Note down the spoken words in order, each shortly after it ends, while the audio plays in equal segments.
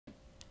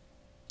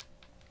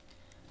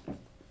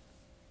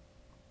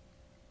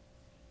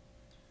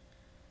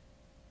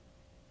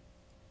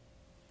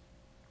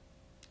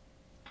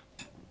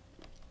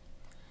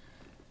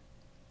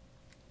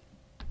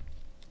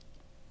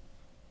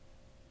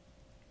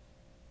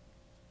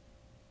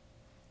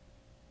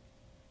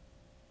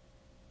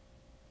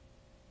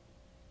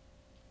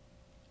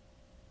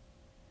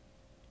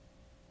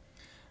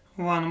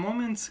One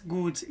moment,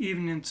 good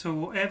evening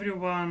to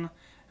everyone.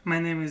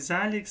 My name is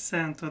Alex,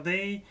 and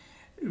today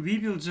we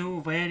will do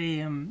a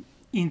very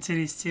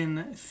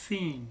interesting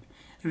thing.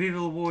 We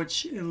will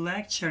watch a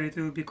lecture, it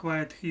will be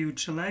quite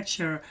huge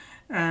lecture,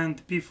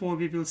 and before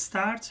we will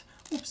start,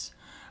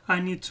 I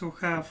need to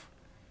have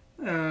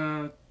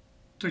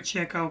to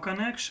check our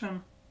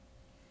connection.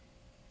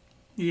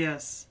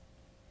 Yes,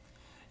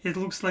 it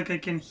looks like I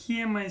can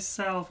hear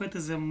myself. It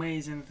is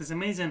amazing. It is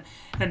amazing.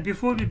 And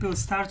before we will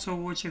start to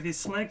watch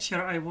this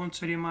lecture, I want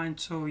to remind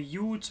to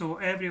you, to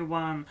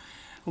everyone,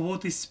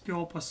 what is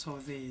purpose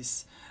of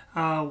this.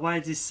 Why I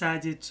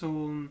decided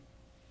to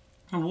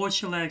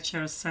watch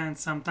lectures and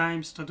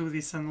sometimes to do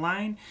this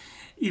online.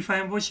 If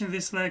I'm watching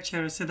these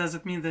lectures, it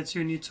doesn't mean that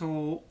you need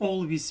to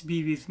always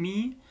be with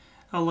me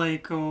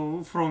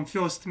from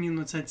first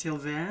minutes until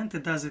the end.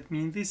 It doesn't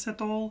mean this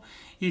at all.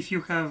 If you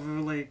have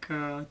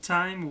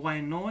time, why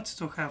not,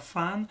 to have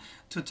fun,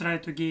 to try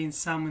to gain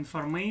some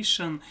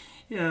information,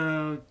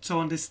 to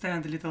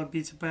understand a little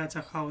bit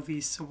better how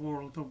this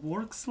world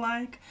works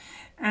like.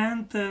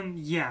 And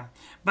yeah,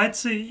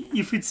 but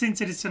if it's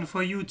interesting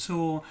for you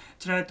to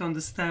try to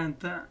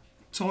understand the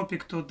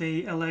topic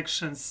today,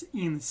 elections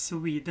in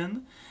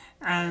Sweden,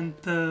 and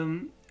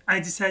I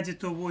decided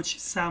to watch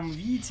some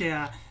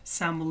video,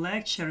 some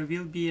lecture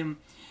will be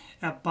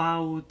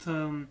about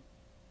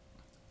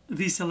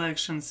these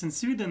elections in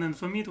Sweden, and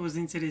for me it was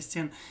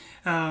interesting,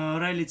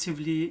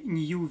 relatively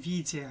new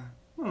video,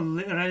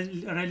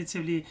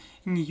 relatively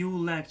new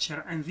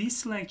lecture, and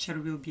this lecture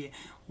will be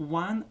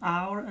 1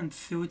 hour and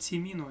 30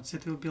 minutes.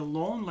 It will be a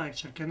long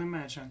lecture, can you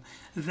imagine?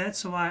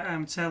 That's why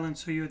I'm telling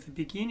to you at the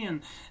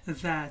beginning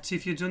that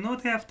if you do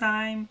not have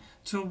time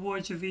to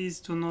watch this,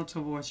 do not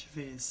watch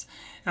this.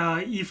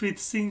 If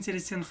it's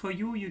interesting for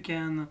you, you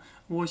can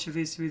watch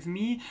this with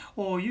me,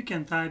 or you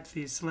can type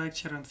this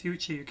lecture in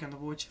future, you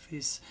can watch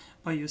this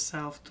by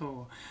yourself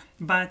too.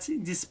 But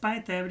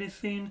despite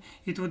everything,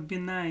 it would be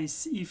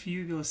nice if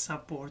you will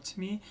support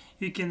me.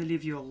 You can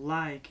leave your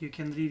like, you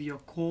can leave your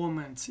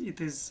comments.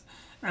 It is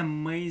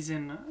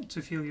amazing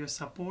to feel your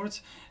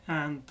support,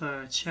 and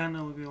the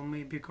channel will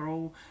maybe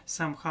grow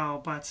somehow.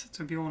 But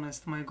to be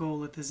honest, my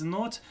goal it is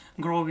not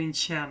growing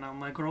channel.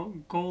 My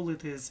goal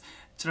it is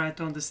try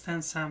to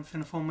understand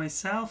something for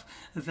myself.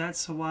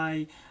 That's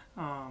why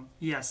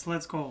yes,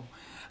 let's go,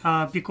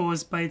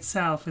 because by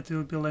itself it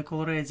will be like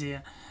already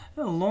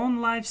a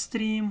long live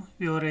stream.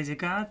 We already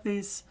got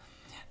this,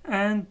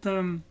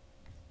 and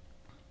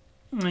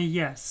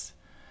yes,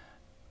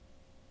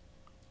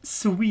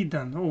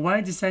 Sweden. Why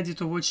I decided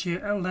to watch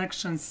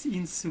elections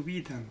in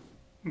Sweden?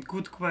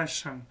 Good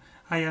question.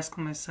 I ask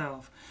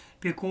myself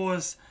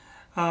because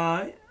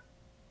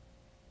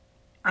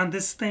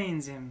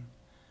understanding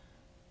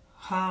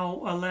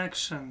how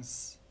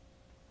elections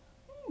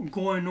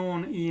going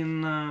on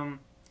in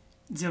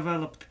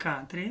developed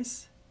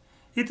countries,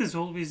 it is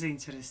always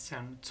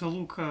interesting to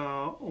look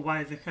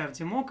why they have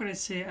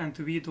democracy and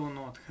we do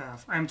not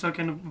have. I'm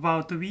talking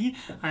about we,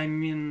 I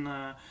mean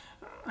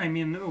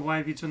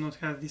why we do not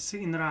have this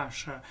in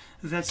Russia.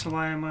 That's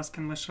why I'm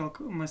asking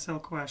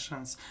myself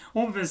questions.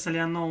 Obviously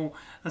I know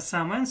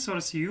some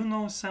answers, you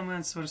know some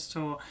answers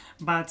too,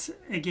 but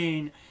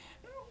again,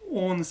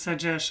 on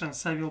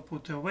suggestions I will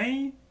put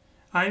away.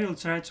 I will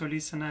try to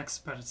listen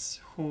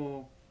experts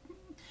who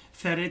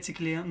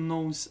theoretically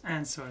knows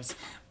answers.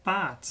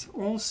 But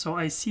also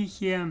I see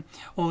here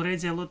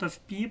already a lot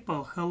of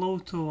people. Hello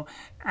to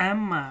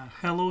Emma,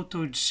 hello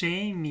to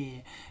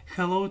Jamie,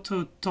 hello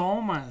to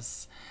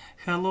Thomas,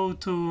 hello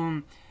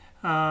to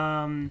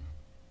who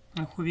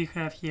we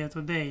have here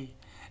today,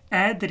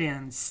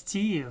 Adrian,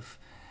 Steve.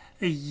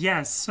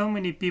 Yes, so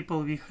many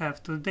people we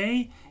have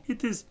today.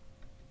 It is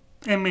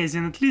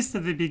amazing. At least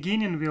at the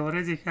beginning we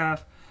already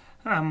have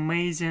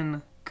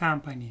amazing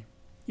company.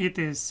 It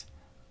is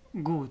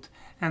good.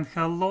 And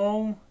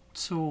hello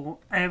to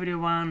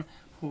everyone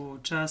who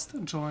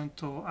just joined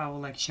to our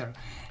lecture.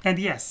 And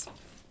yes,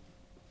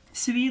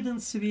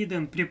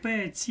 Sweden,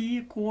 prepare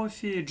tea,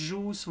 coffee,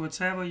 juice,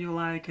 whatever you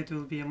like. It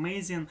will be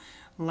amazing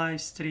live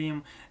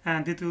stream,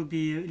 and it will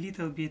be a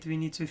little bit, we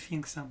need to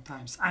think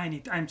sometimes.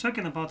 I'm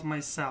talking about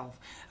myself.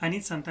 I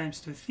need sometimes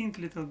to think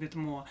a little bit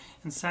more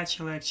in such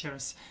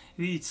lectures.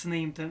 It's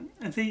named,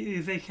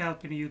 they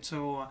helping you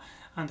to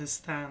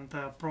understand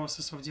the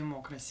process of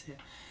democracy.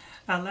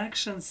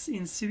 Elections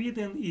in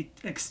Sweden,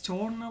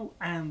 external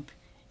and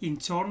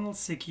internal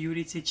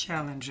security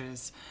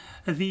challenges.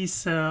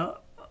 This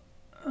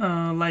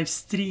live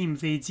stream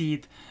they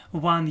did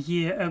 1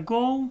 year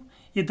ago.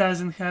 It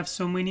doesn't have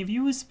so many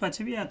views, but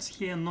we are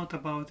here not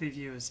about the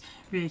views.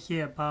 We are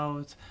here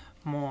about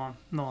more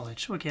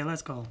knowledge. Okay,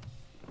 let's go.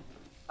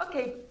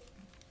 Okay,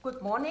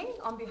 good morning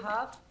on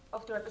behalf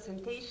of the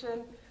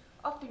representation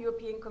of the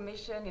European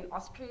Commission in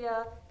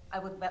Austria. I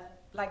would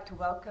like to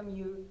welcome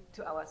you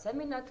to our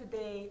seminar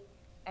today,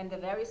 and a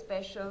very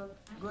special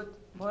good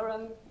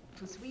morning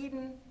to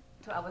Sweden,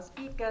 to our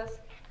speakers,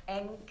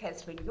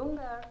 Anne-Catherine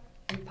Junger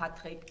and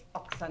Patrick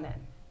Oksanen.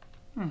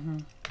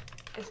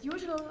 As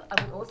usual,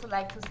 I would also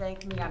like to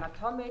thank Mijana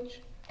Tomic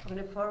from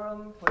the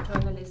Forum for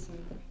Journalism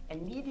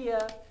and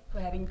Media for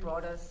having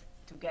brought us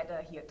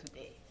together here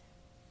today.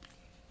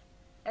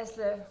 As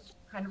a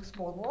kind of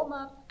small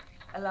warm-up,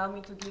 allow me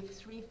to give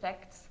 3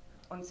 facts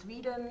on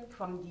Sweden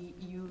from the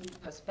EU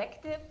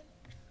perspective.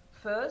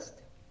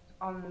 First,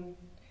 on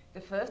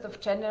the 1st of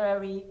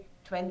January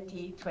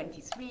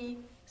 2023,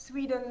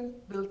 Sweden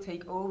will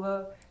take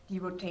over the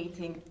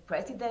rotating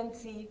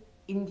presidency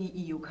in the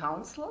EU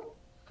Council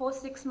for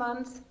 6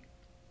 months.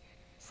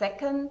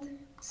 Second,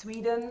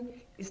 Sweden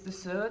is the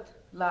 3rd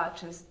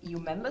largest EU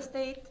member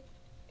state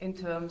in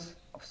terms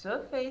of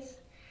surface.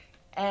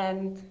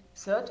 And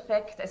third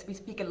fact, as we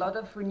speak a lot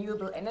of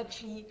renewable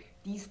energy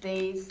these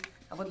days,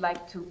 I would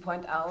like to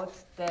point out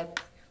that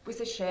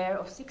with a share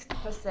of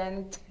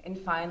 60% in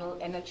final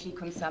energy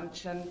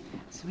consumption,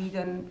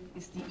 Sweden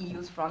is the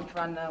EU's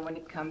frontrunner when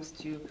it comes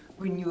to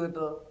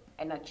renewable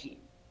energy.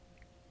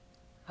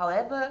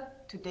 However,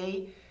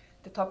 today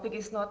the topic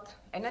is not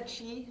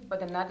energy,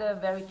 but another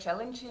very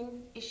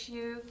challenging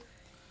issue,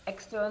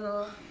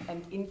 external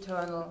and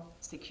internal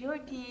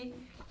security.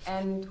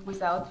 And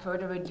without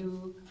further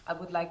ado, I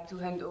would like to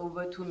hand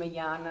over to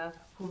Mirjana,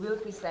 who will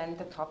present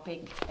the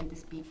topic and the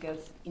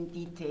speakers in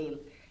detail.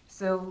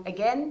 So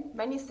again,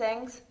 many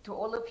thanks to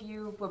all of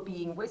you for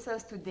being with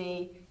us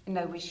today, and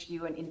I wish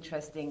you an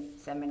interesting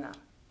seminar.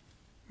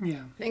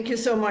 Yeah. Thank you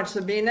so much,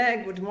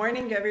 Sabine. Good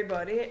morning,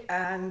 everybody.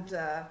 And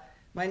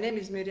my name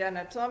is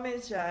Mirjana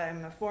Tomic.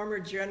 I'm a former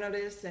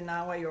journalist, and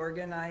now I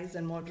organize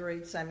and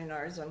moderate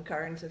seminars on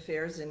current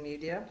affairs and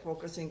media,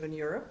 focusing on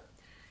Europe.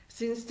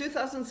 Since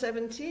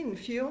 2017,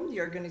 FUME, the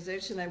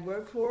organization I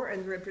work for,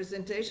 and the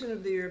representation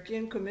of the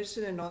European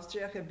Commission in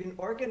Austria have been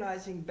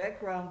organizing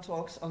background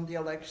talks on the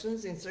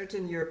elections in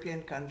certain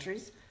European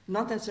countries,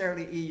 not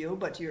necessarily EU,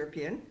 but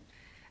European.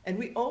 And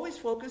we always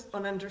focused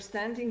on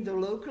understanding the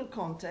local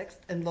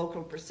context and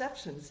local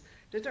perceptions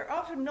that are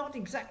often not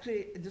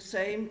exactly the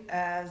same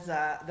as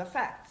the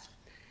facts.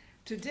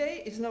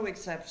 Today is no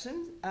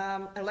exception.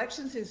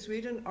 Elections in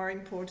Sweden are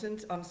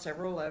important on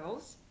several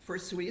levels. For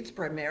Swedes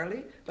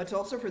primarily, but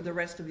also for the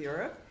rest of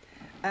Europe.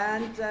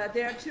 And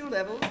there are 2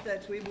 levels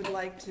that we would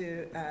like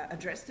to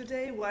address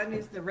today. One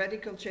is the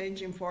radical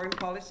change in foreign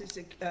policy,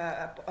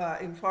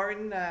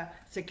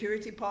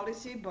 security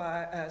policy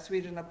by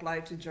Sweden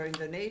applied to join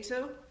the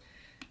NATO,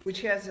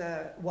 which has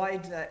a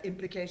wide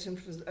implication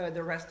for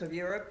the rest of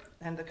Europe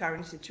and the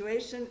current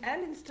situation,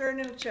 and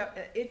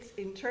its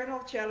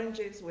internal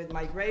challenges with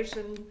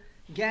migration,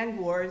 gang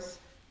wars,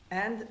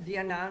 and the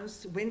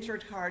announced winter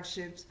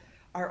hardships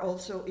are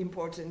also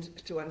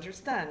important to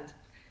understand.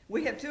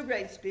 We have 2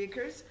 great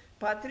speakers.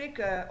 Patrik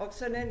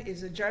Oksanen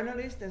is a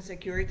journalist and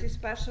security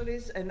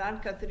specialist, and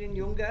Ann-Katrin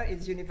Junga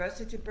is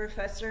university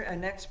professor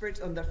and expert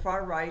on the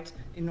far right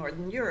in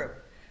Northern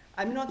Europe.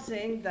 I'm not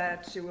saying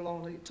that she will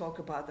only talk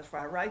about the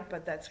far right,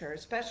 but that's her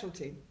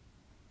specialty.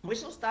 We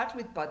shall start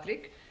with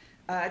Patrik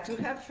to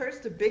have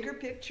first a bigger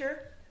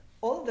picture,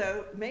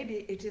 although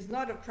maybe it is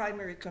not a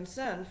primary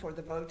concern for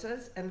the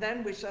voters, and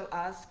then we shall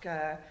ask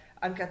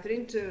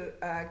Ann-Katrin to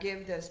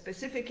give the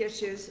specific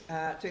issues,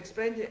 to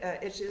explain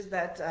the issues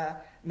that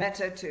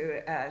matter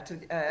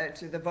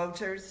to the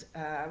voters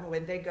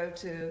when they go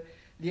to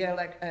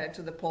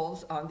the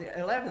polls on the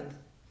 11th.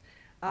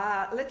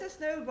 Let us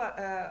know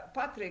about,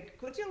 Patrik,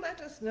 could you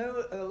let us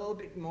know a little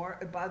bit more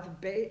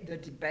about the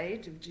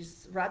debate, which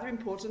is rather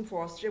important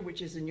for Austria,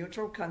 which is a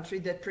neutral country,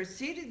 that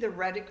preceded the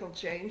radical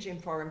change in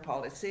foreign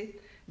policy,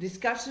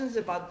 discussions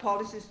about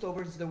policies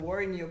towards the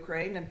war in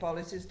Ukraine and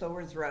policies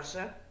towards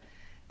Russia.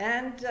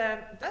 And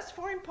does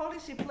foreign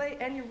policy play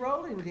any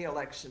role in the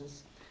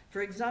elections?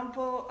 For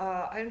example,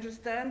 I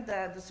understand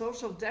that the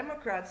Social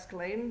Democrats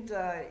claimed,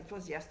 it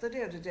was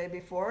yesterday or the day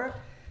before,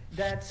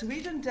 that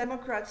Sweden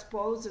Democrats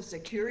pose a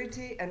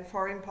security and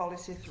foreign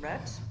policy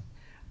threat,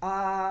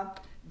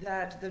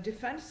 that the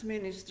defense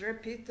minister,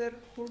 Peter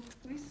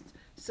Hultqvist,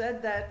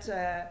 said that...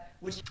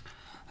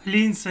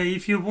 Lindsay,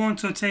 if you want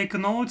to take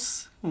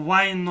notes,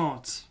 why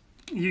not?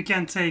 You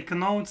can take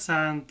notes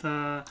and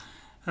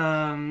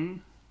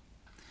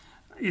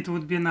it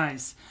would be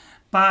nice.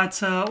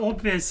 But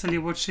obviously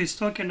what she's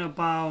talking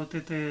about,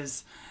 it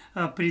is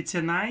a pretty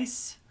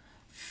nice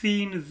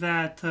thing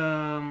that,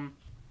 I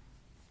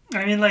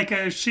mean, like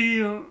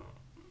she's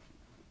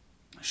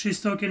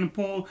talking,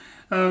 Paul,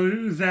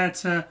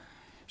 that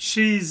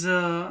she's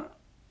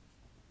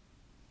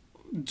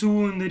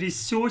doing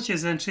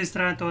researches and she's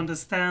trying to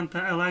understand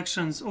the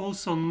elections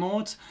also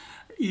not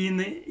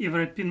in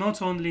Europe,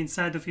 not only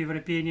inside of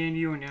European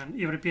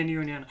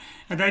Union.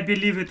 And I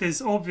believe it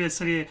is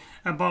obviously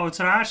about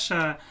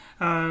Russia,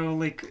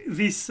 like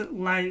this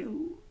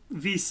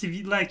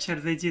lecture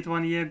they did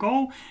 1 year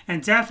ago,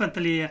 and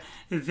definitely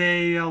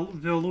they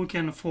were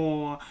looking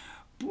for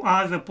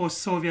other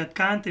post-Soviet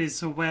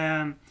countries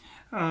where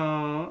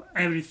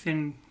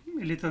everything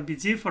a little bit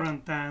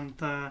different, and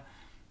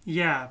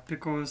yeah,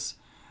 because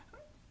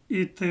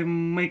it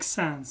makes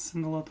sense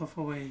in a lot of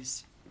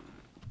ways.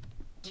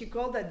 She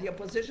called that the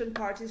opposition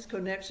party's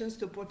connections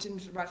to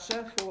Putin's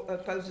Russia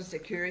pose a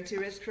security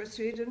risk for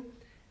Sweden.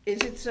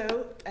 Is it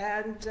so?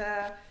 And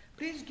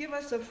please give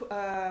us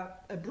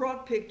a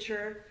broad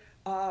picture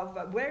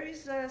of where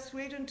is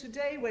Sweden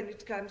today when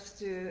it comes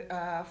to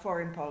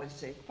foreign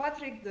policy.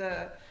 Patrick,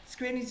 the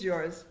screen is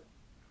yours.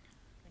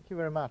 Thank you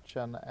very much,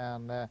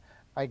 and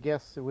I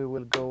guess we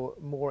will go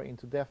more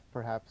into depth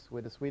perhaps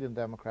with the Sweden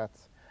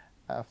Democrats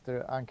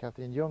after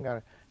Ann-Katrin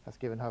Ljungar has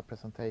given her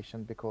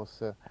presentation,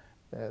 because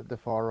the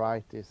far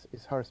right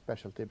is her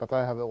specialty. But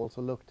I have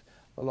also looked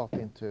a lot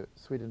into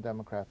Sweden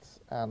Democrats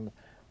and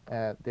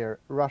their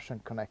Russian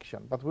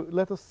connection. But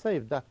let us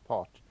save that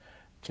part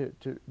to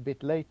a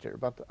bit later.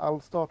 But I'll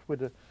start with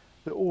the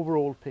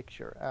overall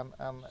picture.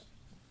 And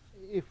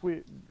if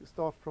we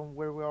start from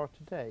where we are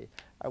today,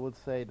 I would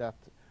say that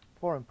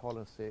foreign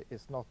policy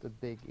is not a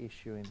big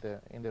issue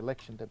in the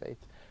election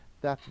debate.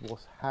 That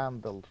was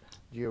handled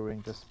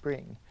during the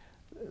spring,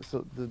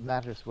 so the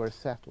matters were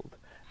settled,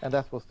 and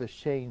that was the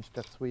change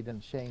that Sweden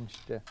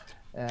changed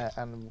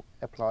and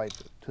applied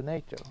to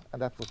NATO,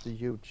 and that was the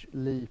huge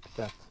leap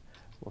that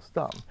was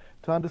done.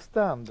 To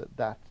understand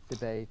that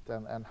debate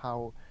and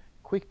how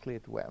quickly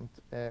it went,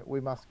 we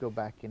must go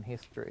back in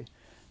history,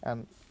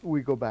 and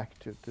we go back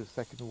to the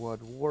Second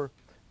World War,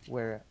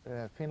 where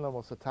Finland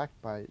was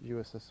attacked by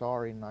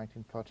USSR in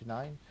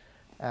 1939,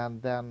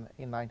 and then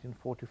in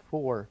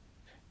 1944,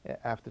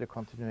 after the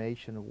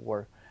continuation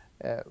war,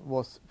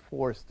 was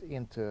forced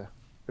into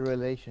a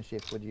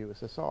relationship with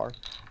USSR.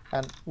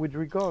 And with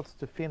regards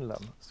to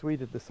Finland,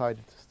 Sweden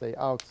decided to stay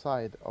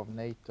outside of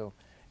NATO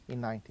in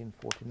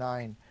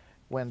 1949,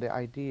 when the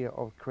idea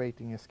of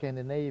creating a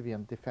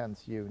Scandinavian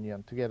defense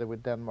union together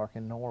with Denmark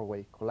and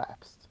Norway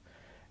collapsed.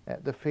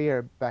 The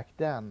fear back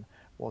then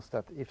was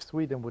that if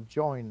Sweden would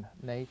join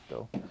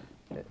NATO,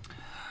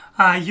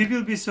 you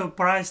will be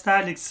surprised,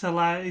 Alex.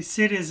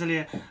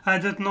 Seriously, I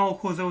don't know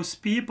who those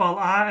people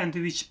are and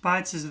which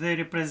parties they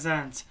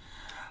represent.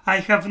 I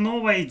have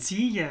no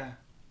idea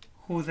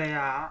who they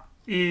are.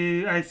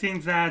 I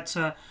think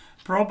that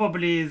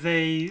probably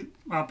they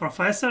are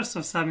professors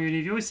of some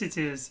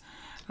universities.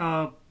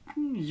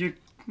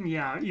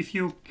 If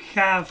you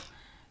have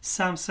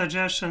some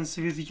suggestions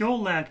with your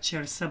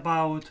lectures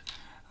about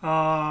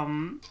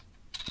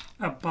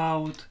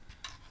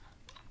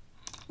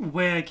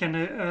where I can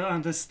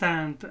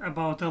understand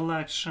about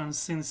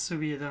elections in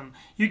Sweden,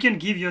 you can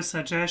give your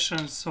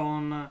suggestions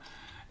on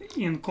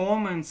in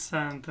comments,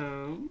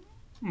 and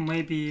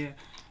maybe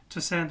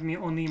to send me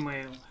on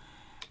email.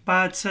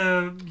 But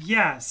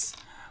yes,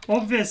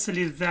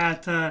 obviously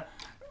that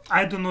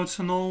I do not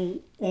know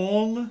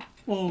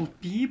all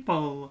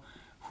people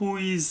who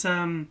is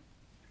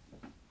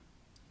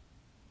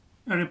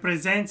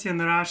representing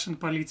Russian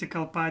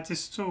political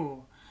parties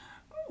too.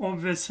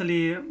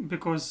 Obviously,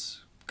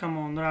 because come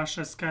on,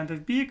 Russia is kind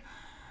of big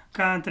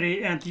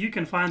country, and you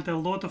can find a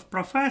lot of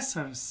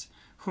professors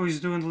who is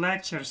doing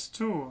lectures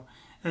too.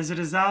 As a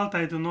result,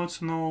 I do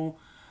not know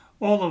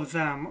all of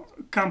them.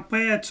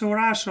 Compared to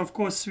Russia, of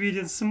course,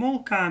 Sweden is a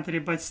small country,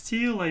 but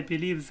still I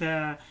believe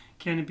there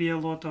can be a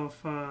lot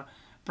of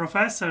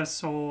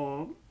professors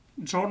or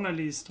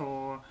journalists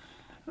or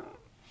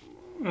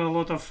a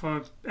lot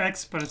of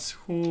experts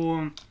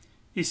who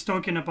is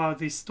talking about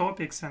these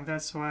topics, and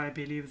that's why I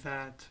believe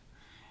that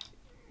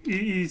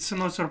it's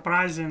not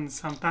surprising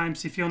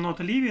sometimes if you're not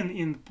living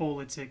in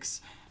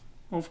politics.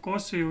 Of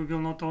course, you will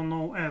not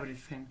know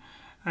everything.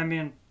 I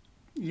mean,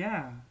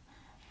 yeah,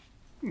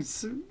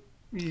 it's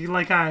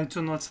like I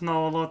do not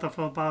know a lot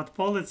about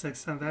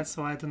politics, and that's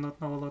why I do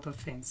not know a lot of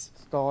things.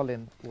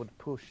 Stalin would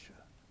push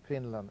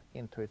Finland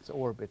into its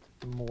orbit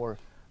more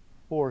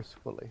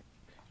forcefully,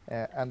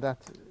 and that,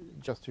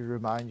 just to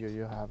remind you,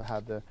 you have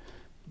had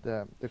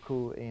the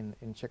coup in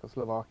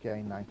Czechoslovakia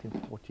in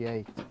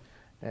 1948,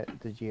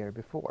 the year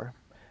before.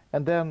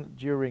 And then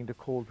during the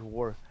Cold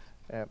War,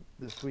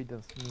 the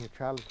Sweden's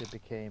neutrality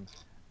became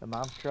a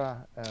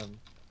mantra,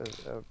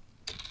 a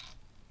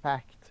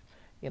fact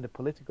in the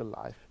political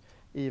life,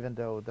 even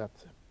though that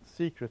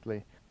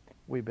secretly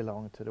we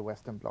belonged to the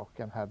Western Bloc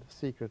and had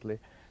secretly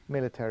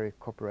military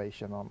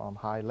cooperation on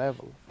high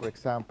level. For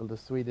example, the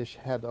Swedish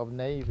head of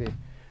Navy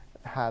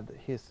had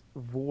his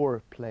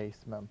war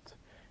placement.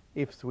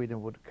 If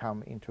Sweden would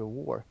come into a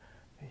war,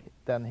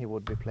 then he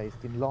would be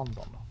placed in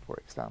London, for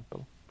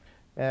example.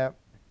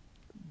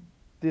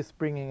 This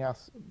bringing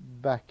us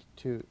back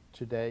to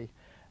today,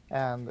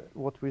 and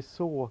what we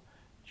saw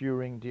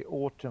during the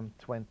autumn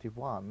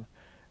 21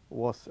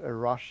 was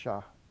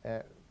Russia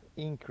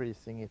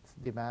increasing its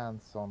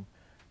demands on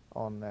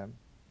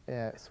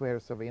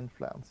spheres of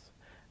influence,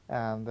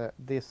 and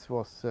this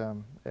was,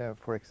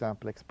 for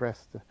example,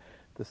 expressed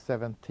the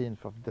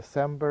 17th of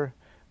December,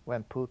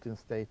 when Putin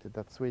stated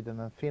that Sweden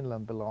and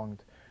Finland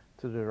belonged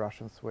to the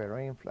Russian sphere of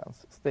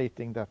influence,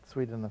 stating that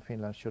Sweden and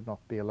Finland should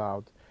not be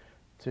allowed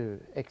to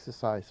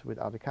exercise with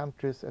other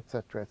countries,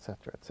 etc.,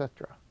 etc.,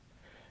 etc.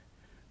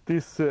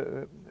 This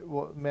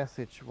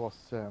message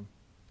was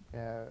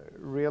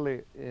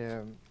really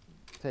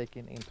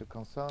taken into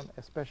concern,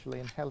 especially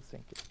in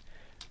Helsinki.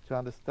 To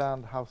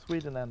understand how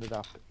Sweden ended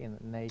up in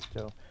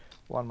NATO,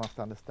 one must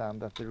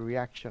understand that the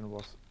reaction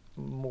was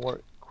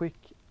more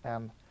quick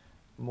and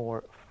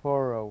more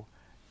thorough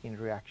in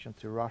reaction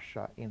to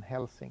Russia in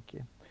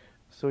Helsinki.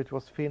 So it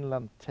was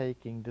Finland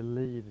taking the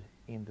lead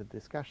in the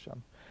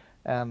discussion.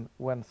 And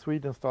when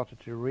Sweden started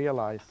to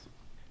realize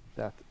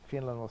that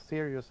Finland was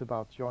serious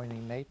about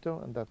joining NATO,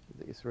 and that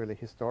is really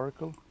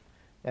historical,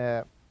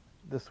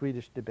 the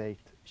Swedish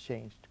debate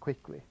changed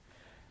quickly.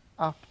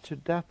 Up to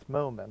that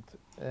moment,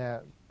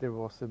 there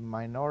was a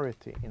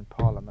minority in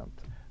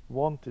parliament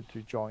wanted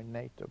to join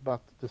NATO,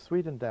 but the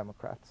Sweden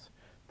Democrats,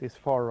 this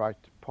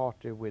far-right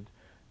party with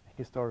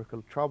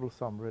historical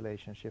troublesome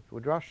relationship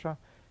with Russia,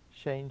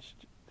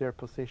 changed their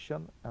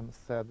position and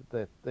said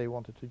that they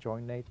wanted to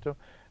join NATO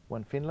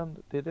when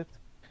Finland did it.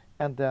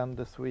 And then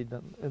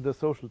the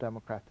Social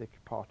Democratic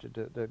Party,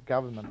 the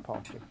government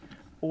party,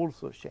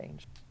 also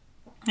changed.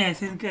 Yeah, I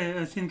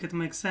think it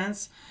makes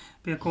sense,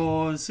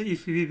 because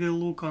if we will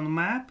look on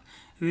map,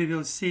 we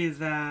will see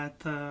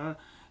that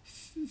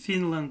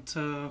Finland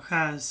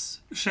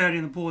has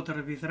sharing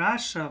border with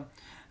Russia,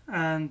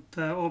 and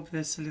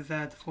obviously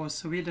that for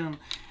Sweden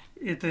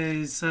it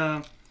is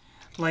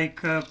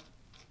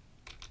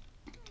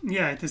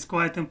it is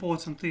quite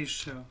important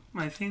issue.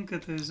 I think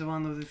it is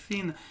one of the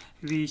things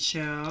which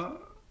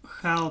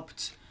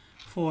helped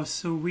for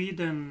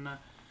Sweden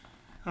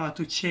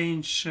to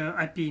change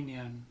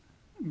opinion.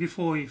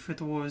 Before, if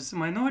it was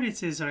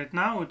minorities, right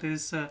now it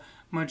is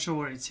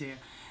majority.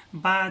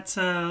 But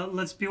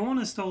let's be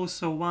honest,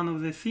 also one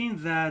of the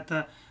things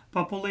that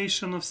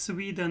population of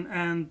Sweden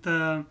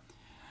and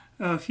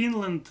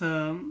Finland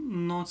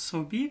not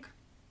so big,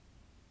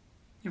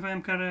 if I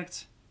am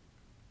correct.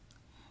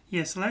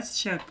 Yes,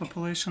 let's check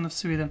population of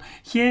Sweden.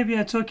 Here we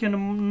are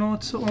talking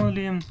not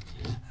only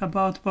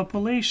about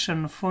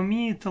population. For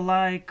me, it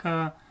like,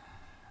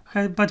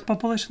 but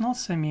population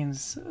also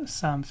means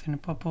something.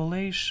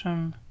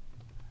 Population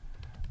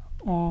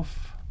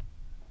of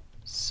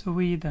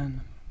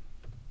Sweden.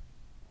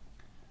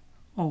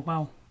 Oh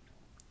wow.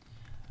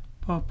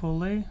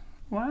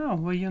 Wow,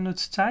 were you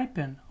not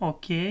typing?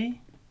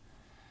 Okay.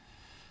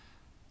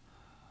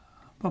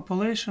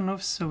 Population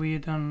of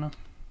Sweden.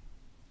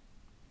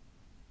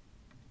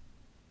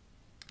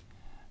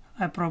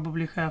 I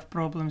probably have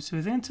problems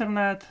with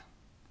internet.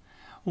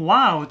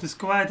 Wow, it is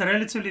quite a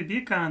relatively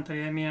big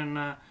country. I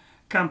mean,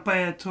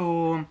 compared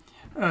to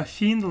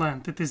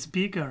Finland, it is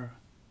bigger.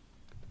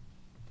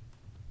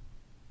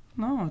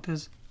 No, it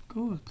is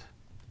good.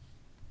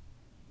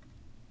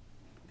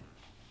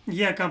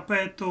 Yeah,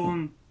 compared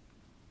to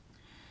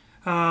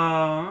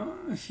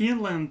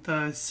Finland,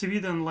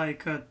 Sweden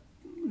like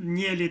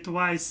nearly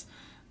twice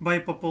by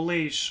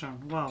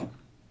population. Wow.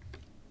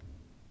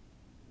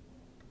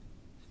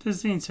 It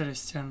is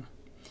interesting.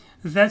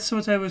 That's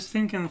what I was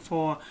thinking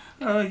for.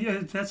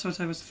 Yeah, that's what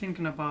I was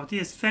thinking about.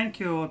 Yes, thank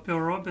you, Per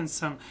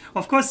Robinson.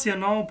 Of course, you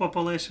know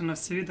population of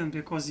Sweden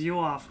because you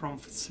are from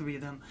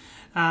Sweden.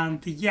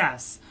 And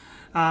yes,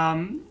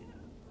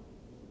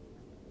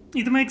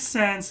 it makes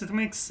sense. It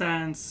makes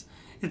sense.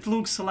 It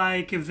looks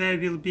like if there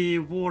will be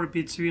war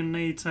between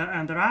NATO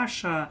and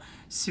Russia,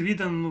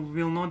 Sweden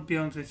will not be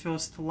on the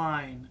first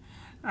line.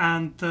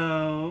 And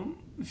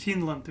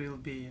Finland will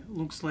be.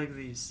 Looks like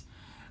this.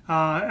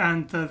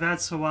 And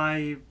that's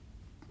why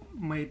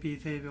maybe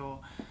they were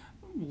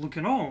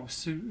looking, oh,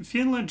 so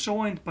Finland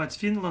joined, but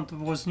Finland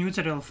was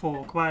neutral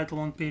for quite a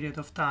long period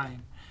of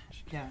time.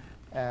 Yeah,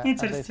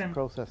 interesting. And this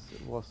process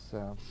was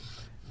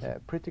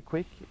pretty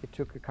quick. It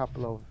took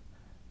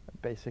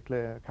basically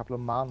a couple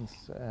of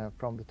months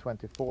from the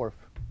 24th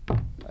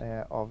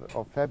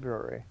of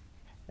February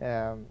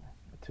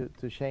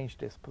to change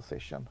this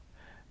position.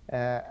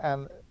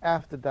 And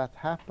after that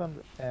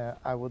happened,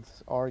 I would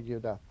argue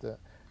that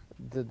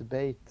the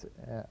debate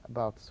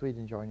about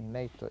Sweden joining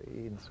NATO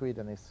in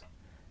Sweden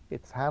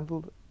it's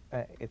handled.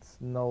 It's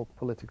no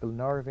political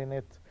nerve in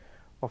it.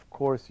 Of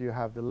course, you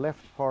have the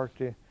left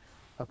party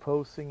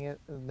opposing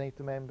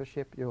NATO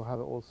membership. You have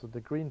also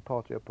the Green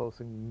Party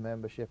opposing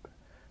membership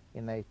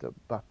in NATO,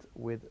 but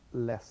with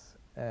less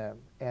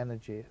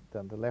energy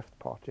than the left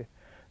party.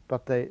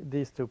 But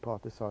these two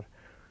parties are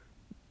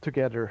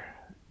together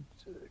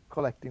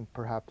collecting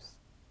perhaps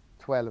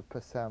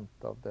 12%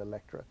 of the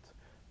electorate.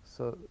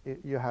 So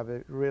you have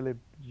a really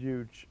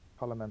huge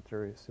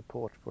parliamentary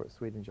support for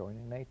Sweden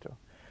joining NATO.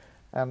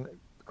 And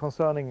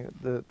concerning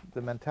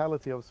the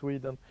mentality of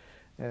Sweden,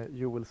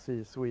 you will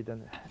see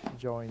Sweden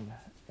join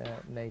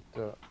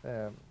NATO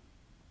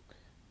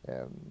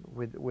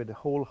with a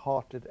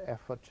wholehearted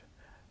effort,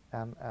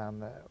 and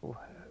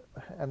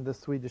the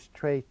Swedish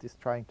trait is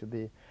trying to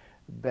be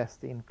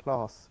best in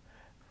class,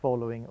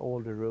 following all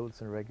the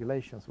rules and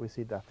regulations. We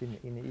see that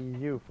in the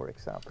EU, for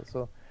example.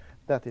 So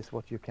that is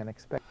what you can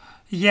expect.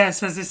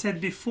 Yes, as I said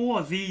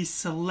before,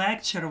 this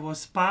lecture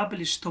was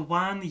published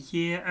 1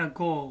 year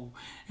ago,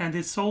 and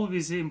it's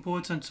always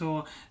important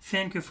to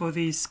thank you for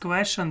this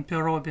question,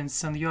 Per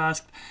Robinson. You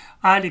asked,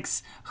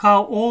 Alex,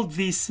 how old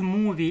this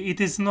movie? It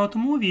is not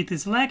movie, it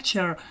is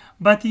lecture,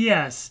 but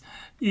yes,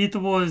 it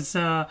was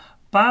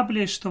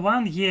published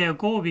 1 year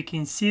ago. We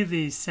can see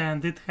this,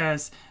 and it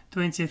has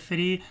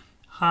 2,300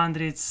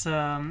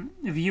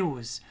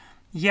 views.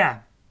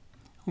 Yeah.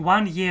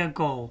 1 year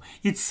ago.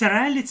 It's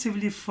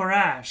relatively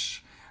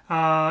fresh.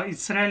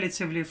 It's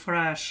relatively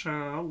fresh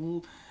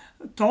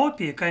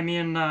topic. I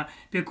mean,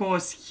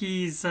 because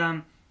he's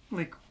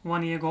like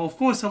 1 year ago. Of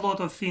course, a lot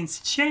of things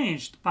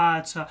changed,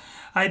 but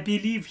I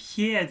believe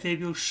here they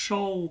will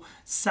show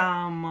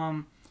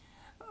some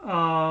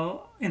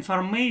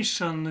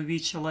information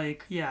which,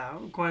 like, yeah,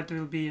 quite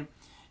will be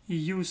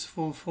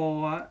useful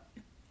for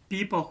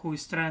people who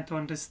is trying to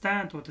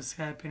understand what is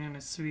happening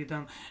in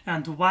Sweden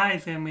and why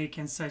they're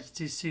making such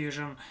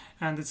decision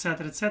and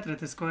etc. etc.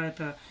 It is quite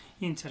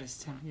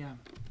interesting. Yeah.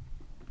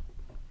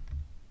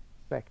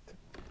 Expect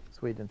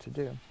Sweden to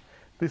do.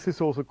 This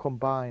is also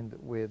combined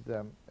with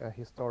a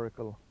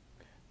historical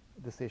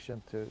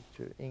decision to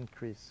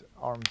increase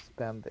arms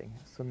spending.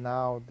 So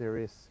now there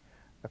is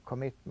a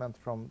commitment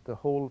from the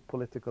all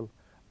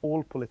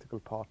political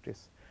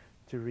parties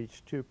to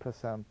reach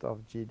 2%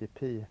 of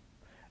GDP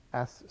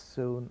as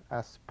soon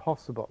as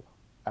possible,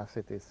 as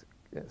it is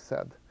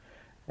said.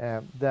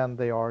 Then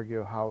they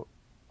argue how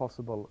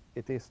possible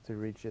it is to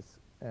reach it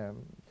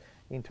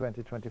in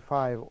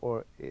 2025,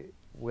 or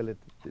will it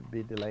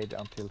be delayed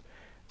until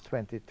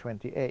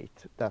 2028?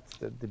 That's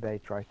the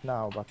debate right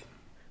now, but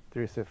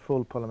there is a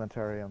full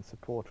parliamentarian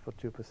support for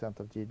 2%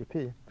 of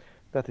GDP.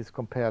 That is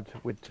compared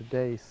with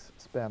today's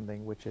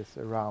spending, which is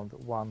around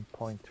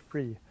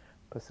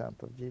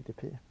 1.3% of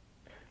GDP.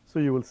 So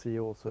you will see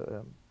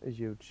also a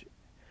huge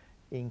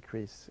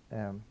increase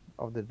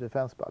of the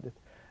defense budget.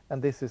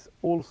 And this is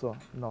also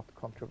not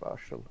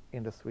controversial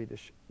in the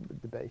Swedish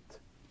debate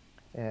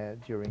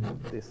during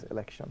this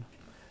election.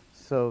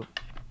 So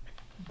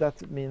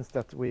that means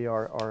that we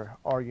are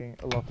arguing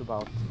a lot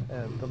about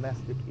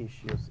domestic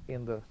issues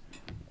in the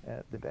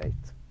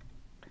debate.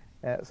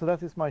 So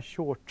that is my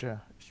short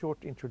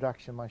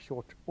introduction, my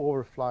short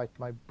overflight,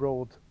 my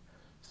broad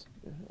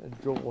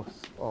draws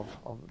of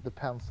the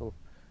pencil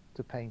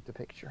to paint the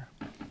picture.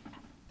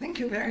 Thank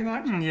you very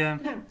much. Yeah.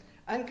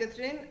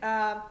 Ann-Katrin,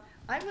 I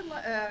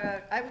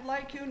would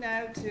like you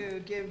now to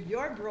give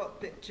your broad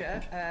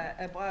picture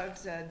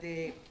about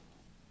the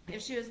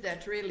issues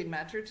that really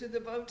matter to the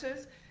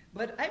voters.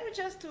 But I would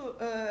just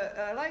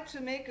like to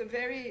make a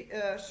very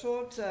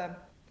short,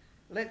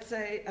 let's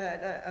say,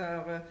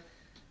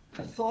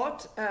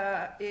 thought.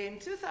 In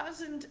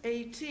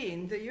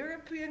 2018, the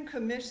European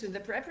Commission, the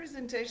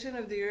representation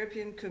of the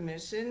European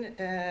Commission,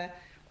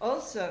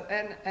 also,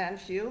 and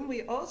Hume,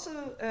 we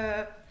also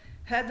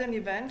had an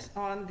event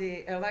on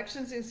the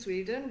elections in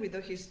Sweden with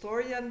the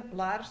historian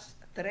Lars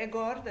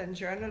Trägård and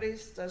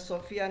journalist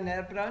Sofia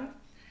Nerbrand.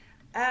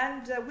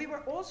 And we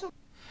were also...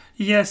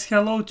 Yes,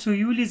 hello to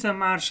you, Lisa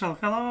Marshall.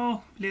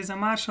 Hello, Lisa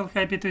Marshall.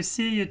 Happy to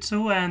see you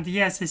too. And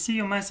yes, I see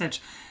your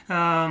message,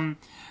 Pearl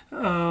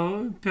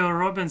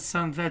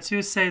Robinson, that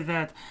you say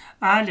that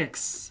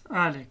Alex,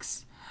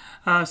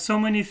 so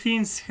many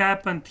things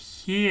happened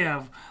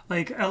here.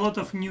 Like a lot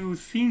of new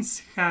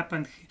things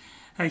happened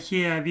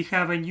here. We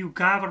have a new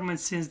government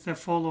since the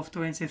fall of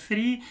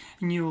 23,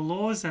 new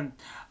laws, and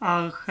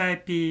are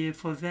happy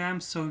for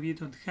them. So we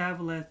don't have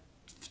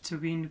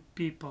left-wing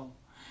people.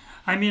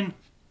 I mean,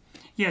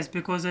 yes,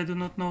 because I do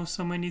not know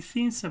so many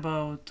things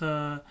about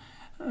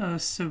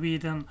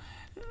Sweden.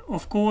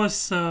 Of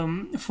course,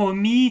 for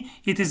me,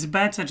 it is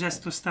better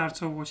just to start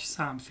to watch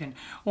something.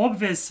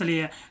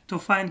 Obviously, to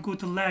find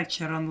good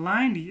lecture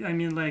online, I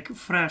mean, like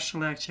fresh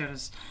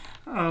lectures,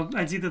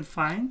 I didn't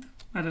find.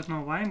 I don't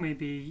know why.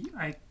 Maybe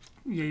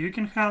you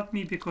can help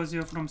me because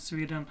you're from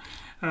Sweden.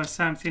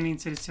 Something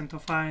interesting to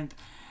find.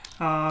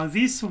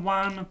 This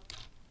one,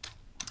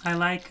 I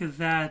like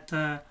that.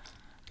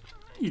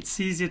 It's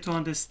easy to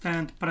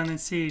understand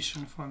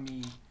pronunciation for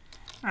me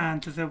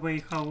and the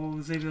way how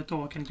they were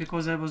talking,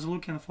 because I was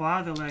looking for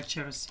other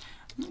lectures.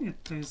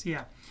 It is,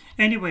 yeah.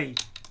 Anyway,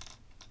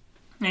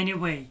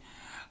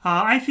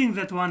 I think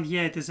that 1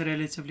 year it is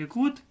relatively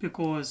good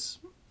because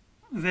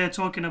they're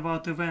talking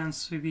about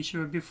events which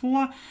were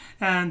before,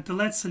 and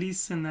let's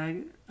listen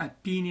the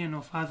opinion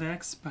of other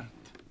experts.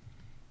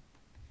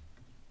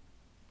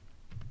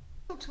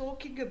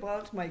 Talking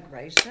about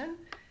migration,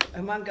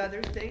 among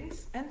other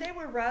things, and they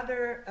were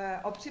rather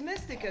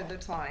optimistic at the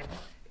time.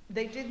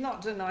 They did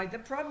not deny the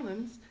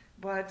problems,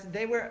 but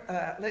they were,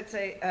 let's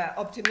say,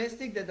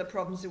 optimistic that the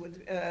problems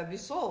would be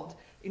solved.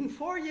 In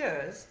 4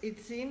 years, it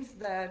seems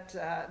that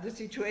the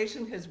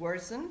situation has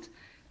worsened.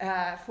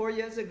 4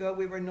 years ago,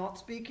 we were not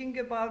speaking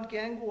about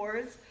gang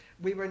wars.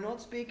 We were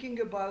not speaking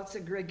about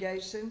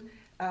segregation.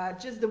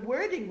 Just the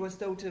wording was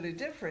totally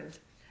different.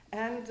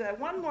 And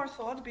one more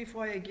thought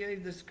before I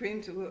give the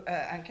screen to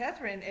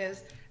Ann-Katrin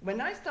is,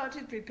 when I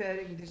started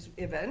preparing this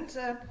event,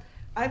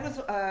 I was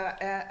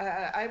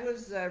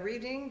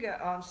reading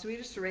on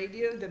Swedish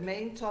radio the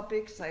main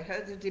topics. I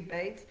heard the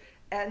debates,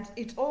 and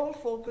it all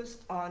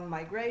focused on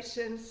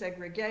migration,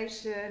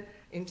 segregation,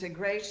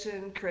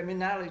 integration,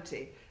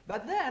 criminality.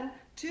 But then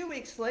 2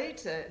 weeks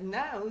later,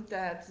 now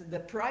that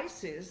the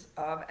prices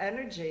of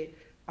energy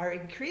are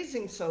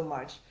increasing so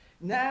much,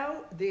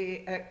 now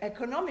the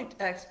economic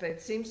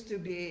aspect seems to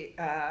be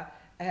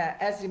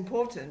as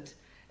important.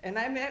 And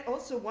I'm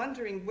also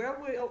wondering, where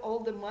will all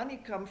the money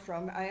come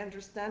from? I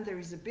understand there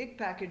is a big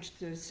package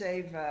to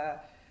save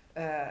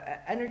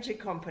energy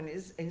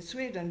companies in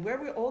Sweden. Where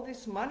will all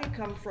this money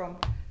come from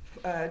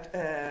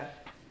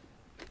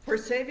for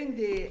saving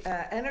the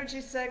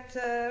energy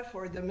sector,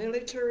 for the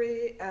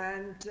military,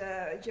 and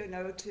you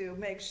know, to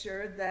make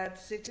sure that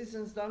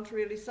citizens don't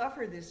really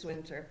suffer this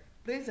winter?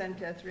 Please,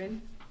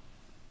 Ann-Cathrine.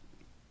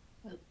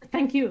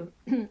 Thank you,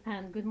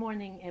 and good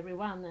morning,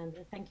 everyone, and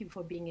thank you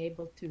for being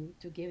able to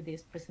give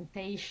this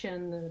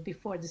presentation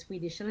before the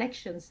Swedish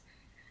elections.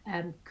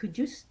 Could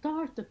you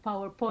start the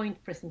PowerPoint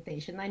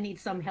presentation? I need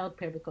some help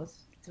here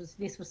because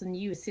this was a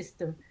new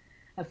system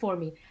for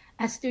me.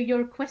 As to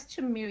your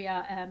question,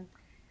 Mirja,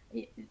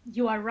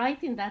 you are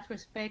right in that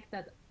respect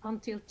that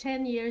until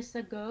 10 years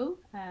ago,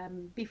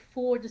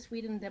 before the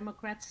Sweden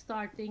Democrats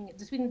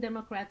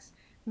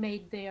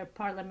made their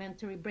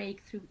parliamentary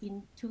breakthrough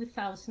in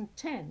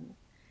 2010.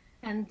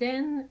 And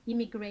then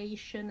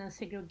immigration and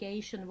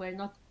segregation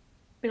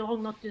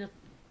belong not to the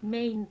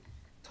main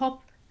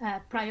top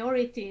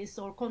priorities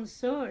or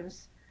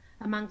concerns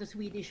among the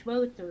Swedish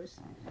voters.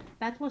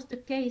 That was the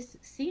case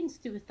since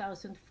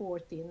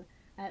 2014.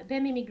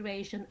 Then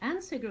immigration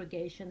and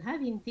segregation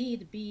have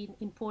indeed been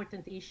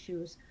important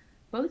issues,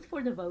 both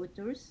for the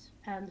voters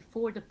and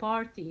for the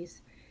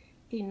parties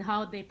in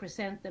how they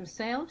present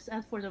themselves,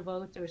 and for the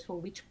voters for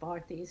which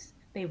parties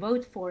they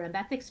vote for. And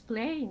that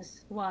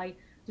explains why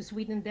the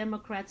Sweden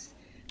Democrats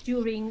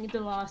during the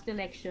last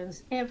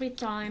elections every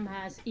time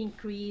has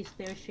increased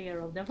their share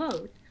of the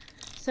vote.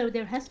 So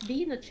there has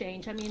been a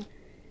change. I mean,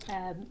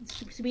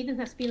 Sweden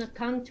has been a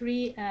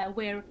country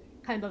where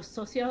kind of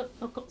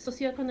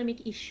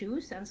socioeconomic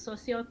issues and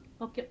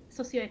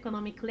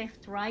socioeconomic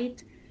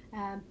left-right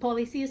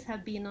policies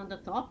have been on the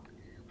top,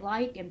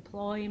 like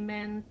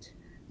employment,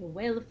 the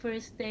welfare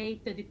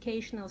state, the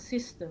educational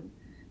system.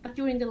 But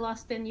during the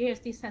last 10 years,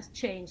 this has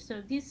changed.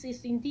 So this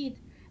is indeed,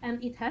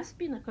 and it has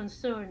been a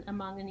concern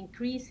among an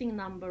increasing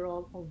number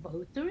of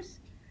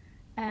voters.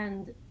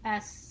 And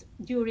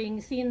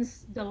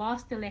since the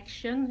last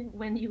election,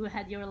 when you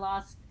had your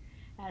last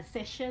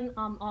session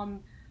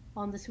on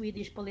the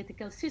Swedish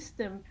political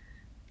system,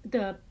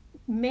 the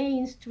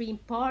mainstream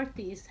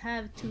parties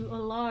have to a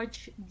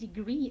large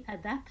degree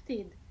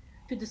adapted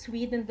to the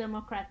Sweden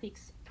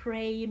Democratic's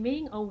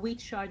framing of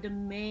which are the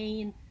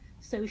main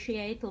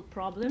societal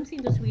problems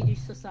in the Swedish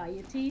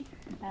society,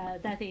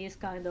 that is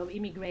kind of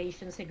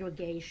immigration,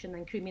 segregation,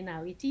 and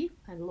criminality,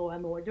 and law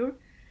and order.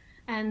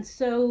 And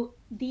so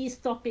these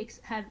topics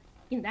have,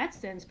 in that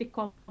sense,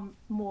 become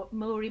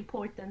more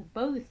important,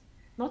 both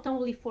not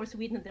only for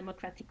Sweden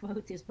Democratic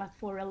voters, but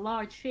for a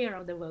large share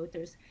of the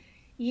voters,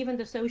 even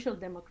the Social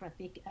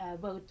Democratic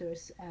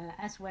voters,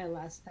 as well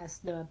as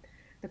the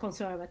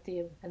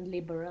conservative and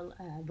liberal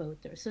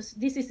voters. So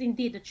this is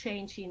indeed a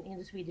change in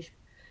the Swedish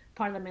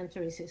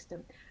parliamentary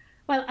system.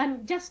 Well,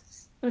 I'm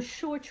just a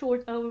short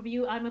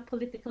overview. I'm a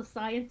political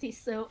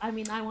scientist, so I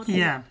mean, I want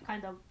to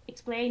kind of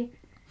explain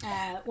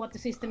what the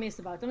system is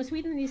about. I mean,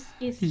 Sweden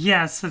is...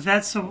 Yes,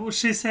 that's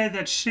she said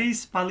that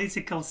she's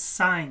political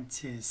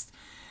scientist.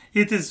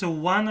 It is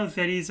one of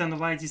the reasons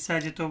why I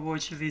decided to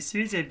watch this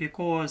video,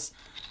 because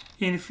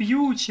in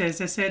future,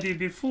 as I said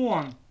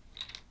before,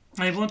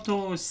 I want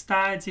to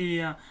study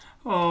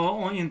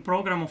in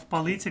program of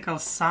political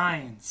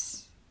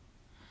science.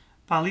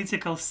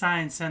 Political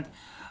science, and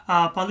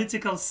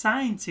political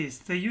scientists,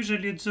 they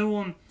usually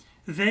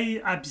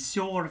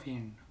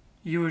observing,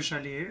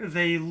 usually.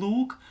 They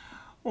look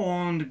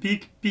on the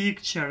big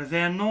picture.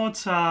 They're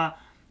not,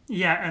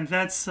 and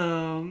that's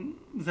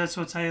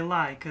what I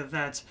like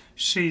that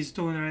she's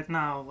doing right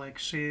now. Like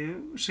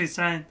she's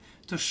trying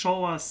to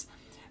show us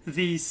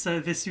the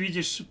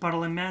Swedish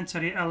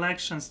parliamentary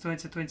elections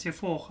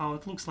 2024, how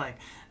it looks like.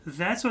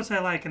 That's what I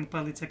like in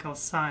political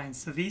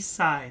science, this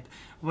side,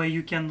 where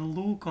you can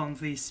look on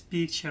this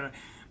picture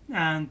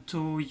and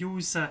to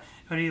use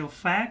real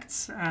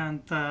facts,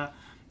 and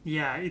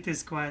it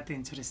is quite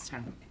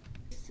interesting.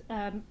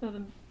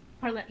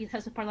 It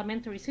has a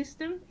parliamentary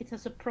system, it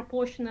has a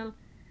proportional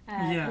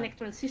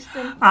electoral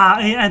system.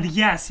 And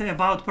yes,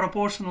 about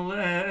proportional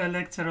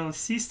electoral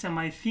system,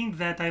 I think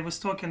that I was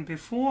talking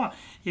before,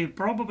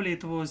 probably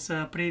it was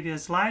a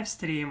previous live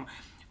stream,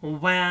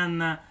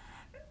 when,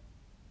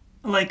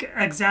 like,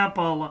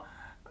 example,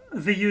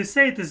 the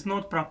USA, it is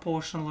not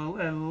proportional,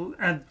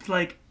 and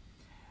like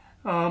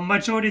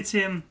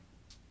majority,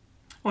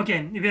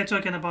 okay, we are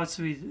talking about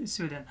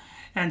Sweden,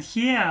 and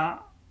here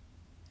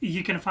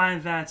you can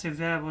find that if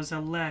there was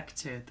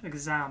elected,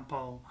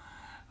 example,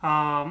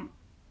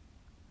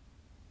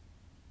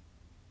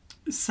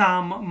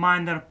 some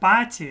minor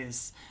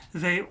parties,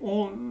 they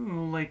all,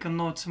 like,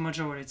 not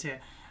majority,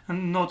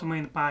 not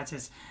main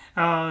parties,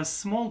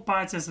 small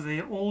parties,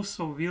 they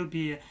also will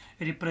be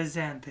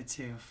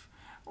representative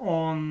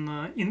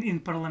on in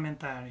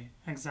parliamentary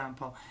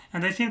example,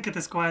 and I think it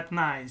is quite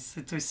nice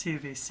to see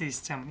this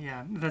system.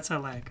 Yeah, that's I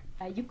like.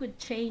 You could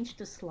change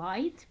the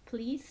slide,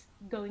 please,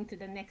 going to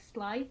the next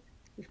slide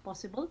if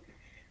possible.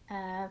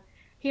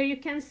 Here you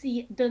can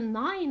see the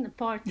 9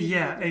 party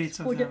yeah, 8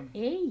 for of them. the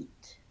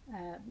 8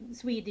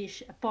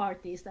 Swedish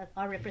parties that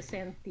are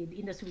represented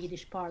in the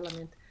Swedish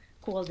parliament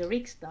called the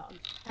Riksdag.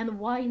 And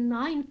why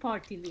 9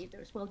 party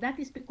leaders? Well, that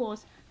is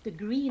because the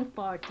Green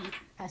Party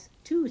has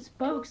 2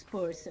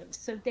 spokespersons,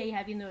 so they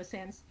have, in a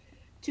sense,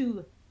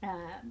 2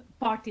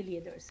 party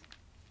leaders.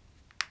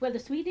 Well, the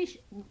Swedish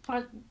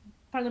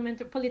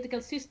parliamentary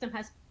political system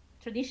has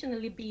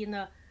traditionally been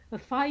a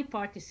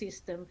 5-party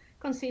system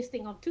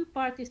consisting of 2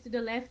 parties to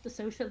the left, the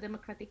Social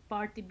Democratic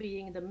Party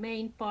being the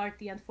main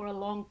party, and for a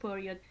long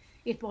period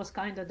it was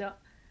kind of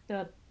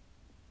the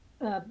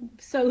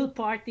sole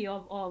party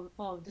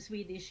of the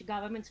Swedish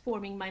governments,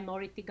 forming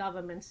minority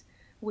governments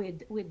with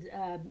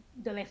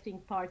the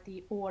left-wing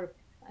party, or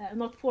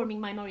not forming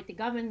minority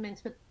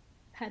governments, but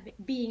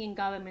being in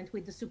government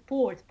with the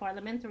support,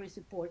 parliamentary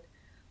support,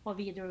 of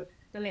either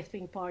the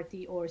left-wing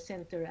party or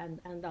center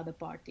and other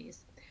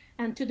parties.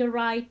 And to the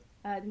right,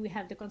 we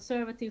have the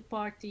Conservative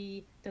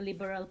Party, the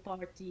Liberal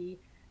Party,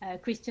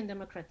 Christian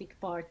Democratic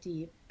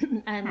Party,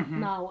 and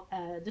now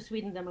the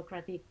Sweden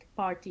Democratic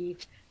Party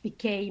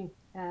became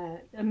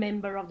a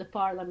member of the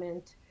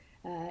parliament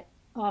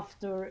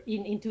after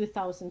in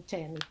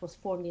 2010. It was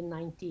formed in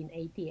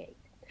 1988.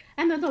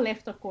 And on the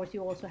left, of course,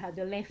 you also have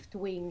the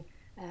left-wing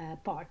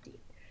party.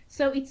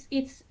 So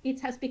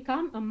it has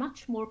become a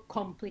much more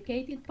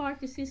complicated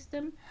party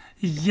system.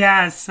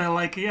 Yes,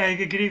 like I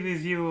agree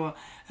with you,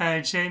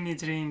 Jamie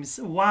Dreams.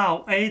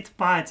 Wow, 8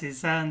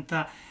 parties, and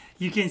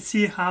you can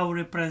see how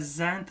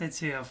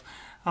representative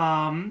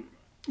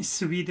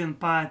Sweden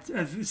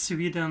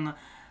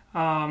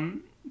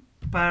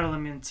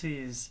parliament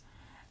is,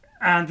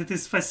 and it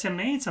is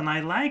fascinating. I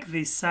like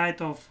this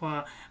side of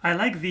I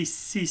like this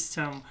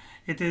system.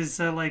 It is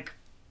like,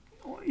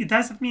 it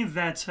doesn't mean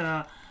that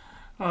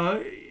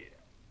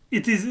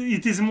it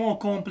is more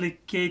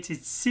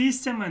complicated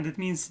system, and it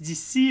means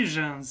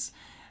decisions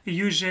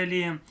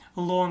usually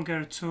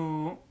longer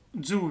to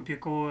do,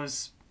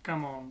 because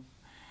come on,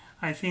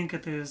 I think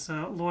it is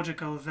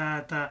logical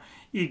that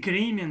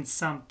agreements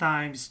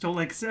sometimes, to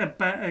like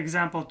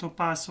example, to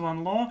pass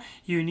one law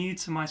you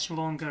need much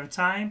longer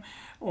time,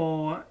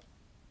 or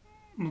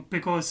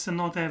because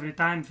not every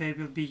time there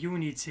will be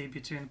unity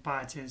between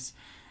parties.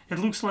 It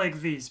looks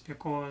like this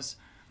because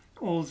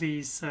all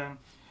these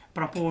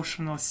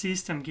proportional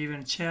system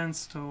giving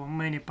chance to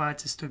many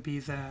parties to be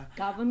there.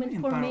 Government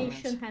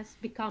formation has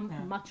become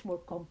much more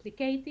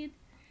complicated.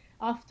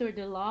 After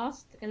the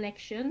last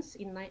elections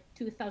in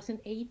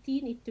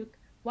 2018, it took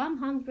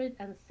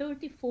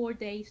 134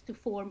 days to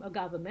form a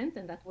government,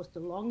 and that was the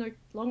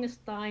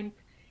longest time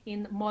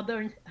in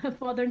modern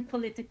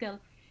political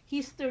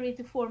history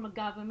to form a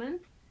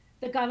government.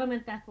 The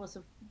government that was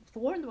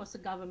formed was a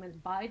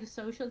government by the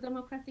Social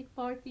Democratic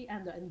Party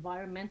and the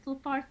Environmental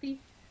Party,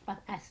 but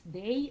as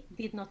they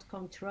did not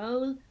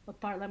control a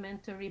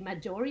parliamentary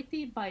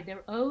majority by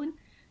their own,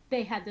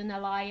 they had an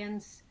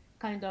alliance,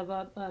 kind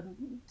of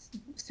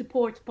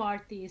support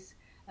parties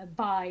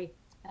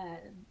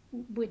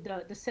with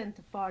the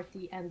Center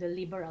Party and the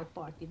Liberal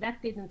Party.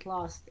 That didn't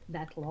last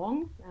that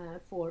long,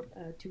 for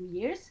 2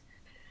 years.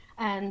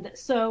 And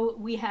so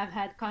we have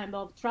had kind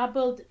of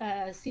troubled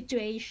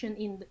situation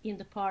in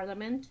the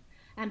parliament,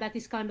 and that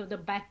is kind of the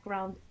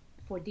background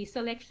for these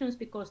elections,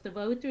 because the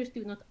voters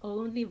do not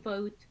only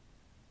vote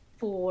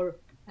for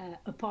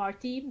a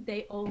party,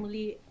 they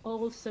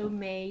also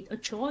made a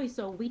choice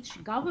of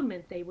which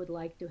government they would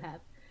like to have.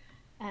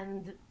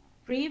 And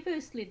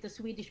previously the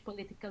Swedish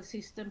political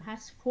system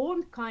has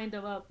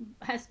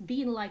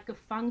been like a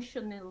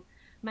functional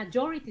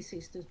majority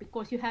system,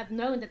 because you have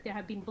known that there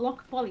have been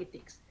bloc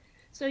politics.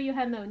 So you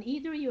have known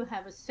either you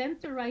have a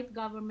center-right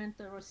government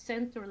or a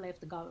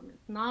center-left government.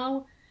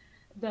 Now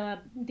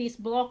these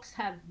blocs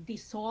have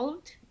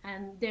dissolved,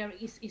 and there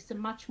is a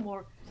much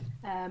more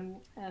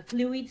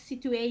fluid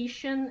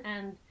situation.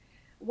 And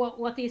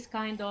what is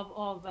kind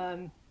of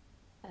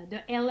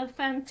the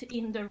elephant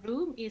in the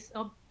room is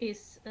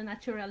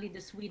naturally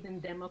the Sweden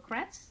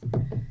Democrats,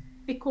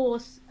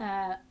 because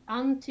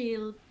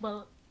until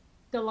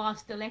the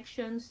last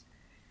elections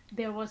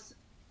there was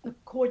a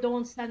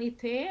cordon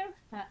sanitaire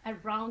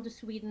around the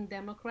Sweden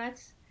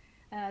Democrats.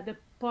 The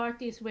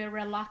parties were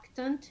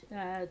reluctant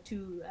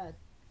to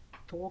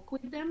talk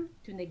with them,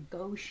 to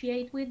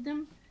negotiate with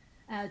them,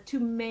 to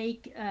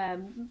make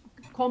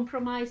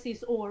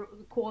compromises or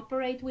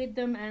cooperate with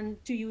them,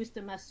 and to use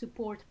them as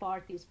support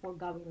parties for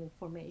government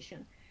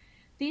formation.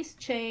 This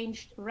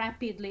changed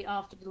rapidly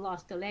after the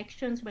last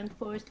elections, when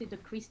firstly the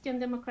Christian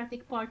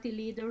Democratic Party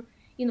leader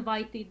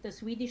invited the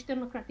Swedish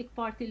Democratic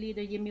Party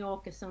leader Jimmie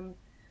Åkesson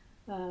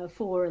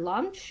for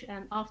lunch,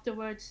 and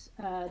afterwards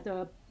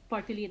the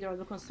party leader of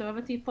the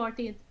Conservative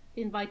Party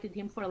invited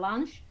him for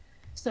lunch.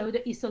 So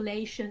the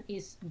isolation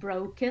is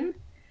broken,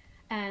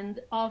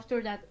 and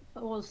after that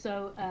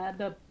also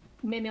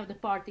many of the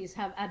parties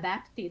have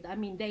adapted. I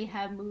mean, they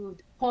have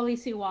moved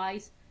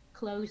policy-wise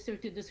closer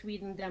to the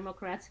Sweden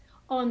Democrats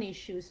on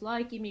issues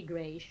like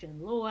immigration,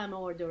 law and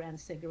order, and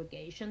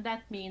segregation.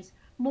 That means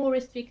more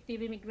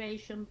restrictive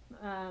immigration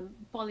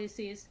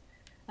policies,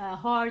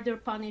 harder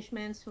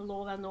punishments for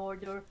law and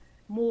order,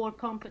 more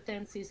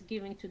competencies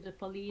given to the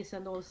police,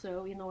 and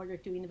also in order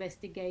to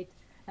investigate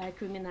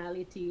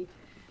criminality.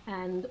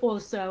 And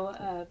also,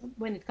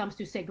 when it comes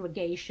to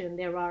segregation,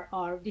 there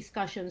are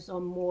discussions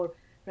on more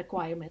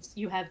requirements.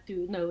 You have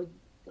to know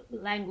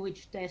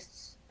language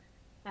tests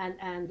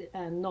and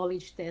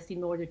knowledge tests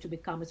in order to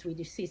become a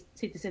Swedish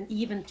citizen,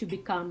 even to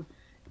become,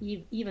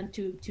 even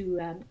to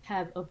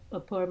have a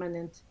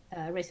permanent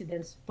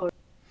residence.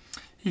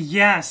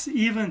 Yes,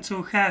 even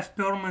to have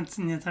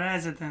permanent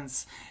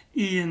residence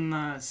in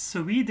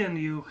Sweden,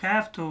 you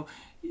have to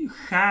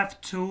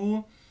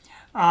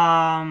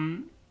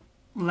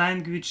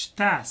language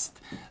test.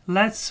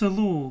 Let's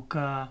look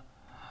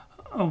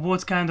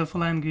what kind of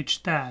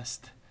language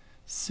test.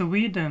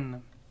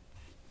 Sweden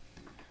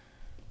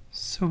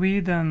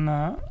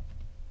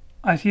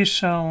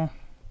official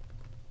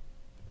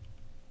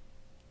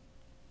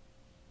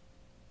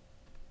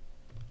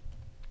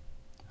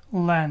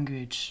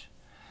language.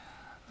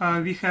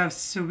 We have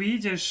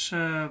Swedish.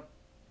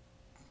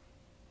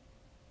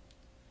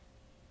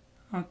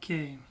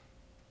 Okay.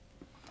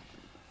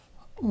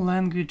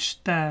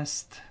 Language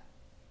test.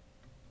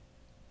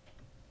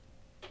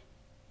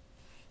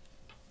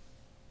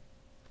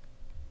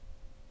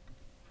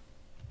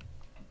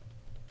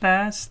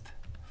 Test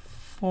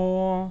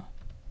for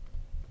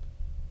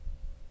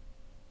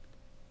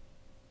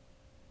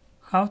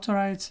how to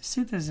write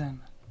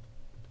citizen.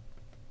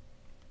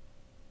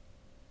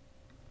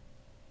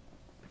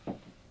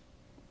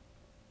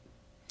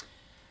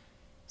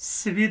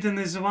 Sweden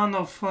is one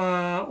of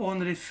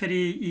only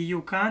 3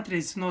 EU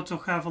countries not to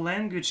have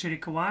language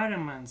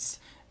requirements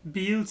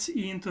built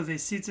into the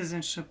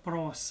citizenship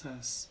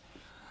process.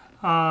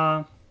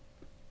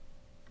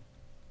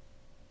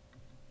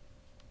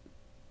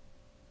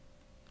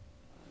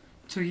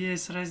 2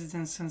 years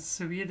residence in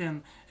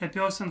Sweden, a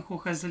person who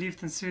has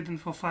lived in Sweden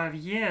for 5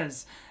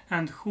 years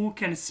and who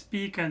can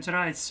speak and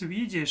write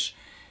Swedish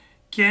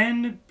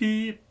can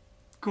be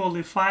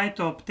qualified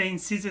to obtain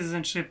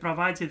citizenship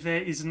provided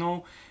there is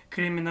no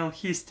criminal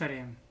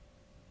history.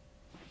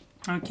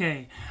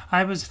 Okay,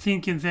 I was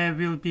thinking there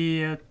will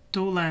be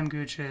 2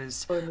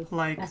 languages,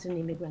 like as an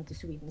immigrant to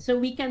Sweden. So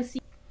we can see.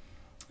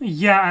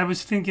 Yeah, I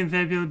was thinking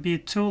there will be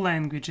 2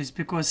 languages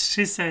because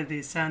she said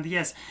this. And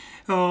yes,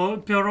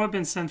 Per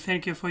Robinson,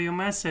 thank you for your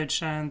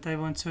message, and I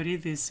want to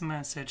read this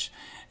message.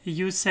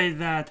 You say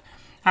that,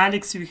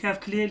 Alex, we have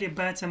clearly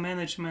better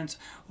management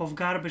of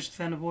garbage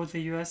than what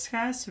the US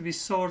has. We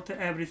sort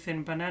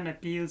everything: banana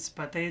peels,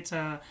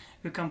 potato,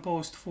 we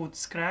compost food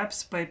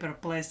scraps, paper,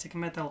 plastic,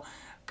 metal,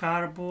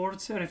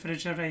 cardboard,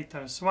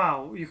 refrigerators.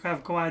 Wow, you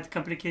have quite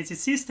complicated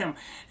system.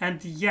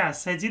 And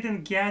yes, I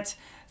didn't get.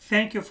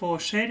 Thank you for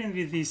sharing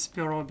with this,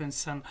 Per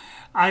Robinson.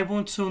 I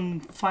want to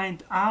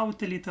find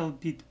out a little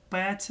bit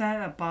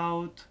better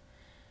about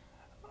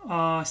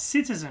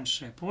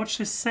citizenship. What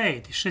she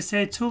said. She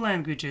said 2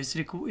 languages.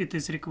 It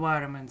is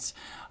requirements.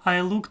 I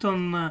looked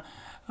on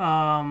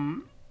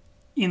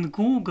in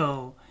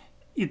Google.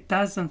 It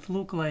doesn't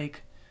look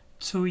like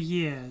 2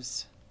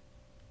 years.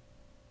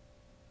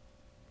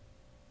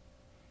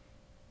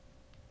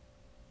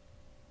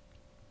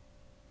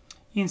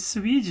 In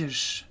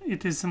Swedish,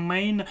 it is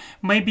main.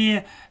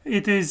 Maybe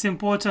it is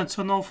important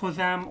to know for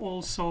them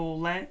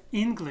also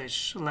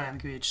English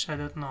language. I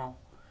don't know.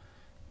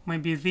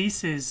 Maybe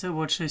this is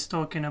what she's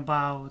talking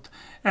about.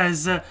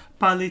 As a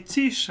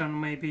politician,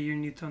 maybe you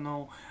need to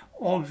know.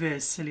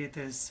 Obviously, it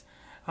is.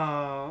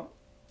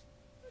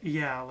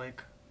 Yeah,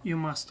 like you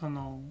must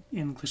know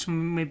English.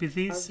 Maybe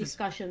this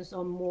discussions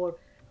on more.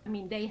 I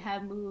mean, they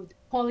have moved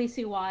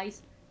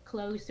policy-wise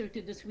closer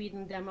to the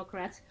Sweden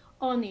Democrats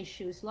on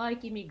issues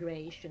like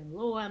immigration,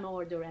 law and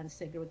order, and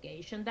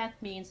segregation.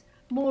 That means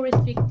more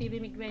restrictive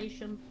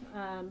immigration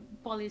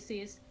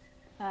policies,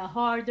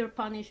 harder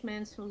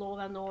punishments for law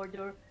and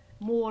order,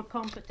 more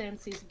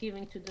competencies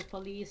given to the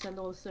police, and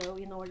also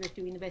in order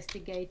to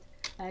investigate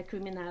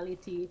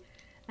criminality.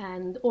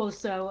 And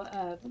also,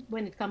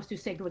 when it comes to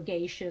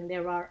segregation,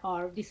 there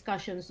are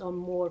discussions on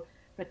more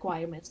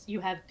requirements.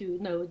 You have to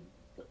know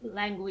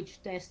language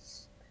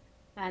tests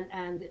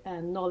and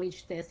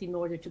knowledge tests in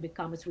order to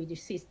become a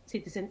Swedish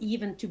citizen,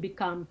 even to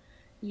become,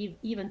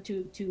 even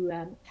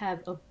to have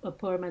a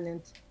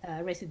permanent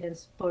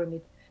residence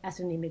permit as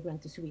an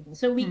immigrant to Sweden.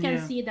 So we can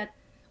see that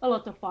a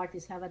lot of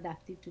parties have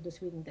adapted to the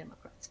Sweden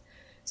Democrats.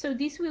 So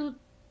this will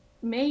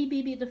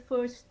maybe be the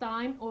first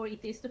time, or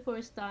it is the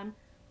first time,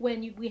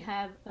 when we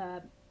have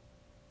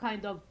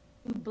kind of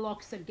 2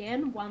 blocks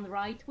again, one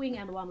right wing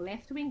and one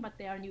left wing, but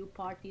there are new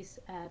parties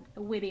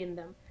within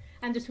them.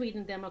 And the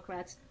Sweden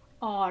Democrats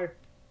are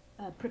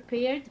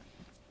prepared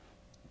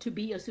to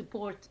be a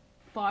support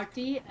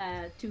party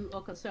to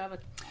a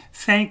conservative.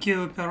 Thank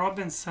you, Per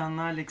Robinson,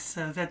 Alex.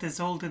 That is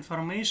old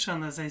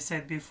information. As I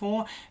said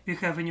before, we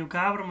have a new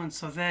government,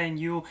 so there are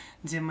new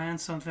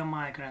demands on the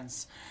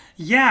migrants.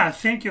 Yeah,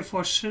 thank you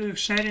for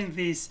sharing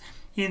this.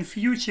 in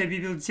future we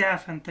will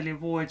definitely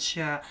watch,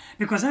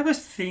 because I was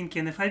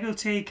thinking if I will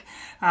take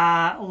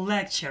a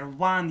lecture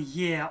 1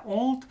 year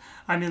old,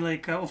 I mean,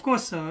 like, of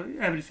course,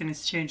 everything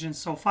is changing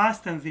so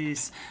fast in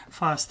this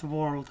fast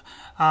world.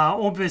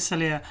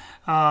 Obviously,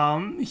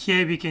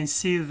 here we can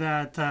see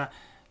that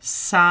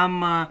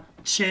some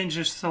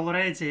changes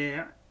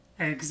already,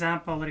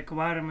 example,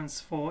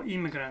 requirements for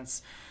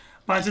immigrants.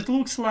 But it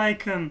looks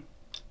like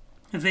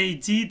they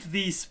did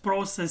this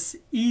process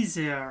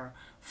easier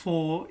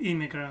for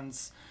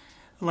immigrants.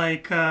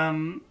 Like,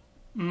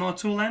 not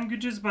 2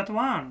 languages, but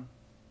one.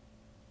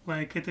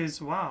 Like, it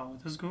is, wow,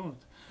 it is good.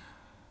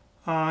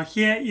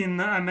 Here in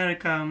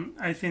America,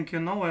 I think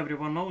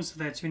everyone knows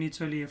that you need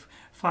to live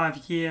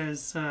 5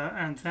 years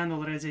and then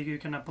already you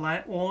can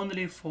apply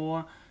only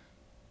for,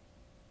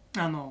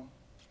 I don't know,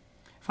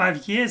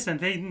 5 years, and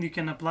then you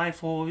can apply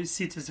for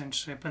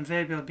citizenship, and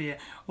there will be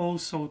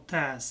also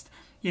test.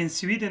 In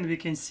Sweden, we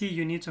can see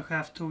you need to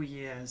have 2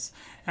 years,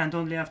 and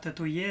only after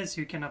 2 years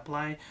you can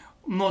apply.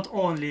 Not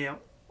only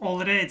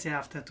already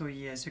after 2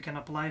 years you can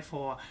apply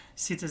for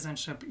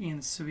citizenship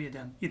in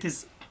Sweden. It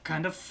is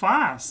kind of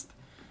fast.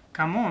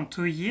 Come on,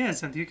 2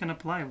 years and you can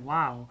apply.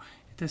 Wow,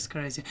 it is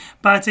crazy.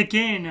 But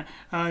again,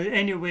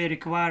 anyway,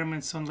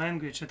 requirements on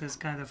language, it is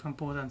kind of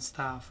important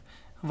stuff.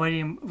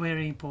 Very,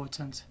 very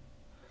important.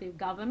 The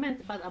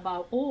government, but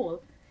above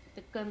all,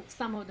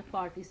 some of the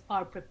parties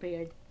are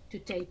prepared to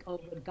take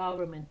over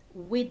government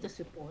with the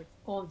support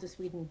of the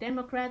Sweden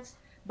Democrats,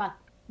 but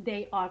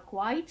they are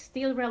quite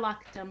still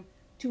reluctant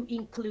to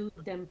include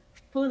them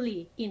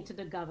fully into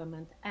the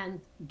government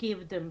and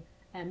give them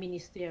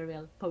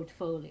ministerial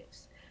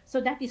portfolios.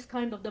 So that is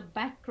kind of the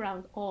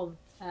background of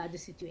the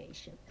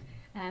situation.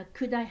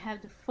 Could I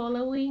have the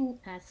following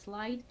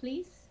slide,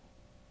 please?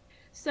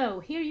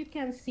 So here you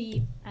can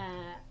see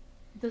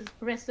the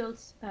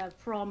results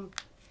from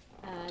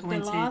the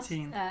last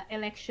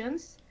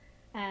elections.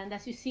 And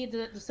as you see,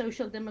 the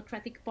Social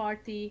Democratic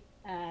Party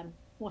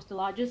was the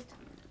largest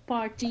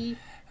party,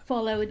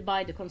 followed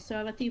by the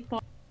Conservative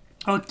Party.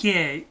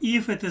 Okay,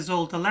 if it is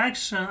old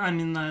election, I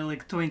mean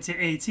like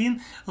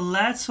 2018,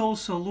 let's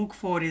also look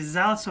for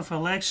results of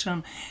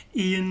election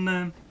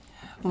in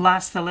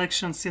last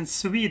elections in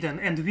Sweden,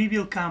 and we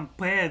will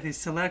compare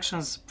these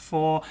elections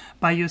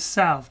by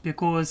yourself,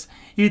 because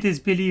it is,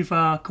 believe,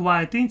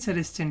 quite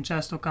interesting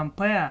just to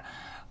compare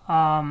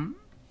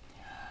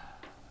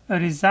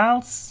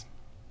results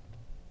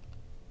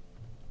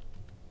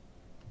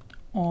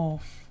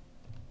of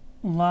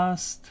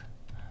last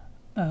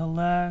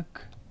elections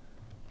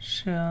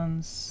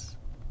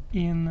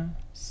in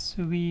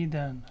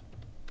Sweden.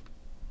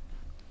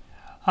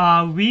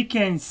 We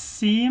can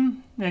see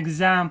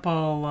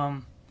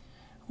example,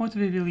 what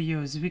we will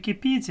use,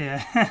 Wikipedia.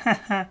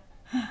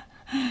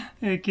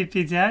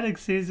 Wikipedia,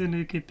 Alex is in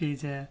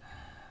Wikipedia.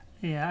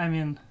 Yeah, I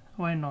mean,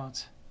 why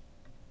not?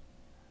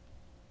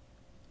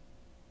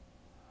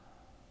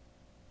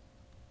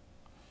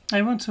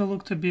 I want to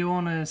look, to be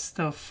honest,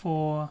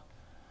 for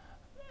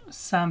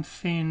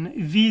something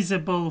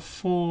visible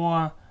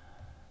for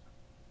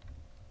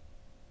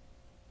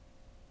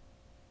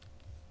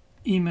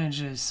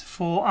images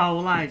for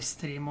our live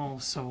stream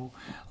also.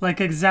 Like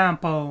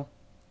example,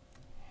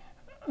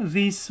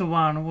 this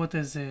one, what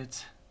is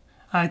it?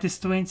 It is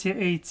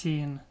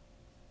 2018.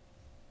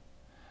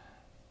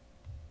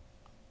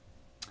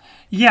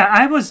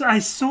 Yeah, I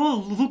saw,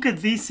 look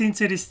at this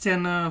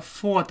interesting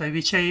photo,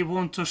 which I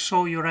want to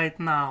show you right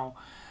now.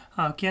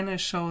 Can I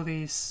show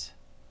this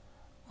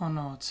or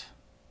not?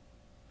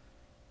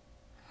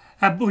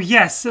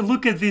 Yes,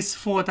 look at this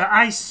photo.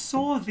 I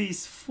saw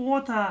this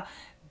photo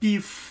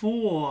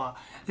before,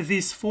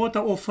 this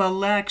photo of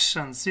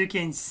elections. You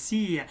can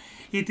see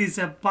it is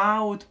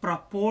about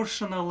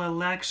proportional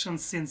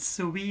elections in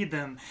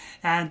Sweden,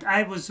 and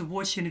I was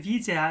watching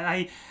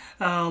video.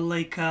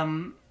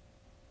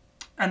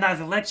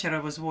 Another lecture I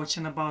was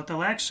watching about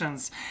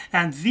elections,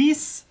 and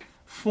this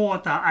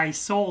photo I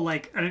saw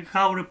like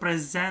how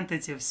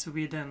representative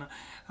Sweden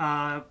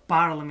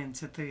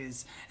parliament it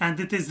is, and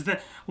it is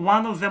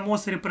one of the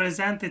most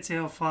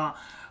representative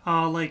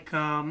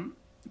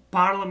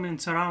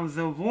parliaments around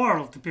the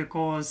world,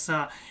 because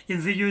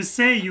in the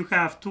USA you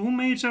have two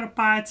major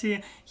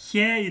parties.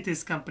 Here it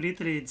is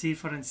completely a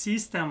different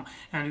system,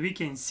 and we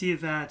can see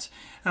that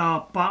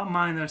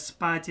minors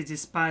party,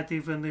 despite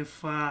even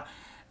if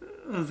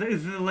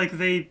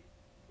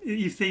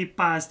if they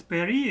passed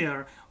per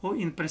year or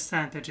in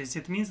percentages,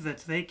 it means that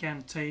they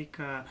can take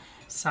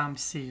some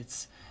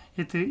seats.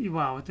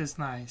 Wow, it is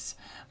nice.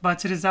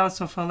 But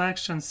results of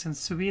elections in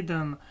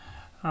Sweden,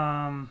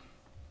 can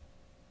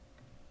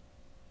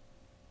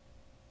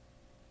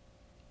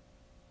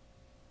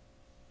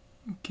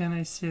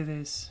I see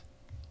this?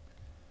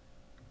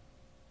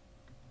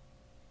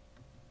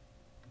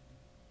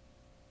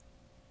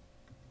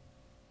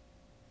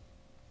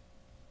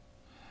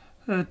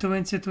 Uh,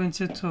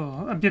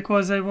 2022,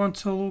 because I want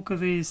to look at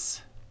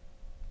this.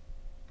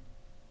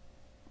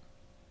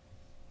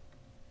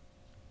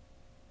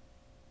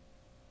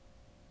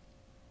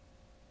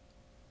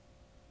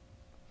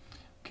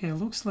 Okay,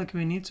 looks like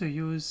we need to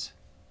use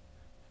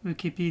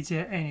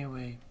Wikipedia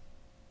anyway.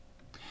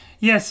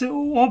 Yes,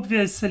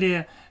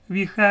 obviously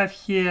we have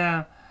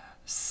here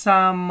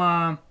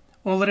some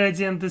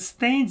already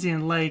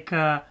understanding, like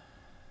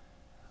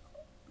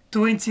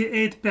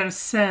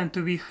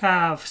 28% we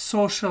have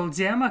Social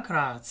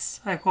Democrats.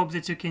 I hope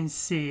that you can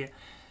see.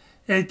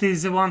 It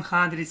is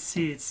 100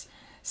 seats.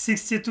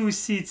 62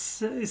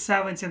 seats,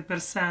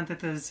 17%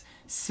 it is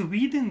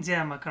Sweden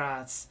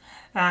Democrats.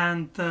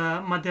 And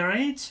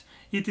moderate,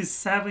 it is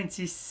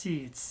 70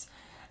 seats.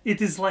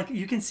 It is like,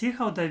 you can see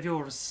how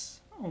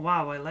diverse.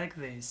 Wow, I like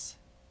this.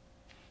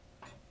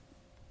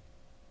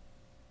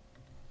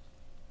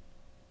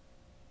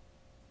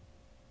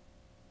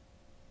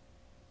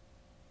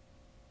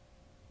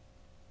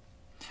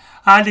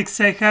 Alex,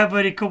 I have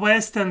a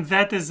request, and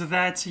that is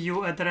that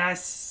you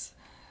address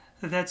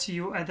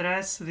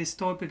this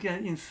topic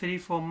in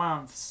 3-4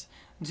 months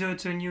due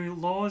to new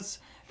laws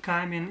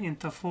coming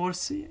into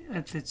force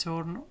at the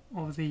turn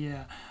of the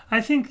year.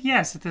 I think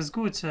yes, it is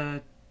good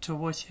to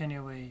watch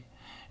anyway.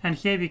 And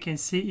here we can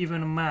see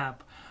even a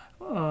map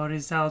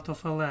result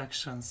of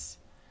elections.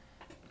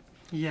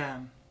 Yeah,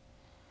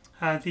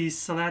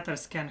 these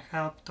letters can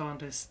help to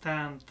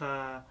understand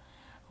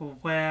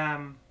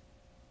where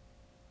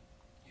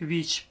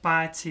which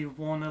party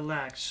won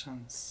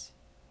elections.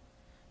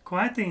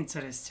 Quite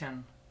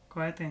interesting.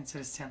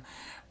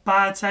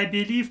 But I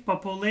believe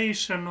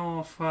population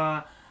on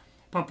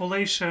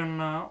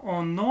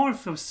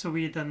north of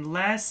Sweden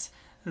less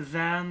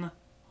than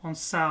on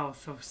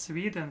south of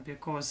Sweden,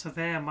 because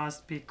there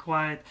must be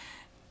quite,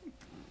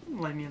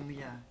 I mean,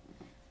 yeah,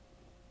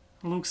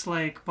 looks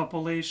like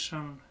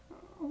population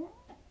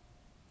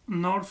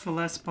north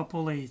less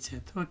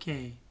populated.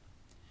 Okay,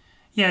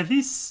 yeah,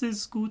 this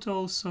is good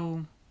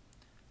also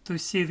to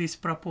see this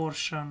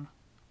proportion.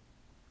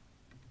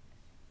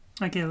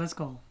 Okay, let's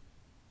go.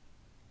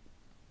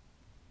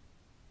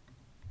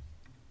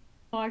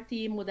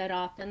 Party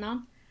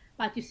Moderaterna,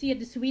 but you see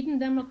the Sweden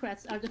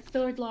Democrats are the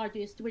third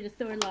largest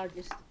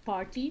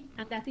party,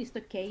 and that is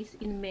the case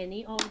in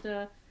many of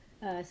the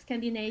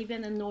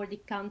Scandinavian and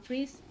Nordic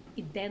countries.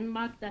 In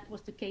Denmark, that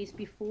was the case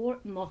before,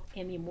 not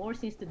anymore,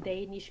 since the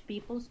Danish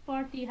People's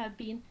Party have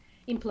been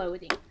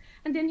imploding.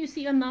 And then you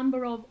see a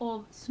number of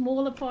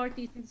smaller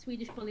parties in the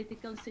Swedish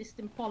political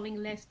system polling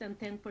less than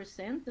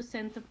 10%, the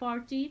Center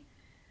Party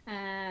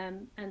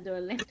and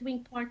the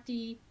left-wing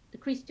party, the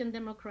Christian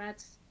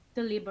Democrats,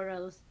 the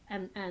Liberals,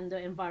 and the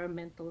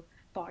Environmental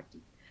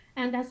Party.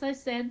 And as I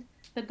said,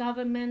 the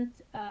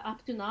government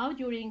up to now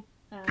during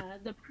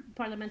the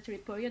parliamentary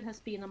period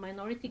has been a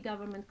minority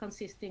government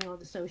consisting of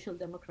the Social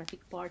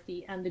Democratic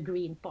Party and the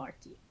Green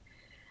Party.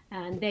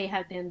 And they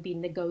have then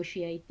been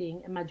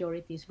negotiating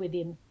majorities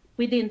within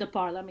the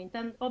parliament.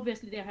 And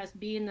obviously there has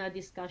been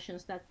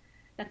discussions that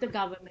the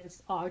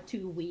governments are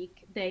too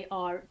weak. They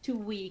are too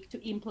weak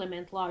to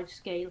implement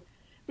large-scale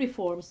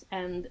reforms,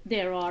 and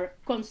there are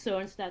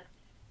concerns that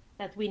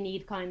we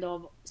need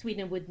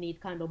Sweden would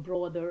need kind of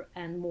broader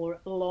and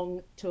more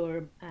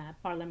long-term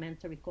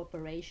parliamentary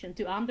cooperation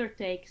to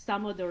undertake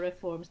some of the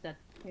reforms that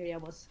Mirja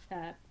was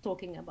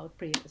talking about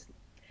previously.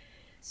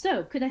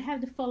 So could I have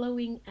the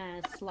following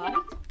slide,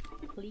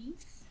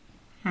 please?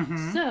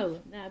 Mm-hmm. So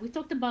we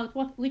talked about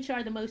which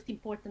are the most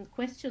important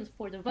questions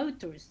for the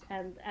voters,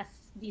 and as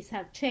these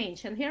have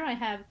changed. And here I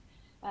have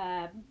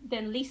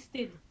then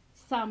listed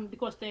some,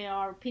 because there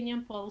are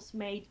opinion polls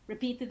made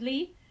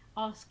repeatedly,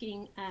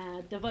 asking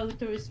the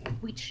voters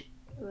which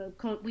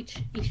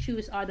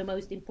issues are the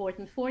most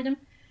important for them.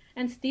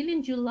 And still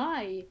in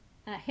July,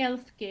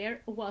 healthcare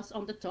was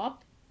on the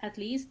top, at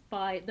least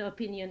by the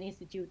opinion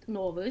institute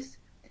Novus.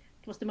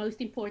 It was the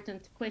most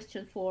important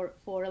question for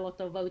a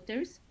lot of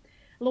voters.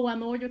 Law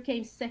and order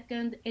came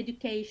second,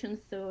 education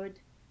third,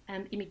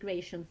 and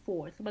immigration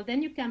fourth. But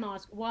then you can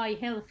ask why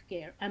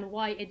healthcare and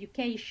why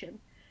education?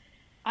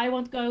 I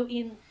won't go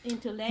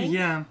into length.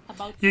 Yeah,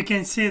 you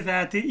can see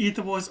that it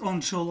was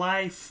on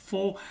July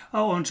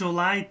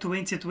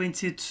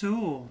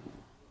 2022.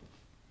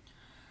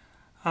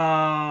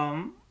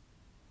 On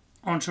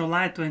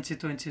July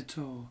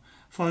 2022,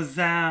 for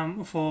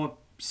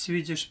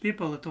Swedish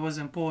people, it was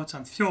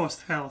important.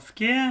 First,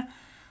 healthcare,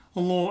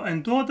 law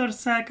and order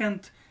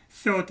second,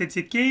 third,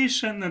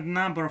 education, and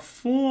number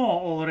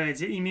 4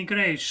 already,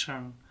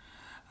 immigration.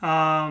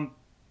 Wow.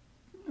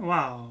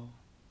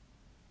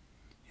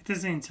 It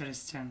is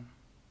interesting.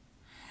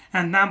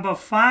 And number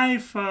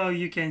 5,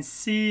 you can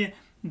see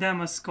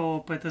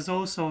Demoscope. It is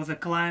also the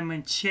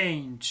climate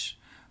change,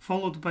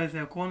 followed by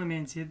the economy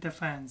and the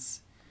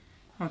defense.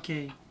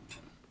 Okay.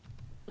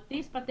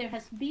 But there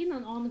has been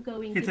an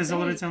ongoing debate. It is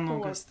already on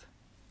August.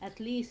 At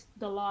least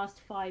the last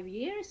 5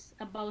 years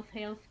about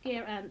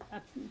healthcare and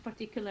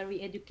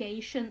particularly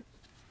education.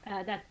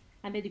 And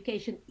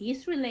education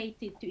is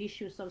related to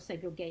issues of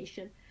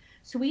segregation.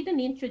 Sweden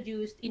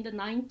introduced in the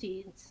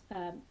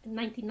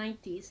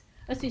 1990s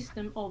a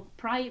system of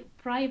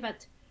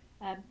private,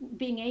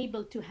 being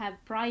able to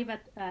have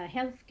private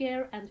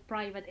healthcare and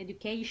private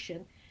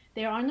education.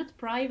 They are not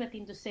private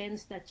in the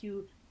sense that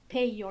you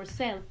pay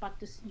yourself, but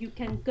you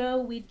can go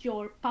with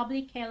your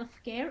public health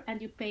care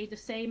and you pay the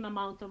same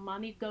amount of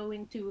money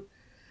going to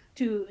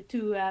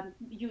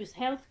use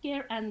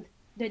healthcare, and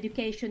the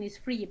education is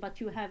free. But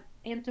you have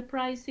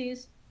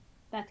enterprises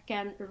that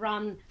can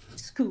run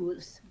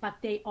schools, but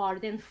they are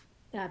then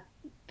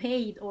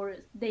paid, or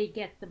they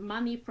get the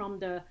money from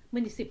the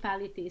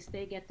municipalities.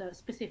 They get a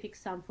specific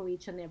sum for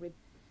each and every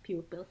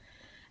pupil.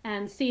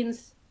 And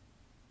since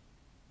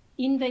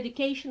in the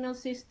educational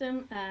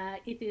system,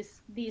 it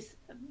is these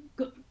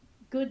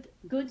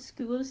good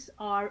schools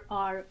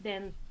are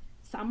then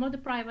some of the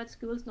private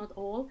schools, not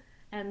all,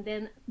 and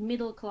then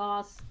middle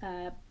class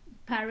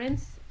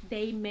parents,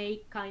 they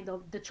make kind of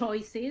the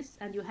choices,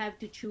 and you have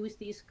to choose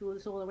these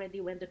schools already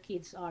when the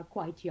kids are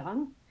quite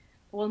young,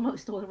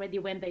 almost already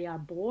when they are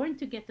born,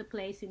 to get a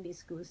place in these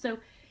schools. So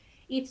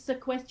it's a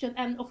question,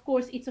 and of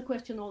course it's a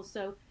question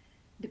also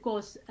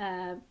because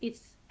it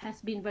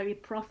has been very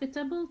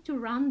profitable to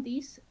run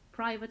these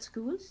private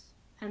schools,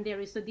 and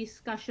there is a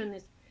discussion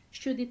is,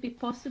 should it be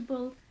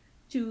possible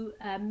to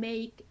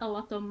make a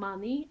lot of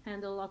money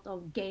and a lot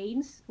of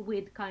gains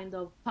with kind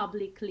of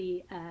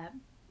publicly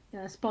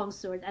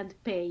sponsored and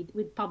paid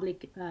with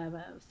public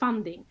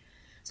funding.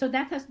 So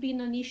that has been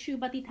an issue,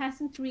 but it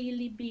hasn't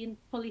really been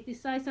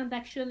politicized. And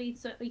actually,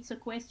 it's a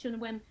question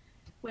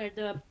where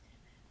the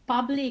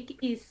public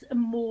is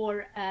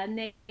more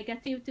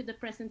negative to the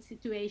present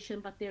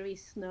situation, but there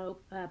is no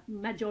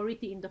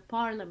majority in the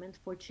parliament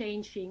for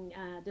changing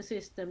the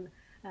system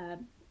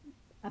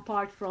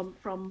apart from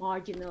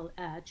marginal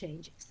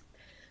changes.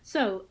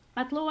 So,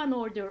 but law and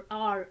order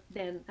are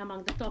then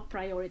among the top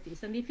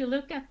priorities. And if you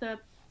look at the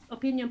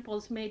opinion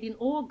polls made in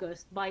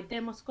August by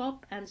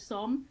Demoscop and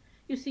SOM,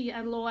 you see,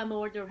 and law and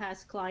order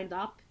has climbed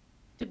up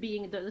to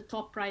being the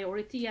top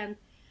priority, and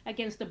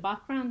against the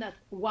background that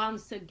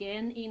once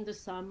again in the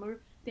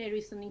summer there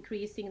is an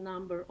increasing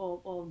number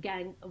of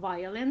gang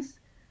violence,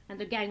 and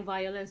the gang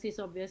violence is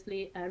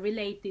obviously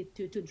related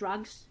to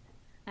drugs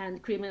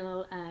and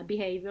criminal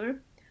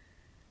behavior.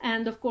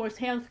 And of course,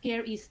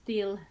 healthcare is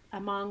still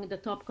among the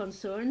top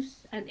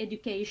concerns, and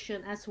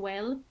education as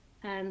well,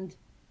 and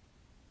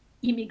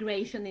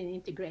immigration and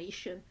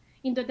integration.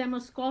 In the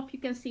Demoscope, you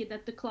can see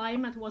that the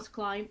climate was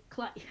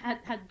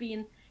had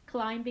been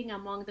climbing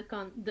among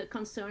the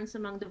concerns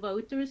among the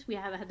voters. We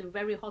have had a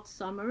very hot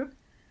summer,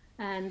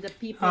 and the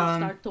people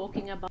start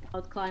talking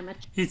about climate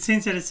change. It's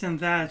interesting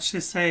that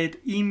she said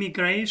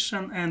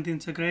immigration and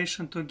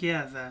integration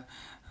together,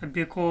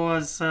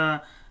 because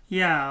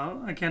yeah,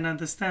 I can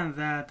understand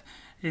that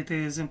it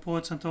is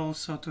important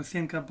also to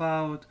think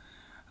about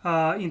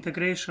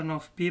integration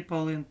of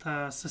people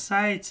into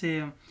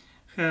society,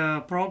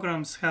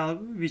 programs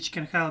which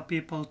can help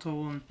people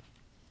to,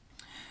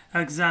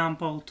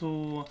 example,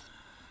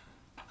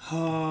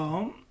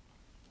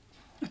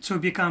 to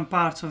become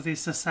parts of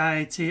this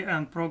society,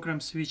 and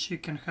programs which you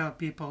can help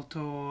people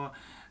to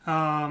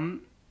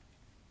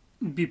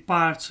be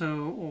parts of,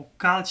 or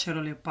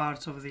culturally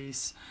parts of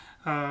this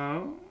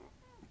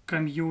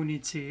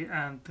community.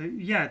 And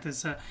yeah,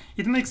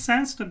 it makes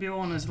sense, to be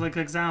honest. Like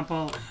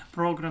example,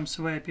 programs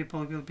where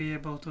people will be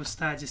able to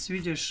study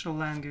Swedish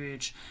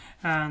language,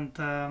 and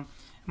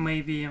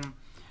maybe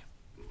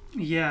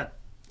yeah,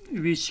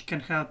 which can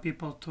help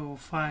people to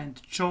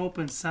find job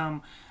in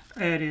some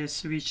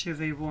areas which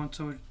they want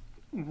to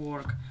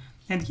work.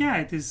 And yeah,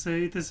 it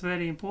is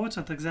very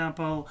important.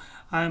 Example,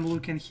 I'm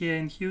looking here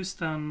in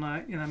Houston,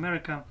 in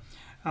America.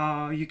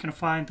 You can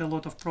find a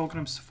lot of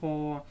programs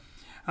for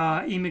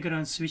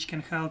immigrants which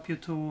can help you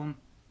to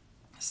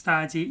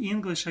study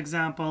English.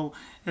 Example,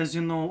 as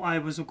you know, I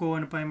was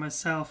going by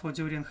myself for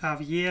during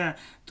half year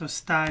to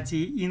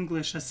study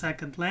English as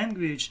second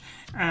language,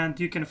 and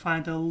you can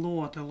find a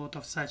lot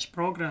of such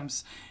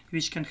programs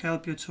which can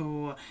help you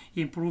to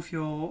improve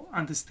your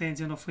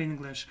understanding of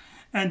English.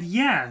 And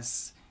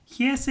yes,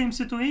 here same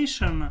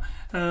situation.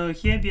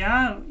 Here we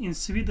are in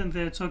Sweden,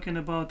 they're talking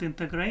about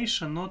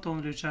integration, not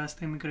only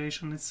just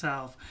immigration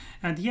itself.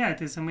 And yeah,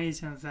 it is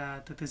amazing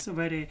that it is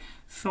very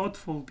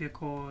thoughtful,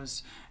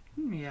 because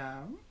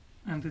yeah,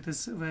 and it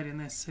is very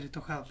necessary to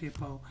help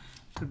people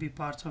to be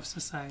part of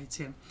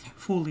society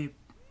fully.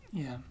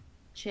 Yeah,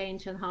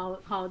 change, and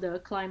how the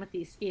climate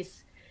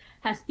is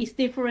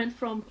different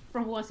from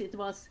what it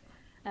was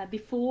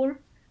before,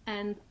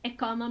 and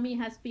economy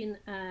has been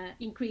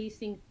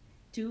increasing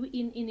too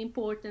in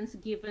importance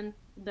given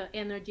the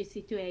energy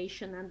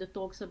situation and the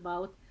talks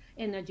about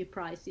energy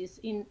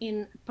prices.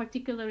 In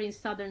particular in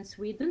southern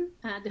Sweden,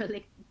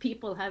 the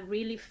people have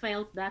really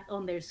felt that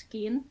on their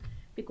skin,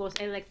 because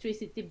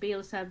electricity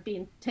bills have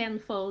been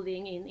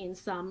tenfolding in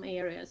some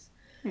areas.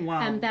 wow.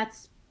 And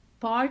that's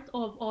part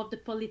of the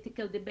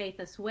political debate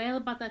as well.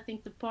 But I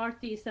think the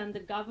parties and the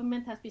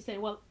government has been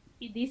saying, well,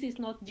 this is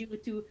not due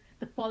to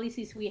the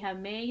policies we have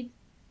made.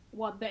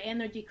 What the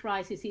energy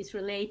crisis is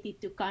related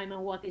to kind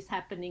of what is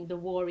happening, the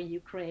war in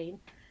Ukraine,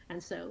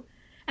 and so.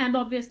 And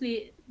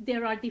obviously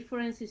there are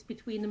differences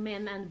between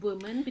men and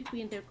women,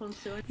 between their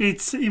concerns.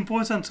 It's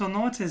important to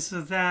notice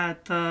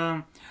that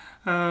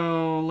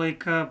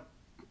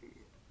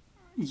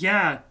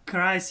yeah,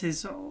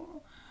 crisis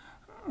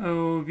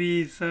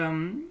with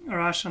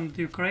Russia and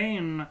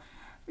Ukraine,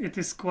 it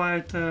is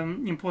quite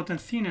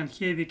important thing, and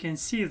here we can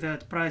see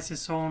that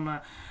prices on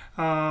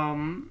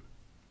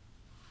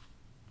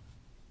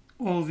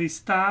all this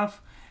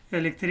stuff,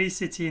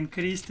 electricity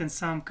increased in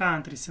some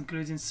countries,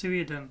 including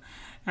Sweden.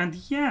 And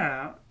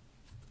yeah,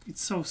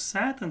 it's so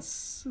sad and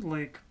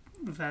like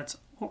that's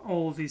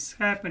all this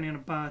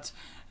happening, but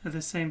at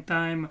the same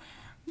time,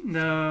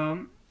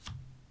 the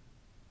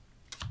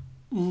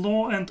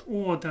law and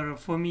order,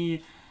 for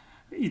me,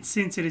 it's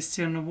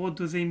interesting. What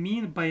do they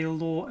mean by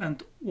law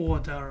and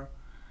order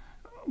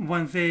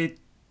when they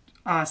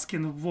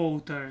asking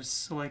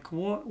voters, like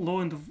law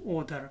and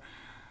order?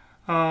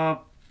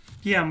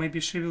 Yeah, maybe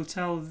she will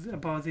tell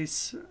about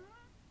this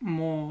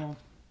more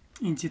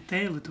in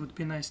detail. It would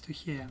be nice to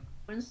hear.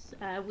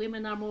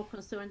 Women are more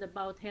concerned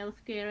about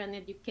healthcare and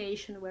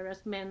education,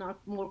 whereas men are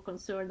more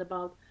concerned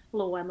about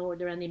law and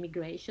order and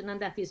immigration,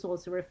 and that is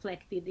also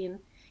reflected in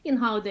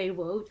how they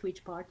vote,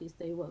 which parties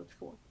they vote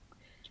for.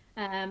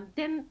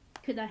 Then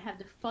could I have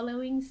the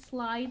following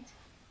slide?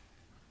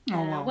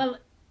 Oh, wow. Well,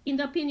 in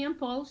the opinion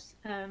polls,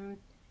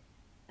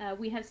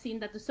 we have seen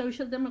that the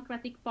Social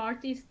Democratic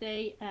parties,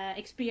 they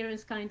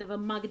experience kind of a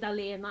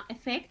Magdalena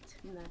effect.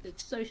 The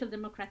Social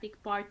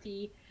Democratic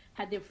Party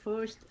had their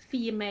first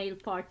female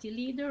party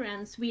leader,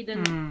 and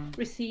Sweden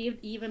received,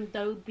 even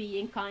though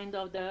being kind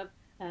of the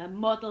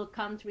model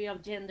country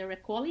of gender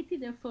equality,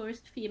 their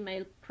first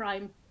female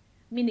prime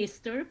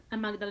minister,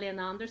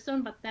 Magdalena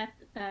Andersson, but that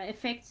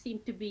effect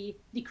seemed to be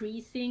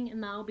decreasing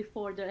now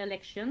before the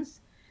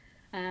elections.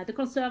 The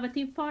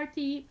Conservative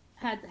Party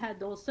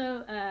had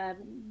also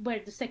were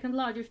the second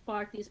largest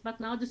parties,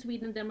 but now the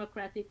Sweden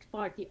Democratic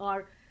Party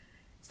are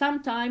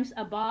sometimes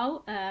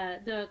above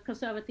the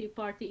Conservative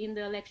Party in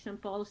the election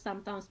polls,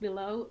 sometimes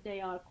below.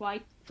 They are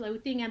quite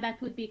floating, and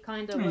that would be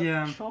kind of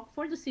a shock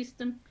for the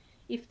system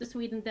if the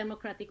Sweden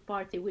Democratic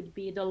Party would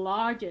be the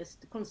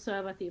largest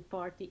conservative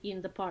party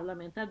in the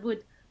parliament. That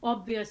would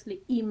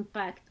obviously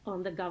impact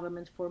on the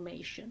government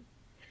formation.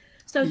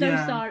 So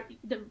those are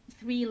the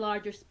three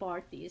largest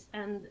parties,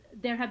 and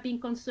there have been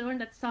concern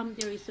that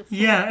there is a 4%.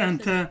 Yeah,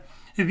 and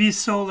we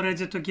saw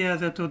already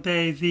together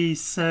today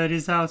these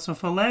results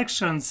of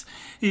elections.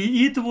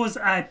 It was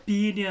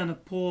opinion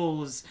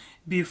polls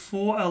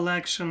before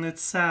election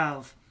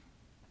itself,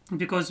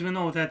 because we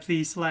know that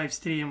this live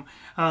stream,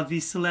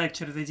 this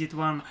lecture, they did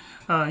 1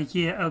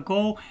 year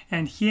ago,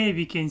 and here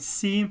we can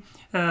see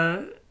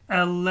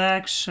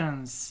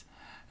elections.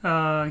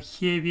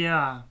 Here we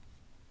are.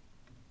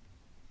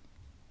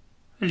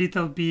 A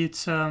little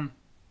bit,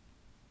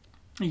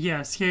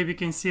 yes, here we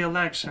can see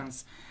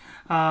elections.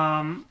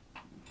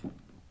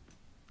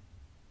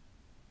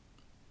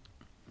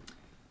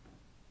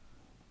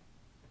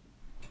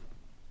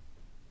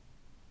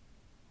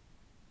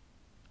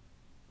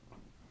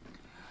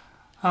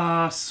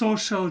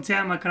 Social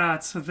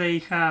Democrats, they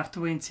have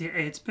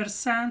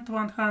 28%,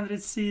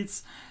 100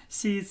 seats.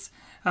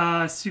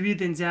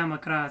 Sweden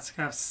Democrats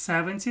have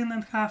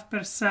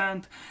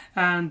 17.5%,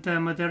 and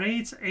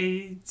moderates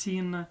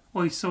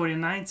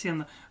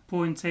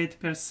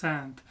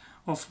 19.8%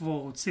 of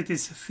votes. It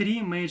is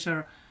 3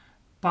 major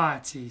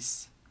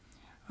parties: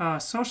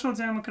 Social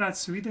Democrats,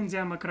 Sweden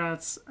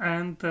Democrats,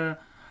 and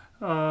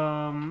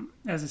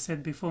as I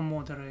said before,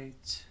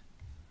 moderate.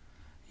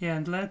 Yeah,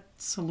 and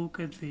let's look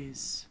at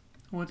this.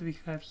 What we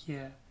have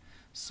here: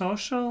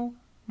 Social,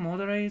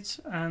 Moderates,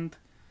 and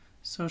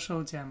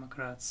Social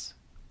Democrats.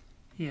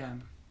 Yeah.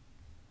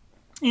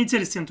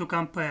 Interesting to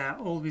compare,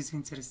 always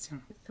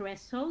interesting.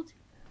 Threshold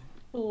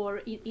or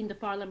in the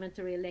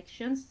parliamentary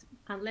elections,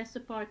 unless a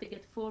party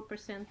gets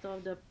 4%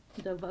 of the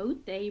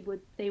vote, they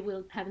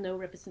will have no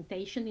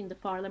representation in the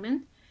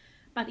parliament.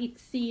 But it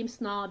seems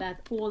now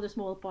that all the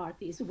small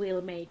parties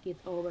will make it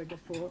over the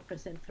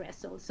 4%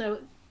 threshold.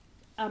 So,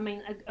 I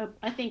mean,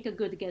 I think a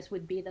good guess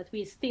would be that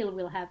we still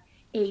will have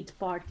 8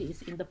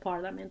 parties in the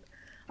parliament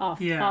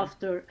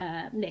after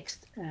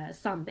next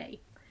Sunday.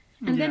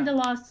 And then the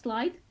last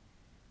slide.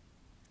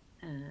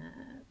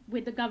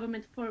 With the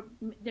government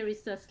there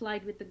is a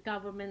slide with the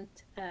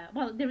government.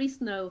 Well, there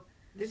is no.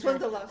 This was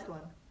the last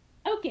one.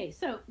 Okay,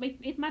 so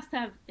it must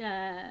have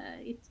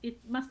it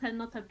must have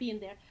not have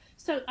been there.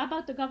 So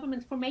about the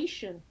government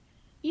formation,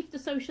 if the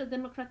Social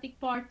Democratic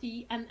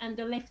Party and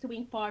the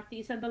left-wing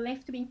parties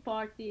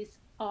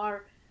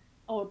are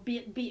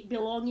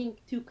belonging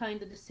to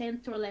kind of the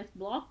center-left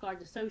bloc, are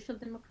the Social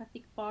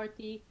Democratic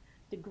Party,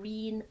 the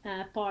Green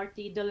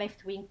Party, the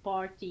left-wing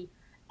party,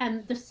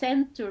 and the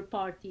Center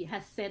Party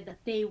has said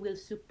that they will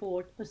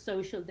support a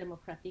social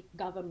democratic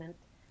government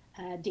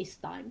this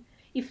time.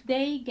 If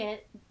they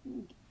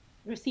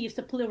receives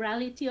a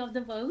plurality of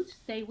the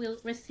votes, they will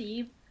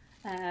receive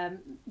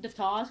the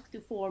task to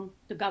form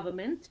the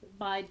government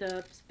by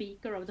the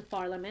Speaker of the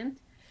Parliament.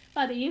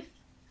 But if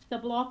the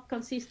bloc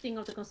consisting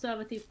of the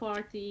Conservative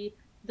Party,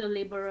 the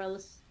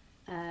Liberals,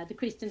 the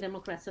Christian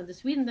Democrats, and the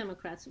Sweden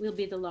Democrats will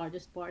be the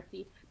largest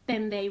party,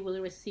 then they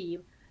will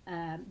receive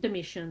the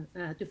mission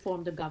to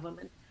form the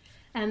government.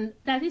 And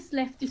that is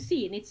left to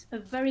see. And it's a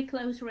very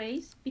close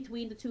race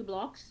between the two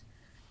blocs.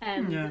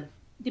 And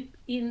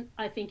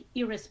I think,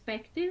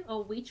 irrespective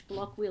of which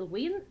bloc will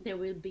win, there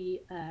will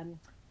be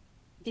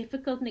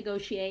difficult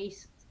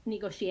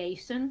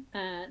negotiation.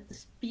 The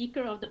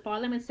Speaker of the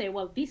Parliament say,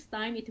 well, this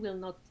time it will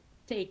not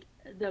take,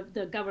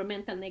 the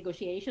governmental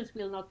negotiations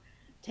will not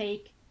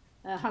take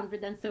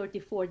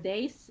 134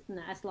 days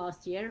as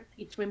last year.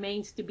 It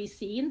remains to be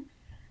seen,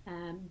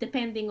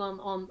 depending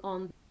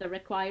on the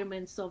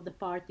requirements of the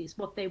parties,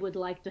 what they would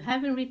like to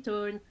have in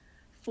return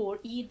for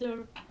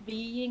either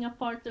being a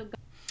part of.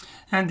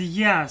 And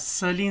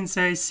yes,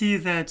 Lindsay, I see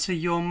that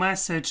your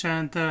message,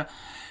 and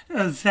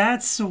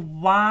that's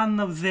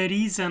one of the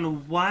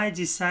reasons why I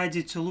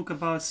decided to look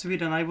about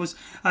Sweden.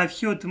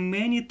 I've heard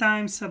many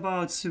times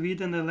about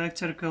Sweden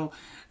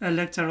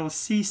electoral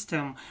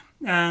system,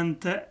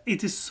 and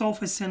it is so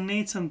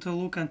fascinating to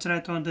look and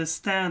try to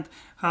understand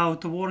how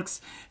it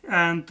works,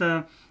 and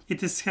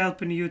it is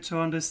helping you to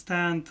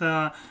understand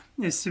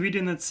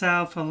Sweden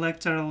itself,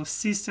 electoral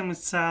system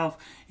itself.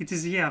 It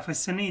is, yeah,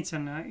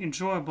 fascinating,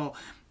 enjoyable.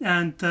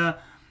 And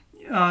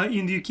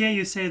in the UK,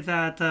 you say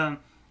that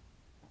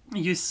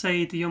you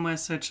said your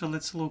message.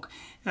 Let's look.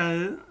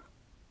 We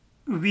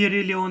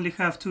really only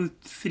have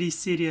 2-3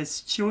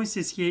 serious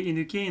choices here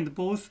in UK, and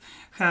both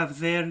have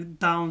their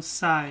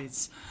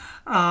downsides.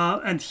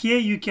 And here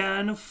you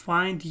can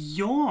find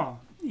your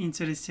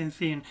interesting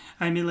thing.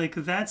 I mean, like,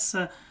 that's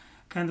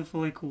kind of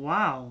like,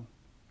 wow.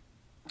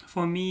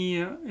 For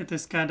me, it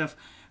is kind of,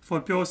 for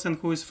a person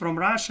who is from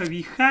Russia,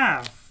 we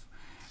have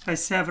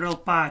several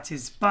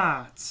parties,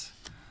 but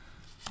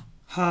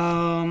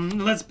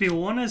let's be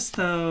honest,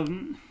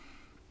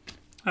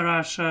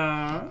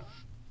 Russia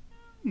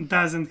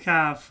doesn't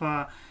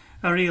have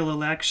real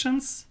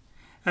elections.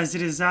 As a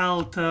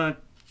result, I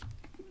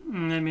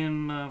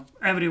mean,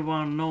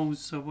 everyone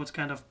knows what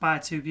kind of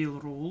party will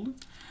rule,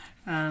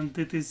 and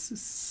it is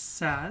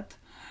sad.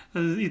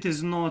 It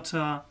is not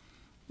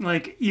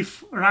like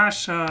if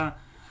Russia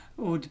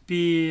would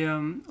be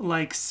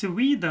like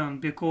Sweden,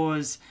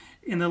 because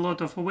in a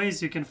lot of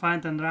ways you can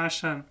find in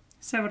Russia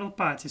several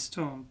parties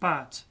too,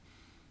 but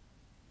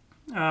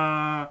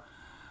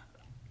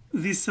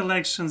these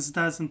elections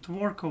doesn't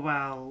work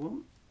well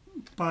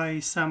by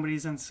some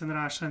reasons in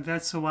Russia, and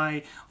that's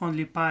why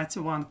only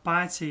one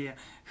party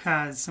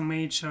has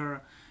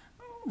major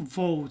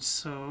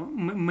votes,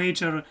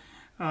 major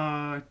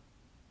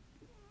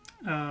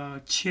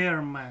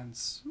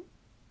chairs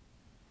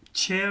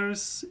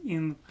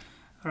in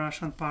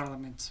Russian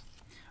parliament,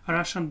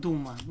 Russian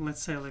Duma,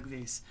 let's say like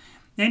this.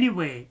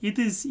 Anyway, it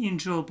is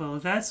enjoyable.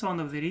 That's one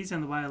of the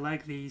reasons why I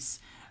like this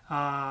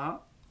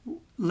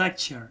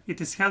lecture.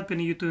 It is helping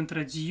you to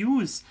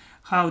introduce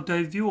how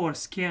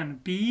diverse can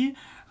be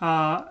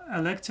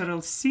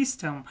electoral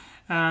system,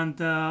 and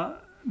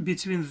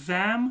between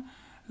them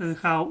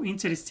how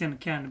interesting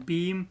can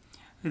be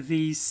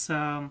these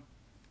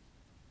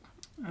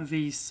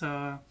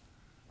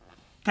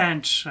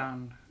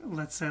tension,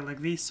 let's say like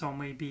this, or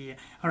maybe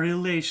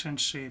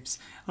relationships,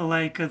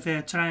 like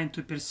they're trying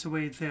to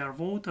persuade their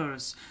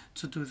voters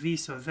to do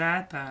this or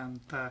that, and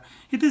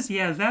it is,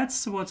 yeah,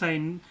 that's what I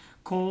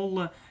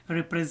call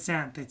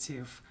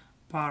representative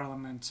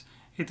parliament.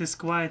 It is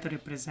quite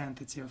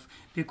representative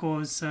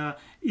because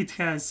it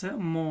has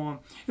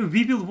more.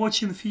 We will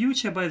watch in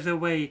future, by the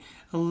way,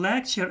 a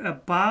lecture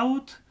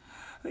about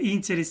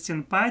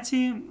interesting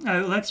party,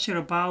 a lecture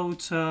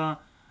about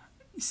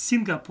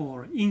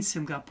Singapore, in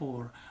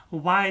Singapore.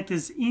 Why it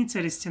is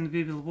interesting,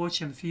 we will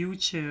watch in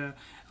future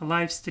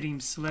live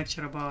streams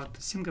lecture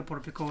about Singapore,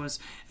 because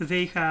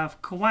they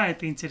have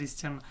quite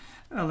interesting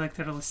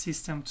electoral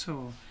system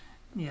too.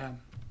 Yeah.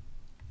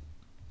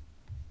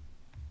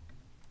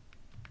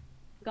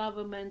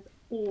 Government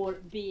or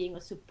being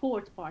a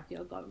support party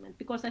of government,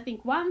 because I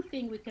think one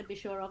thing we can be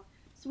sure of,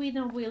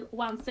 Sweden will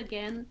once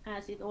again,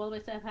 as it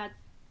always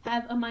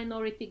have a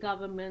minority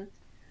government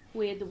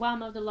with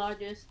one of the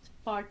largest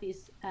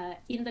parties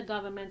in the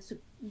government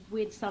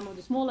with some of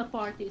the smaller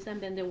parties,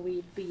 and then there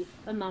will be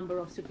a number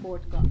of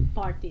support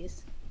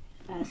parties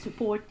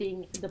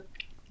supporting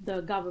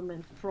the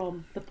government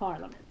from the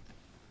parliament.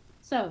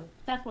 So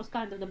that was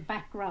kind of the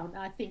background.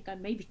 I think I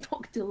maybe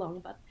talked too long,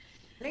 but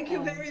thank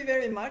you very,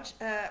 very much.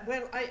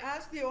 Well, I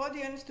asked the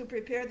audience to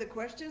prepare the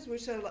questions. We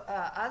shall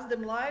ask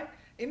them live.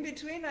 In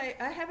between, I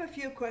have a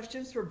few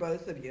questions for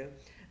both of you.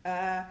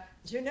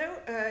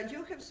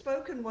 You have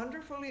spoken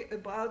wonderfully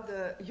about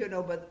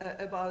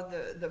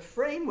the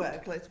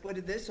framework, let's put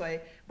it this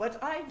way, but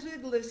I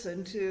did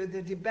listen to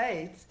the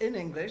debates in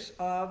English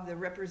of the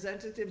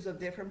representatives of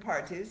different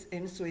parties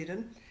in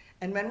Sweden,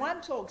 and when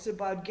one talks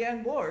about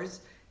gang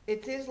wars,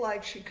 it is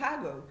like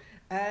Chicago,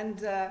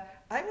 and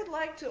I would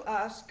like to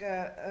ask,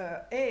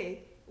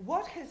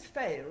 what has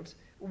failed?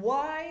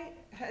 Why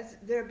has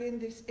there been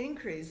this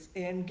increase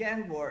in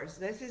gang wars?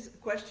 This is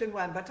question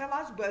one, but I'll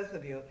ask both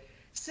of you.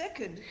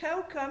 Second,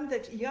 how come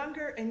that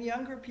younger and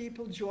younger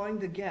people join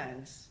the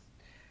gangs?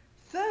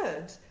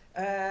 Third,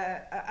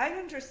 I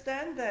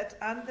understand that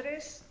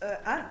Anders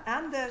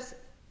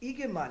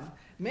Ygeman,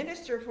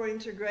 Minister for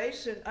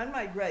Integration and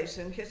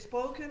Migration, has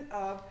spoken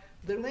of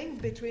the link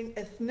between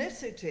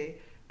ethnicity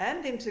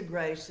and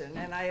integration,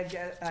 and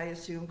I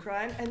assume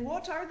crime, and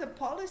what are the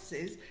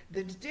policies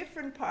that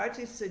different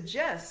parties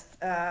suggest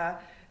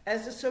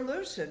as a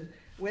solution?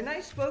 When I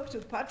spoke to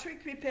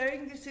Patrick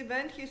preparing this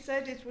event, he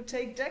said it would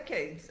take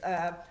decades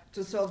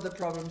to solve the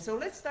problem. So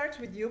let's start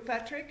with you,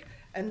 Patrick,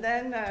 and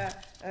then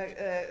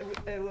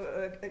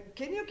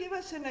can you give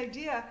us an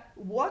idea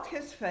what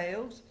has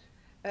failed,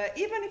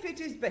 even if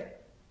it is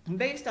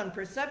based on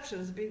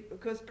perceptions,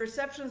 because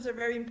perceptions are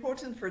very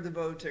important for the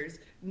voters.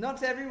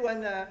 Not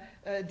everyone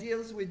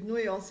deals with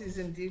nuances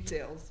and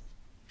details.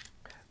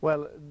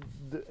 Well,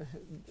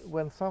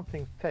 when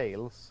something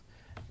fails,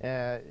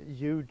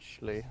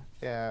 hugely,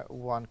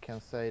 one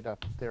can say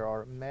that there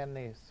are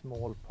many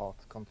small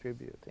parts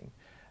contributing.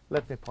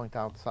 Let me point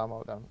out some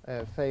of them.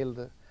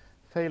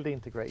 Failed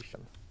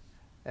integration.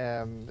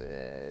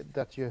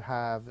 That you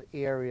have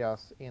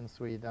areas in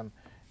Sweden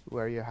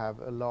where you have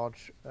a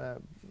large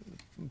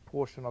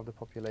portion of the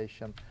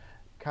population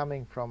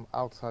coming from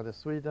outside of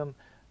Sweden,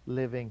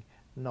 living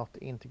not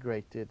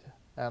integrated,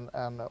 and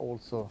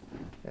also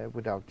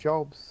without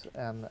jobs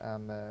and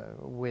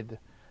with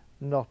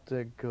not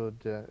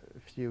good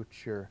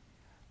future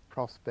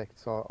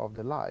prospects of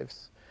the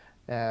lives,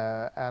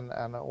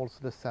 and also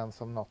the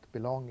sense of not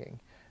belonging,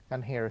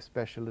 and here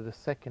especially the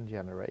second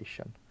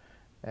generation,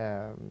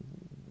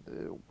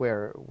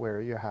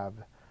 where you have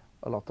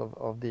a lot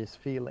of these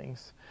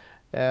feelings.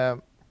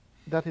 That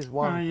is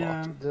one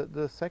part.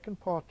 The second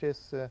part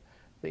is the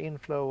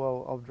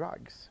inflow of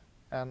drugs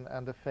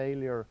and the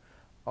failure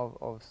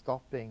of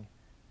stopping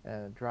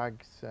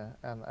drugs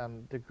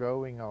and the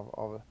growing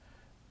of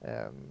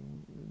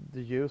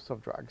the use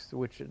of drugs,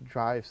 which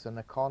drives an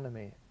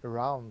economy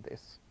around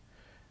this.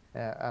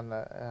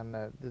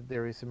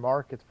 There is a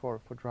market for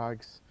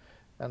drugs,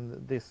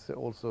 and this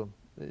also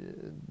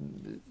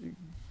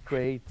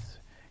creates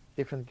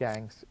different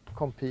gangs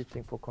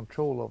competing for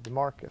control of the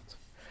market.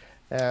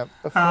 A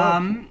third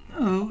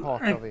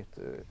part of it,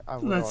 I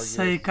would let's argue,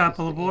 say a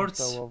couple of words.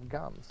 Of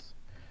guns.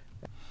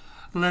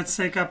 Let's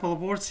say a couple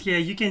of words here.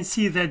 You can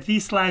see that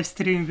this live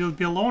stream will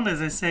be long, as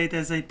I said,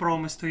 as I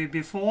promised to you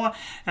before,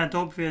 and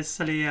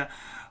obviously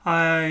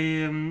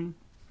I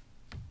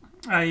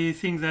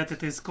think that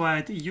it is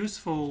quite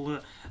useful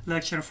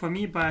lecture for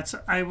me, but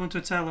I want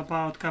to tell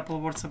about a couple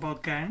of words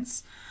about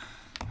gangs.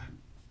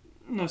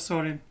 No,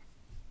 sorry.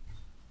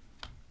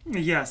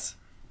 Yes.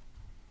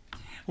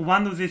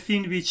 One of the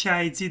things which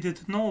I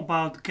didn't know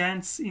about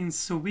gangs in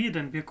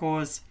Sweden,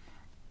 because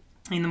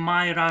in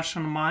my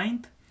Russian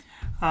mind,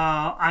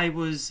 I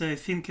was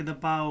thinking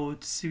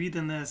about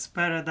Sweden as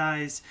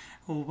paradise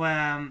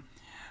where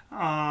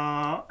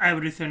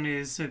everything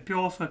is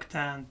perfect,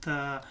 and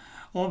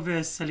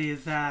obviously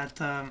that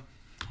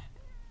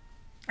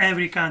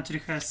every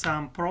country has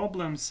some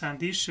problems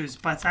and issues,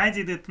 but I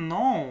didn't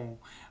know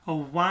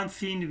one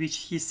thing which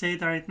he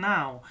said right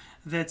now,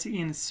 that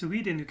in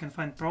Sweden you can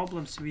find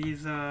problems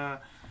with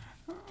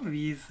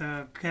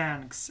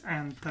gangs,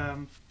 and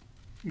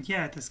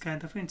yeah, it is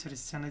kind of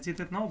interesting. I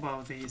didn't know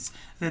about this,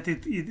 that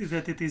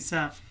it is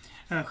a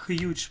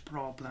huge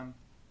problem.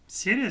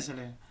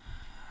 Seriously.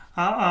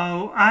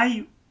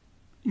 I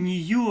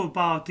knew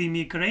about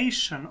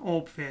immigration,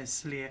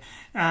 obviously,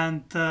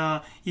 and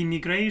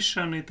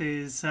immigration, it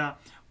is a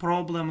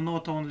problem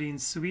not only in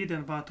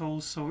Sweden but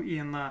also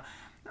in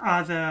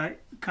other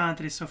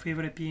countries of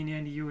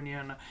European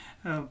Union,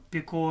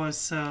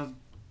 because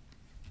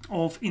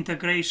of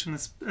integration,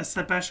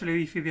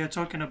 especially if we are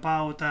talking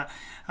about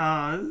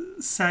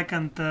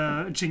second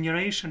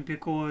generation,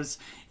 because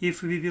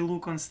if we will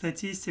look on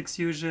statistics,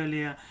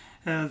 usually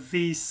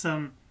this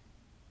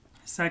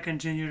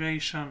second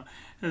generation,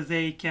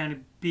 they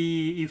can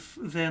be, if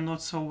they're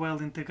not so well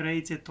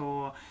integrated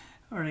or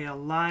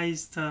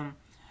realized,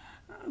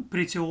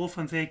 pretty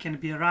often they can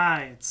be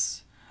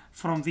riots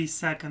from this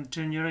second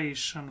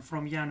generation,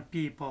 from young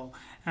people,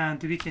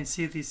 and we can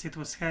see this, it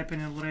was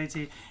happening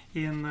already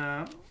in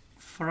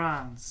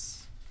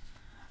France.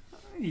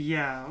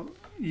 Yeah,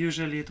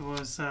 usually it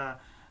was a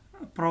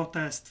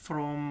protest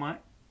from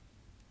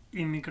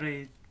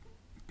immigrant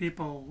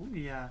people.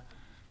 Yeah,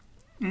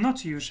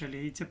 not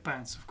usually, it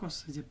depends, of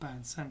course it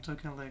depends. I'm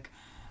talking like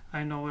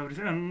I know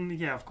everything,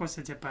 yeah, of course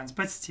it depends,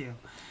 but still.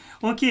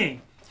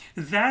 Okay,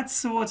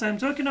 that's what I'm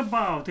talking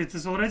about. It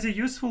is already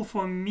useful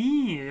for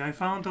me. I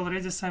found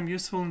already some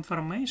useful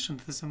information.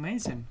 This is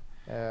amazing.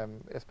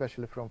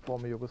 Especially from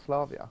former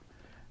Yugoslavia,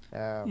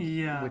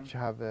 yeah. which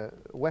have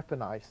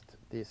weaponized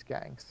these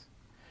gangs.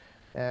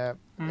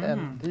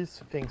 And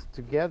these things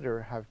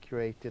together have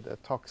created a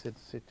toxic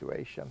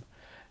situation.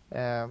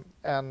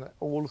 And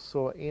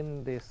also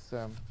in this,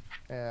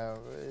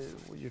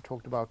 you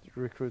talked about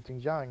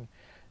recruiting young.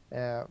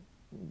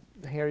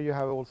 Here you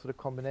have also the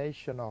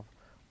combination of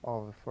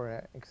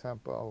for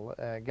example,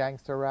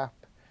 gangster rap,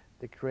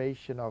 the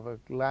creation of a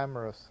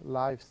glamorous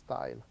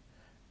lifestyle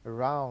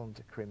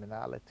around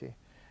criminality.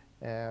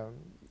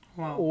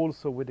 Wow.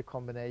 Also with the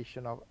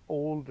combination of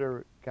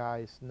older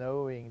guys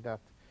knowing that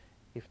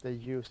if they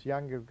use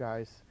younger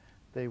guys,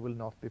 they will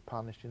not be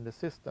punished in the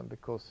system,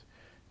 because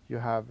you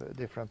have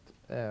different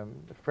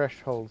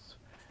thresholds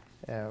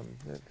um,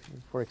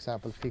 for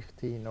example,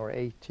 15 or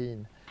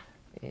 18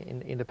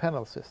 in the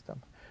penal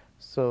system.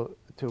 So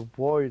to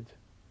avoid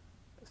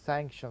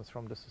sanctions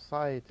from the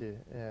society,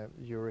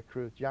 you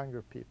recruit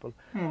younger people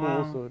who Wow.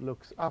 also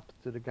looks up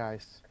to the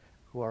guys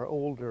who are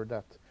older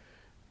that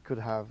could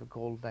have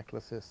gold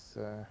necklaces,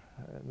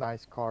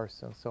 nice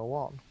cars, and so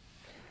on.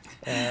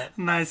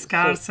 Nice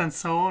cars and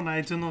so on.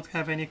 I do not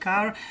have any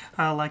car,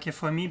 lucky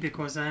for me,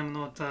 because I'm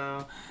not.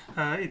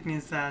 It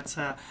means that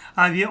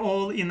are we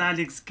all in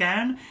Alex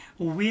GAN?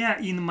 We are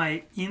in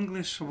my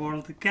English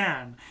world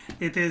GAN.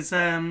 It is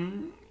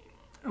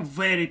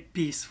very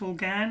peaceful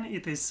GAN.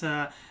 It is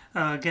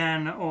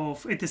GAN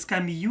of, it is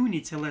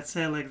community, let's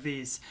say like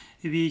this,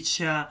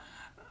 which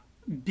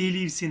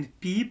believes in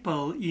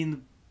people,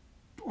 in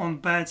on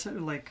better,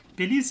 like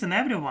believes in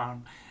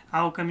everyone.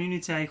 Our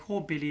community, I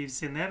hope,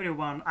 believes in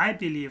everyone. I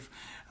believe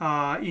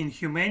in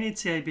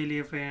humanity. I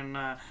believe in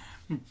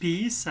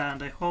peace,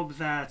 and I hope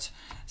that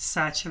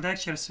such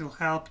lectures will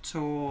help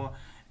to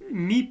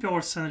me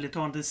personally to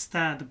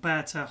understand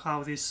better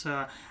how this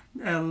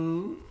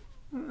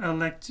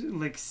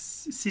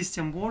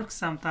system works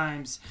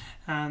sometimes.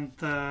 And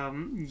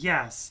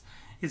yes,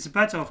 it's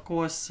better, of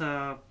course,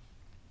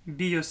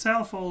 be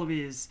yourself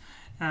always,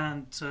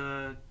 and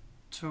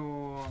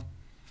to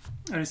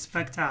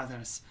respect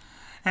others.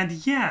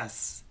 And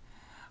yes,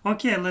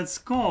 okay, let's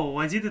go.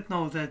 I didn't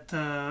know that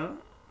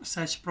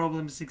such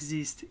problems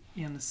exist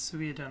in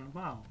Sweden.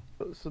 Wow.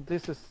 So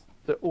this is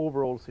the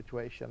overall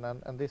situation,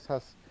 and this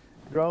has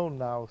grown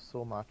now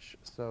so much.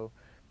 So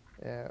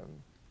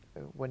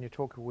when you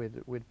talk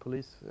with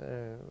police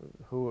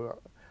who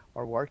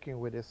are working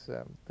with this,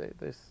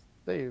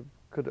 they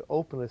could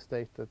openly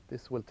state that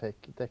this will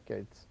take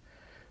decades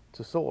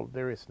to solve.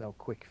 There is no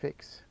quick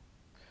fix,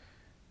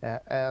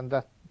 and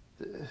that.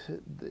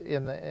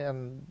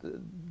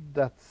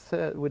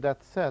 With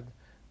that said,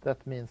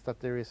 that means that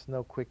there is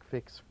no quick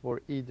fix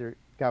for either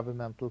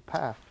governmental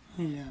path.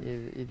 Yeah.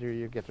 Either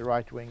you get a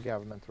right-wing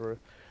government or a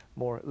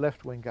more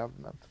left-wing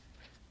government.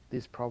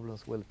 These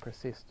problems will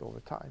persist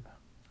over time.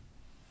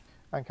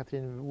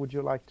 Ann-Katrin, would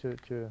you like to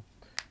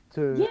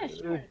Yeah,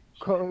 sure.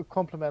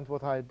 complement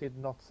what I did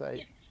not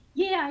say?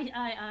 Yeah,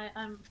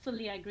 I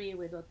fully agree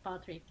with what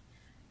Patrick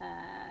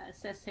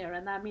says here.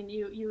 And I mean,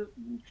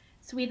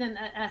 Sweden,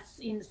 as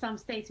in some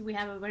states, we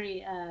have a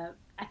very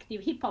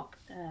active hip hop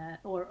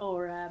or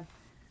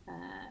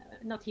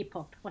not hip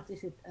hop. What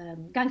is it?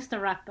 Gangster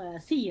rap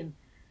scene,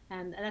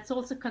 and that's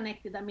also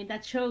connected. I mean,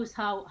 that shows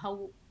how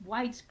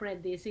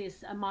widespread this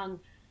is among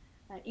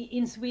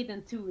in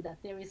Sweden too.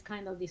 That there is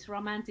kind of this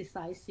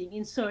romanticizing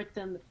in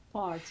certain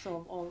parts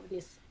of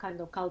this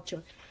kind of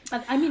culture.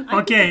 But I mean,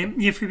 okay,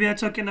 if we are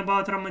talking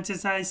about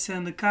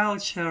romanticizing the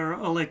culture,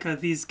 like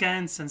these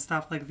gangs and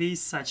stuff like this,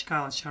 such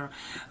culture,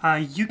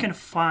 you can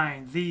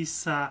find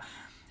these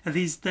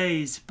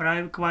days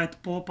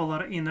quite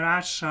popular in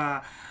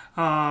Russia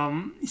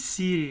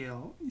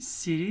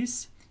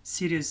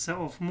series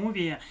of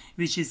movie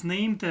which is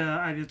named,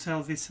 I will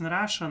tell this in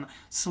Russian,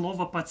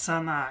 Slovo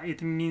Patsana.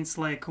 It means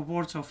like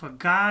words of a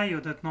guy. I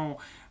don't know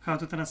how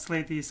to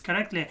translate this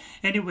correctly.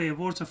 Anyway,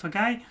 words of a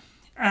guy.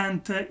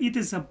 And it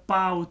is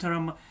about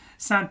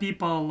some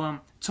people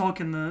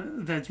talking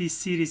that this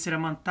series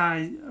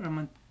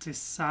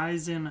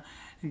romanticizing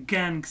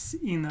gangs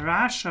in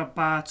Russia,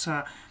 but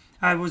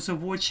I was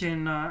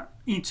watching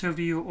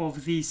interview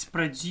of this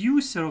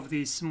producer of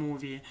this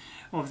movie,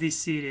 of this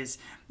series,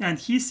 and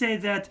he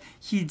said that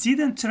he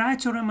didn't try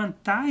to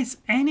romanticize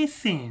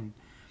anything.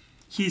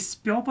 His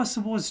purpose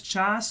was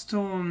just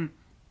to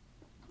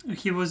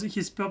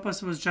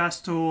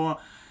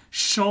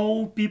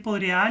show people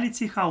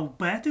reality, how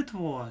bad it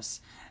was,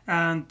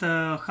 and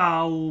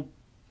how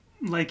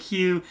like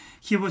he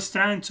was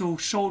trying to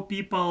show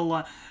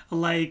people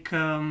like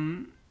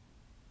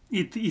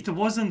it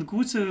wasn't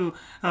good to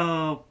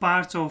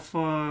part of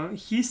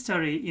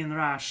history in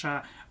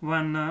Russia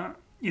when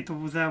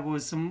there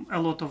was a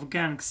lot of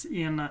gangs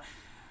in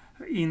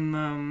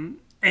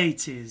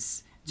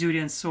 80s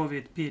during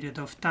Soviet period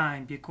of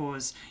time,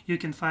 because you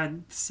can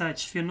find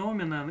such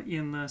phenomenon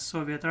in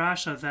Soviet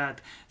Russia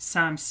that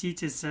some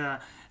cities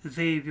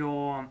they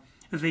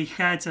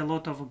had a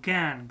lot of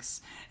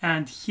gangs.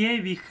 And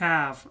here we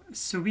have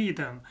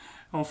Sweden.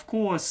 Of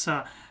course,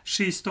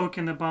 she's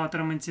talking about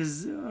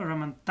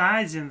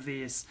romanticizing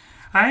this.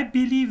 I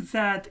believe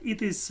that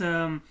it is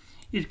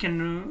it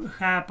can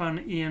happen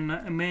in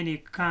many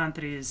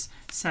countries,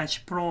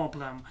 such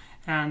problem,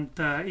 and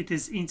it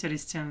is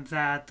interesting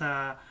that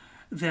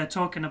they're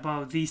talking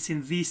about this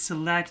in this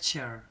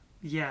lecture.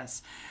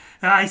 Yes.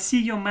 I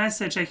see your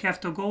message. I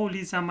have to go,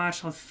 Lisa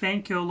Marshall.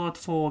 Thank you a lot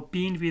for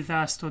being with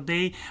us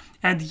today.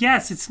 And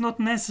yes, it's not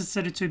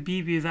necessary to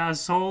be with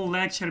us all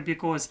lecture,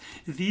 because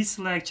this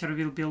lecture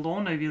will be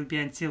long. I will be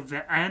until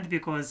the end,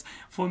 because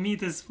for me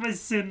it is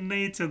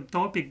fascinating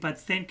topic. But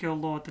thank you a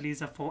lot,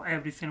 Lisa, for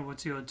everything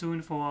what you are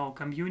doing for our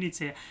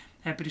community.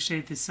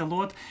 appreciate this a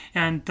lot.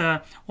 And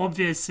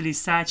obviously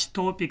such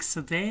topics,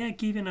 they are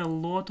giving a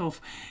lot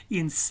of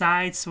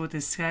insights what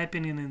is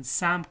happening in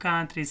some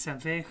countries,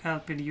 and they're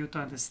helping you to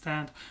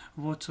understand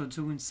what to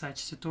do in such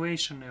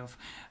situation if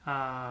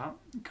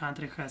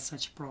country has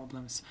such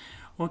problems.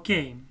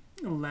 Okay,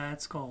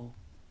 let's go.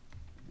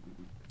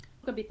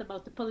 A bit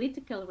about the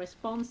political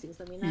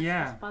responses. I mean,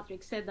 as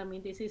Patrick said, I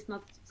mean,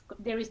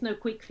 there is no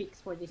quick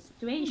fix for this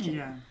situation.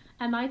 Yeah.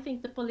 And I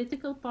think the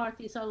political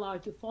parties are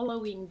largely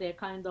following their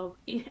kind of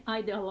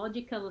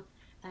ideological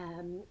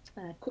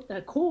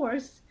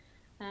course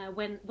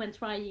when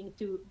trying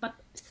to, but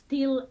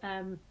still,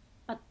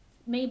 but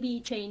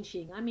maybe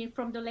changing. I mean,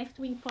 from the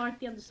left-wing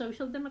party and the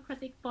Social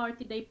Democratic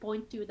Party, they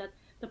point to that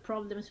the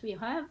problems we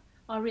have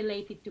are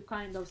related to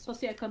kind of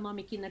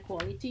socioeconomic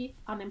inequality,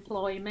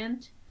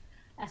 unemployment.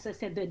 As I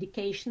said, the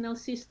educational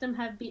system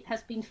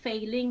has been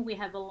failing. We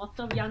have a lot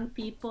of young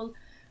people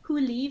who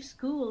leave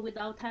school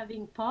without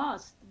having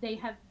passed. They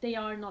have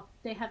not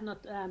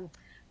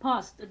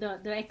passed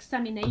the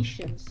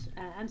examinations,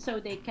 and so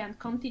they can't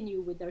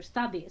continue with their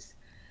studies.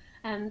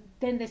 And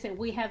then they say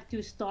we have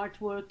to start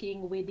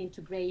working with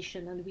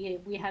integration, and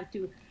we have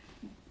to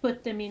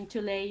put them into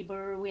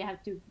labor. We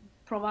have to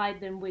provide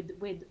them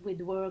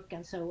with work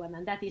and so on,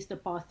 and that is the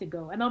path to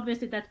go. And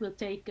obviously that will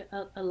take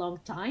a long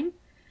time,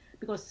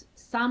 because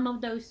some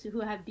of those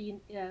who have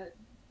been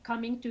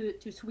coming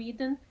to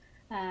Sweden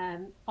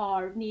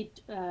need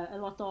a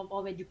lot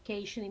of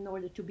education in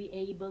order to be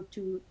able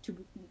to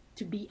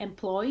be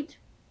employed,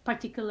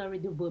 particularly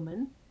the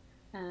women.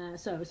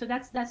 So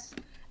that's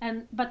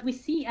but we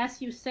see,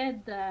 as you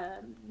said,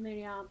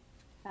 Miriam,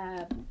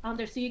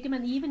 Anders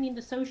Ygeman, even in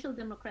the Social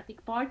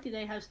Democratic Party,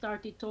 they have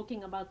started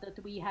talking about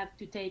that we have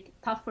to take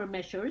tougher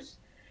measures.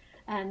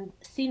 And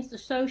since the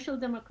Social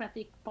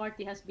Democratic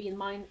Party has been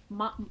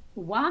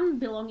one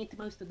belonging to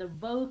most of the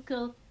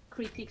vocal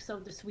critics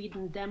of the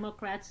Sweden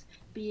Democrats,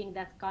 being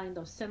that kind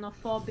of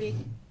xenophobic,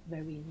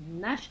 very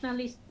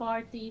nationalist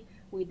party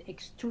with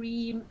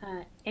extreme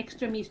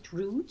extremist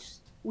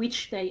roots,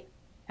 which they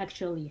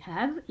actually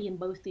have in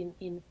both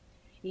in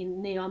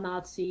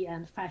neo-Nazi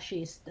and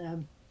fascist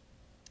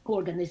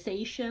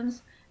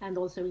organizations, and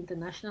also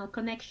international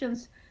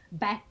connections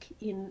back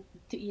in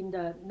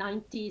the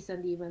 90s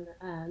and even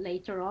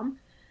later on.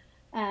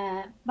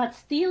 But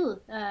still,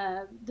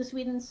 the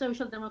Sweden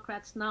Social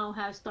Democrats now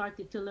have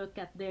started to look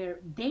at their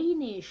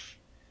Danish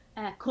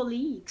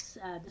colleagues,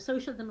 the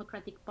Social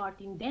Democratic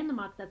Party in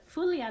Denmark, that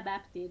fully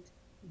adapted,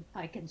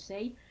 I can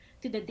say,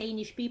 to the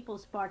Danish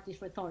People's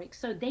Party's rhetoric.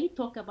 So they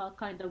talk about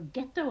kind of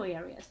ghetto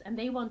areas, and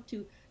they want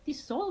to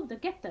dissolve the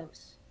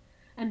ghettos.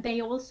 And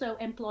they also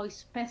employ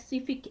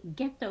specific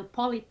ghetto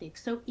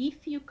politics. So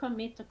if you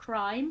commit a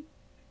crime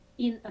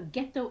in a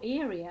ghetto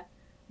area,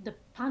 the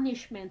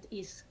punishment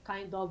is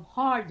kind of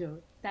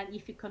harder than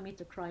if you commit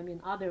a crime in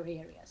other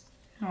areas.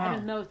 Wow. I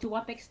don't know to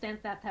what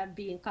extent that have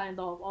been kind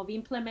of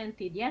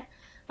implemented yet,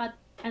 but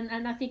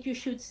and I think you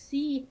should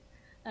see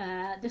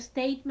the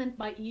statement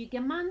by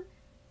Ygeman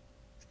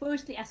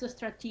firstly as a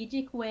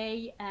strategic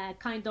way,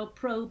 kind of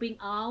probing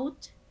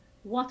out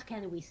what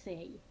can we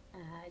say.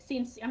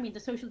 Since, I mean, the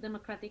Social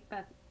Democratic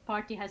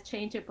Party has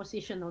changed their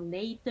position on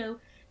NATO,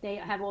 they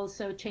have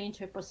also changed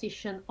their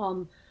position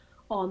on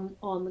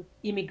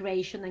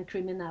immigration and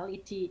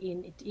criminality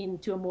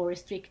into a more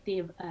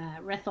restrictive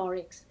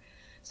rhetorics.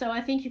 So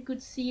I think you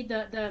could see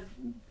the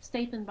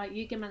statement by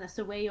Ygeman as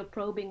a way of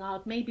probing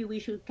out. Maybe we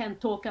can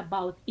talk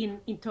about in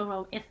terms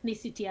of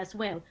ethnicity as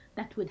well.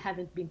 That would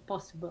haven't been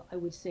possible, I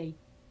would say,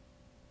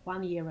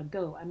 1 year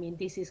ago. I mean,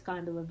 this is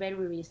kind of a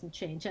very recent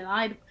change,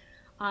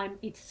 and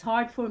it's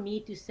hard for me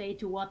to say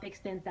to what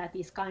extent that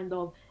is kind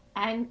of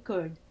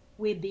anchored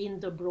within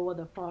the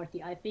broader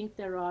party. I think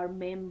there are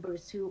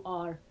members who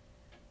are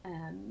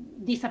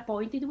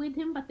disappointed with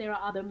him, but there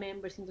are other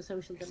members in the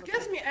Social Democratic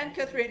Excuse me,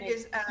 Anne-Catherine,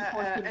 is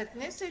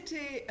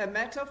ethnicity a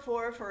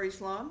metaphor for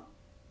Islam?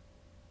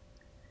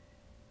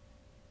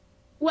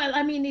 Well,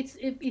 I mean,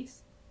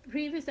 it's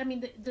previous. I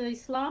mean, the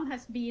Islam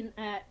has been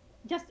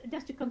just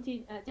to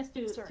continue,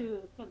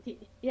 to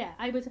continue. Yeah,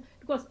 I was,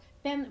 because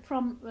then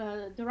from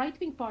the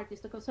right-wing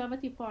parties, the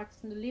conservative parties,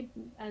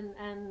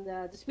 and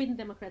the Sweden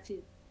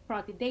Democratic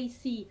Party, they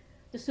see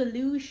the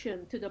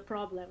solution to the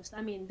problems.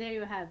 I mean, there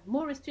you have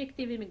more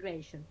restrictive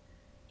immigration.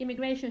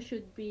 Immigration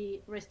should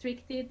be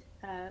restricted.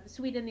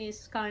 Sweden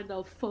is kind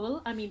of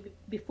full. I mean,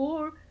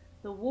 before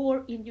the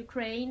war in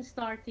Ukraine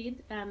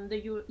started and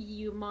the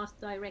EU Mass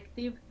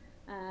Directive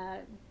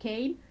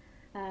came,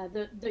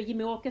 the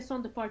Jimmie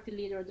Åkesson, the party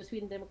leader of the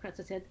Sweden Democrats,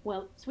 said,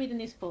 well,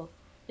 Sweden is full.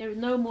 There are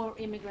no more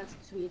immigrants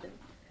to Sweden.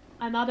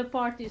 And other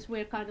parties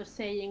were kind of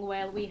saying,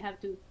 well, we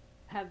have to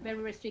have very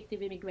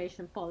restrictive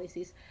immigration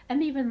policies.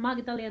 And even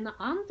Magdalena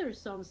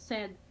Andersson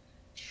said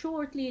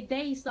shortly,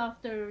 days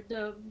after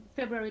the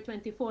February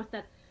 24th,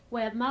 that,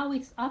 well, now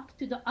it's up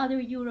to the other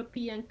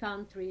European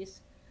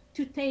countries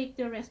to take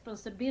the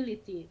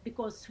responsibility,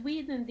 because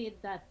Sweden did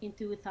that in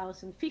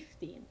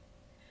 2015.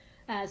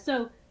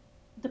 So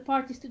the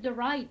parties to the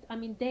right, I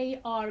mean, they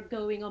are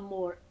going on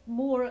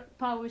more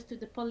powers to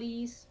the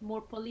police,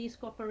 more police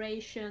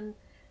cooperation.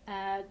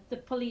 The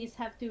police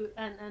have to,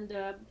 and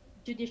the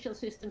judicial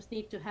systems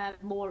need to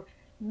have more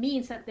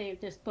means at their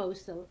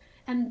disposal.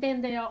 And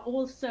then they are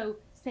also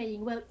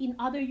saying, well, in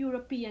other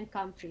European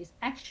countries,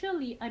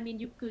 actually, I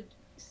mean,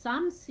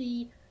 some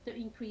see the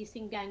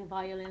increasing gang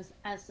violence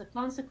as a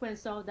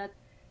consequence of that.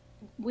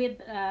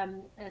 With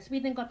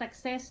Sweden got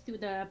access to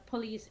the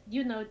police,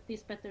 you know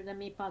this better than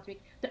me, Patrick,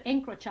 the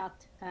Encrochat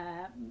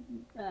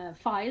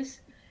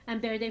files,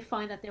 and there they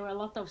find that there were a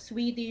lot of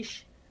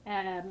Swedish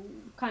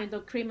kind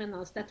of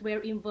criminals that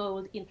were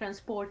involved in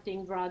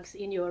transporting drugs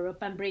in Europe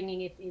and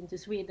bringing it into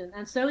Sweden.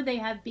 And so they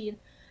have been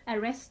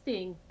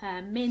arresting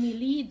many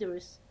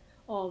leaders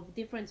of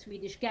different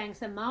Swedish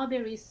gangs. And now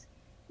it is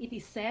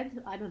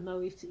said, I don't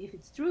know if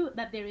it's true,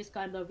 that there is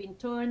kind of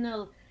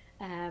internal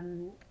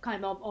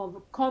kind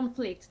of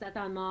conflicts that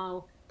are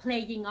now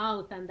playing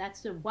out, and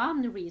that's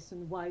one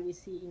reason why we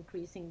see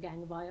increasing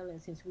gang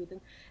violence in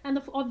Sweden.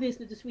 And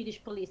obviously the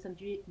Swedish police and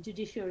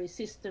judiciary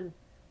system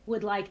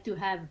would like to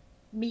have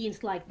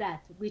means like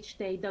that, which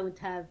they don't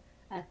have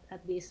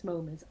at these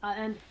moments.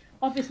 And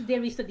obviously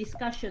there is a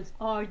discussion,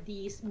 are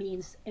these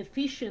means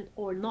efficient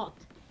or not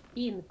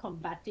in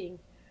combating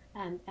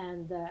and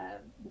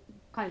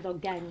kind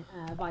of gang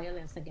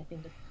violence and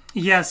getting the...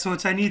 Yes,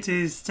 what I need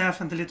is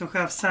definitely to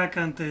have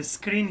second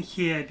screen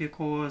here,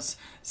 because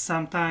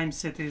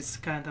sometimes it is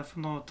kind of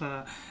not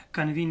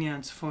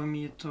convenient for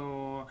me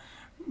to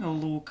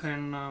look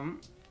in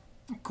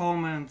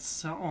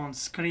comments on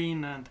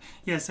screen. And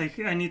yes,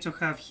 I need to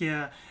have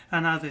here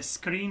another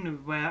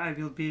screen where I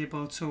will be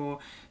able to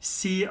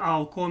see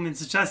our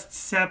comments just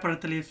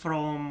separately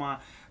from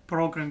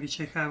program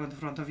which I have in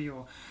front of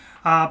you.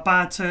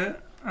 But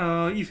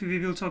if we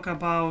will talk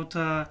about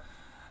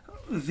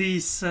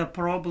this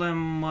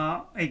problem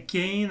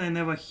again, I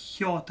never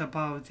heard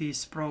about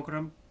this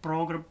problem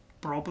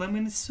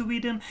in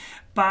Sweden,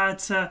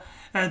 but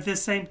at the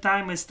same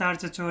time I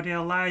started to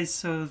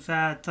realize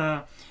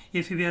that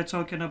if we are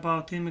talking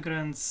about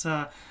immigrants,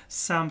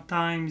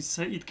 sometimes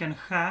it can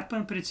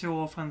happen pretty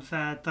often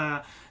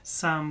that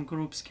some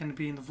groups can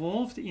be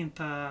involved in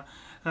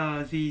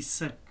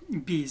this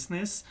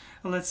business,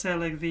 let's say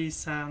like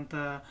this. And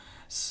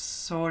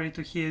sorry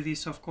to hear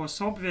this, of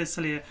course,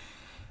 obviously.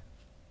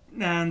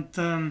 And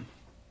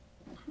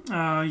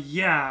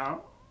yeah,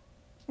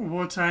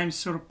 what I'm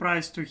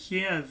surprised to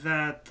hear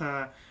that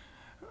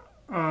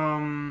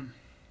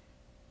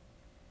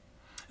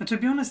to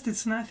be honest,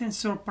 it's nothing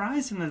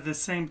surprising at the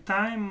same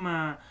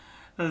time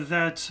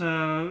that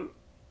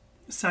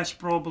such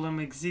problem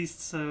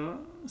exists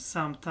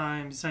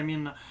sometimes. I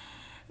mean,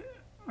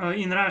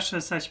 in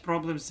Russia such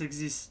problems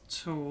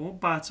exist too,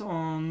 but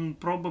on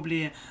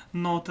probably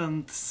not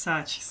on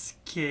such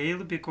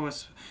scale,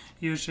 because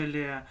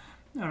usually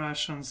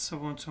Russians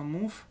want to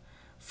move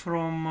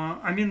from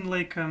I mean,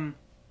 like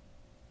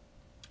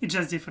it's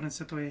just different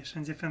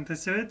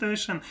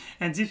situation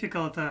and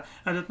difficult. I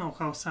don't know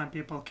how some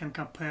people can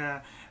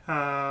compare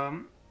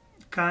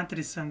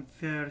countries and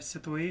their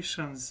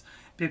situations,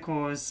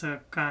 because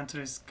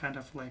countries kind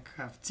of like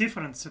have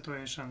different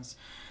situations,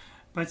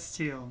 but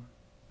still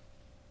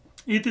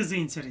it is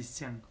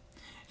interesting.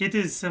 It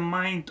is a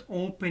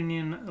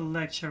mind-opening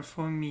lecture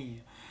for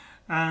me.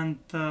 And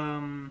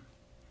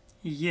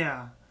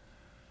yeah,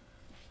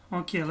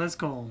 okay, let's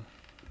go.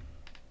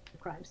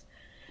 Crimes.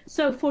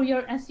 So for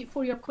your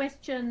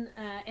question,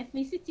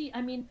 ethnicity,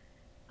 I mean,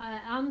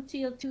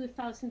 until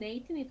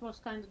 2018, it was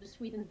kind of the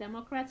Sweden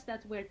Democrats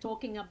that were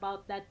talking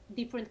about that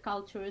different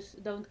cultures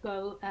don't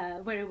go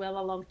very well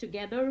along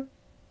together.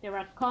 There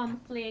are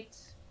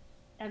conflicts,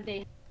 and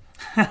they...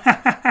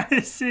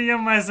 I see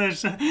your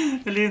message,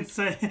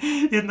 Lindsay.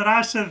 In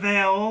Russia, they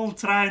are all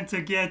trying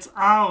to get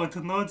out,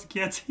 not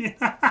get in.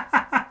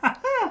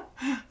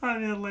 I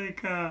mean,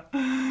 like,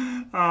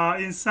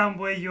 in some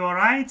way you're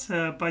right,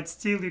 but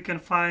still you can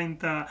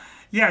find,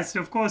 yes,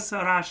 of course,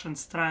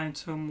 Russians trying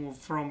to move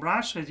from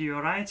Russia.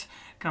 You're right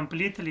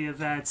completely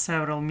that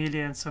several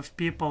millions of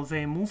people,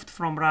 they moved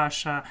from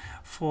Russia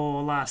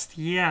for last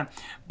year.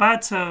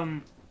 But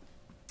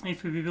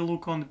if we will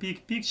look on the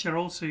big picture,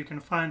 also you can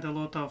find a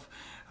lot of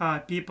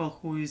people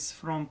who is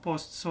from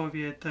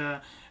post-Soviet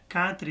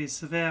countries.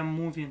 They're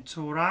moving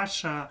to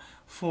Russia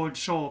for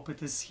job.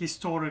 It is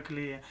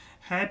historically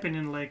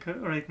happening, like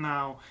right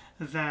now,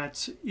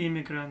 that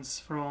immigrants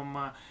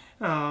from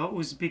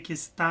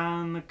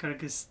Uzbekistan,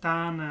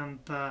 Kyrgyzstan,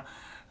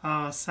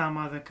 and some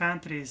other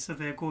countries,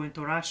 they're going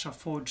to Russia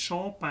for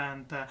job,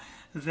 and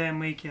they're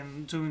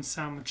doing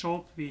some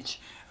job which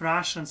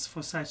Russians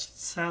for such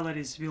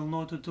salaries will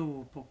not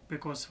do,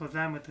 because for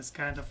them it is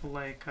kind of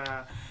like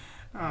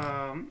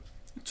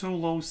too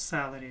low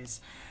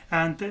salaries.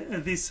 And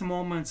at this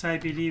moment I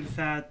believe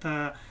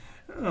that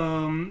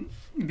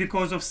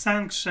because of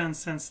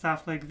sanctions and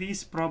stuff like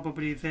this,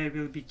 probably there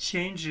will be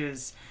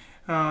changes.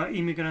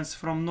 Immigrants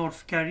from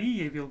North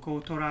Korea will go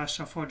to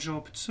Russia for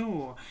job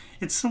too.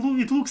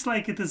 It looks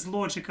like it is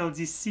logical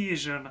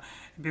decision,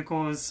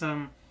 because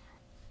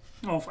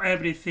of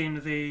everything.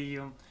 They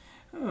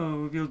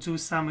will do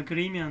some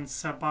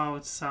agreements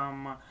about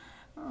some,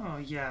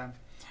 yeah.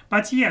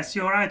 But yes,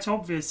 you're right,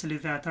 obviously,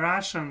 that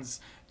Russians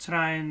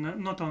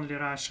trying, not only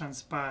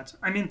Russians, but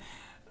I mean,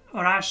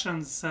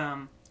 Russians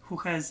who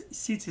has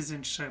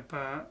citizenship,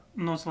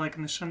 not like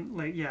nation,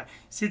 like yeah,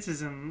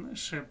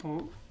 citizenship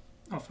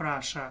of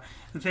Russia.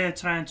 They're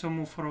trying to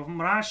move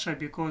from Russia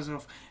because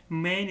of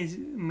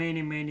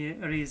many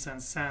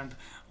reasons, and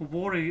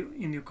war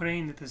in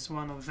Ukraine it is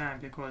one of them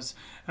because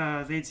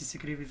they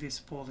disagree with this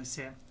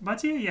policy.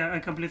 But yeah, I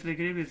completely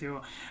agree with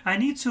you. I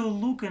need to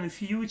look in the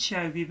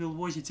future. We will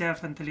watch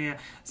definitely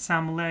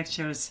some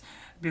lectures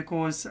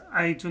because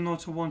I do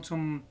not want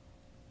to.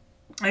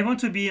 I want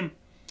to be.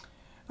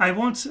 I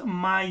want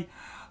my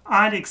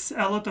Alex,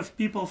 a lot of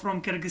people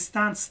from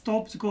Kyrgyzstan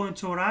stopped going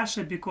to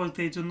Russia because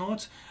they do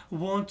not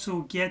want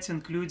to get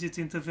included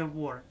into the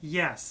war.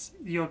 Yes,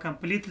 you're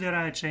completely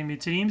right, Jamie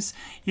Dreams.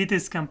 It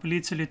is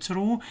completely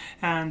true.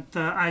 And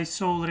I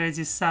saw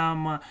already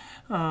some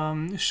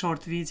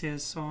short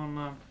videos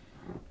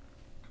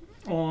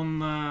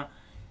on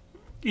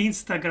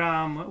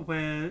Instagram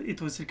where it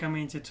was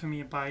recommended to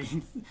me by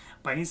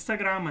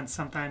Instagram and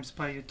sometimes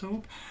by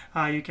YouTube.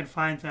 You can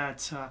find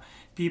that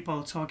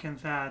people talking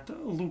that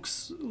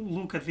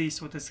look at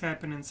this what is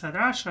happening inside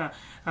Russia.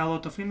 A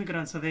lot of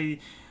immigrants they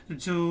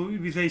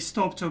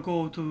stop to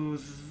go to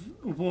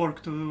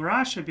work to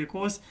Russia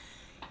because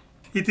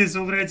it is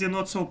already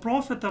not so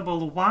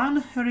profitable.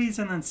 One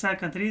reason, and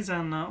second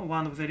reason,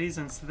 one of the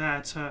reasons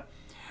that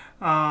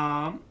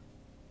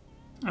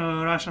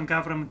Russian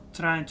government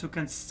trying to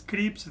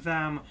conscript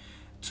them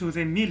to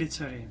the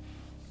military,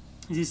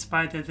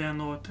 despite that they are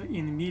not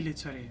in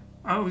military.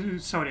 Oh,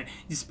 sorry,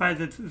 despite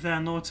that they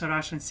are not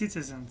Russian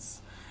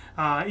citizens.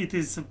 It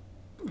is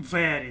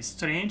very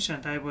strange,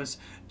 and I was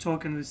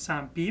talking with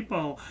some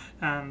people,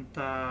 and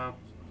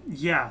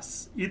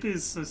yes, it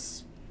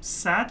is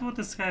sad what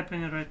is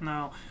happening right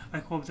now. I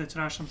hope that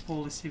Russian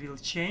policy will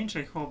change.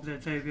 I hope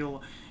that they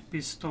will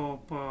be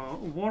stop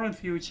war in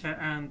future,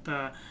 and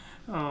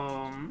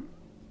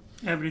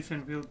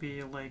everything will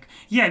be like,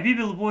 yeah, we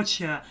will watch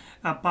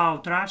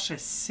about Russia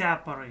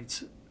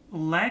separate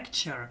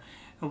lecture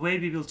where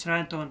we will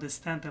try to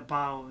understand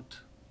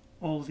about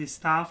all this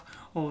stuff,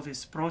 all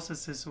these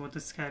processes, what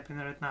is happening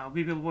right now.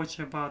 We will watch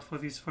about for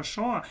this for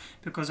sure,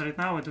 because right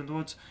now I do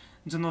not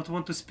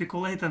want to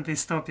speculate on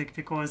this topic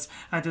because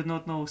I do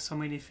not know so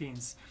many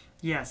things.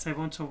 Yes, I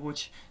want to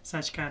watch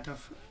such kind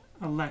of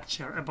a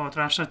lecture about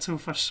Russia too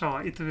for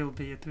sure. It will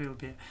be.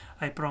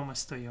 I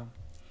promise to you.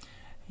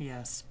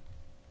 Yes.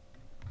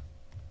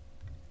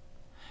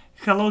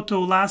 Hello to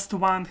last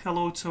one.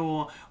 Hello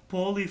to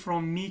Polly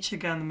from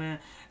Michigan.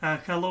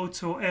 Hello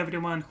to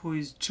everyone who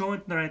is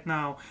joined right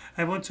now.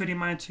 I want to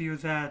remind you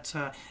that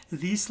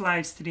this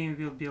live stream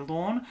will be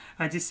long.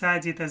 I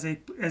decided,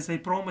 as I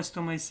promised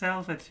to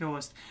myself at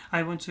first,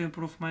 I want to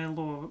improve my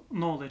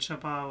knowledge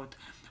about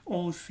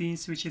all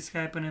things which is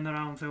happening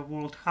around the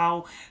world,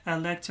 how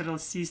electoral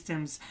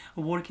systems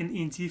working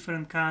in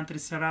different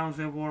countries around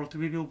the world.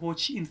 We will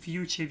watch in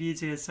future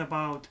videos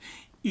about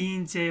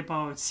India,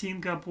 about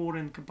Singapore,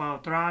 and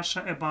about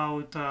Russia,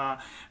 about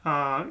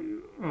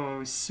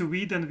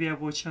Sweden we are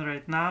watching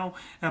right now,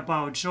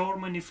 about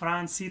Germany,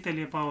 France,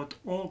 Italy, about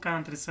all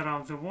countries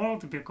around the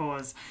world,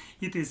 because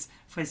it is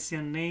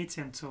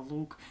fascinating to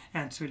look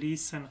and to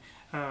listen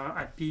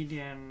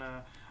opinion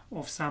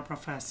of some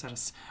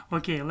professors.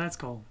 Okay, let's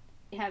go.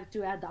 They have to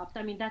adapt.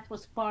 I mean, that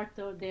was part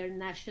of their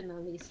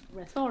nationalist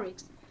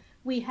rhetorics.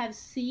 We have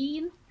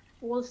seen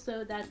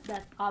also that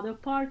other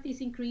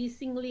parties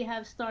increasingly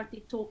have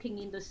started talking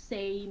in the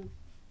same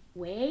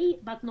way,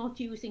 but not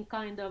using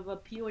kind of a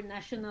pure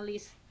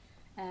nationalist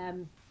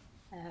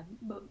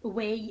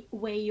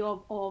way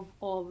of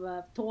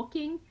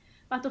talking.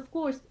 But of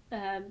course,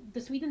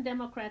 the Sweden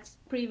Democrats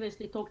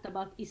previously talked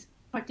about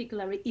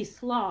particularly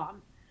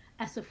Islam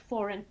as a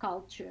foreign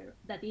culture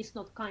that is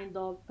not kind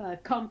of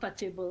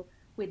compatible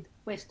with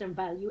Western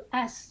value,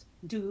 as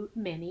do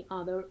many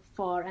other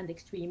far and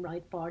extreme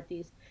right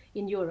parties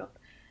in Europe.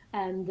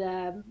 And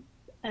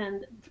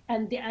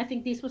I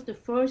think this was the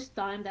first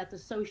time that the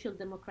social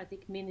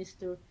democratic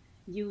minister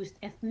used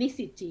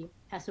ethnicity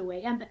as a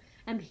way,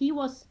 and he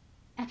was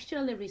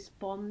actually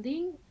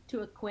responding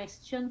to a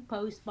question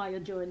posed by a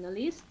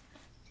journalist.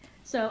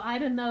 So I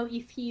don't know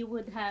if he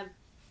would have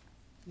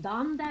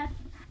done that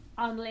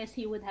unless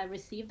he would have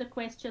received the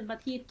question,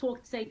 but he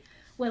talked, say,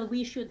 well,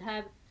 we should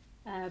have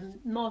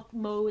not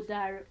more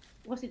than,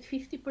 was it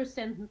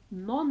 50%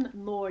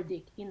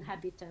 non-Nordic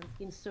inhabitants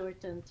in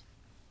certain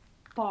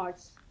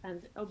parts,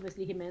 and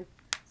obviously he meant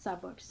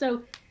suburbs.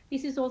 So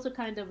this is also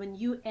kind of a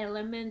new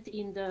element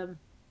in the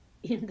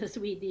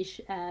Swedish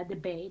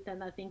debate,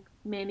 and I think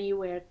many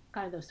were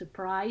kind of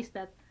surprised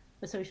that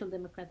the social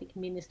democratic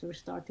minister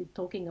started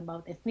talking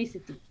about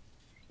ethnicity.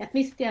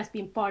 Ethnicity has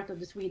been part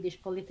of the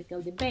Swedish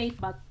political debate,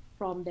 but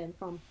from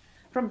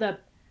the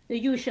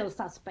usual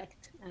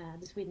suspect,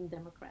 the Sweden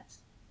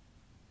Democrats.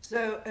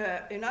 So,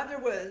 in other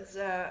words,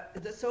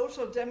 the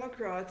Social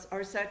Democrats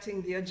are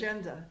setting the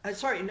agenda.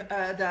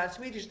 The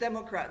Swedish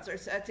Democrats are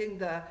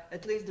setting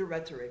at least the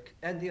rhetoric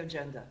and the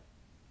agenda.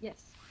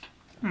 Yes.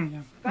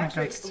 Yeah,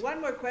 Patrick, next. one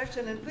more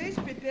question, and please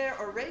prepare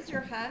or raise your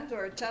hand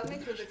or tell me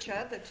through the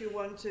chat that you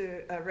want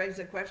to raise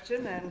a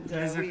question, and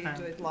we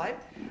do it live.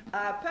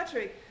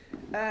 Patrick,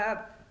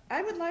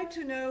 I would like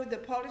to know the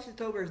policy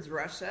towards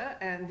Russia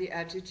and the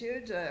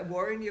attitude,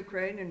 war in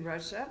Ukraine and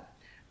Russia.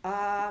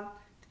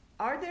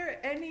 Are there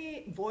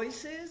any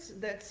voices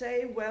that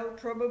say, well,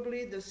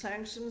 probably the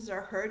sanctions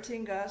are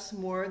hurting us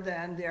more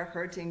than they're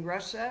hurting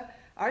Russia?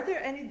 Are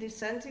there any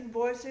dissenting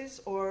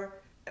voices, or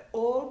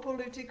all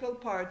political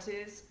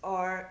parties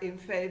are in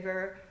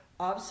favor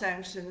of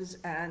sanctions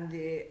and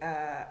the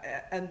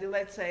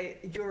let's say,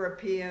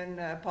 European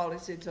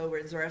policy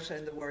towards Russia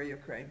and the war in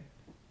Ukraine?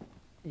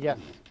 Yes,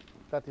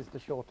 that is the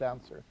short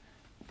answer.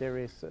 There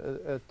is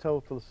a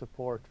total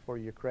support for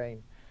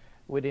Ukraine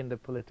within the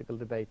political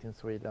debate in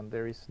Sweden.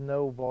 There is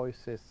no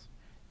voices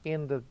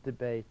in the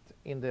debate,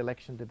 in the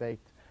election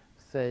debate,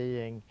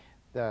 saying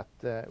that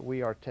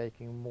we are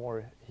taking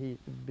more heat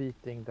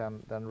beating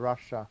than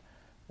Russia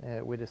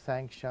with the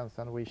sanctions,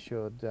 and we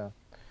should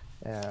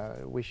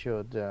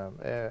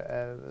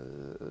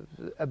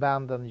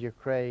abandon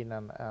Ukraine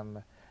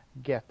and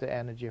get the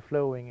energy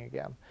flowing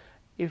again.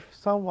 If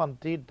someone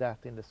did that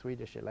in the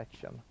Swedish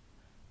election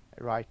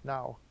right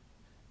now,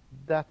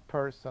 that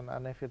person,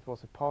 and if it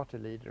was a party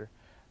leader,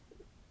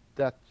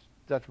 that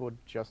would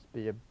just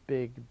be a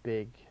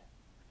big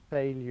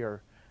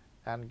failure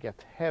and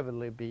get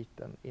heavily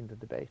beaten in the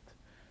debate.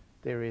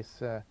 There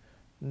is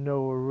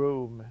no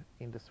room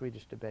in the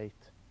Swedish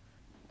debate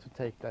to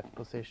take that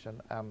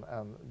position and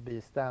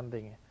be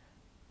standing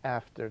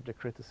after the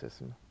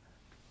criticism,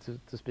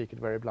 to speak it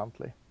very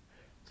bluntly.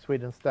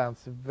 Sweden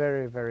stands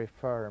very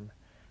firm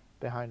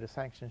behind the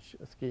sanctions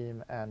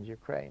scheme and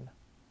Ukraine.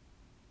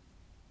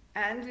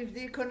 And if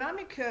the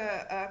economic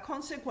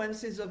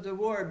consequences of the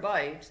war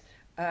bite,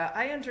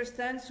 I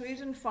understand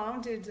Sweden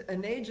founded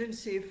an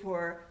agency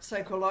for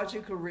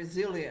psychological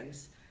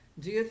resilience.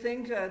 Do you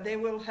think they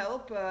will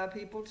help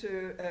people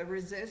to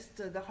resist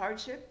the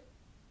hardship?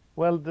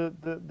 Well,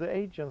 the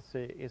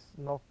agency is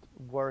not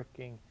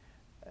working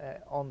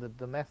on the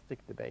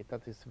domestic debate.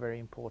 That is very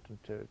important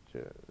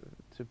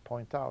to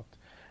point out.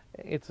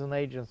 It's an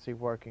agency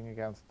working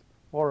against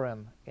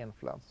foreign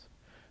influence.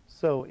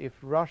 So if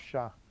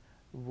Russia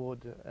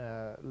would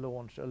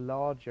launch a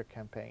larger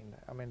campaign,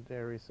 I mean,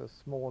 there is a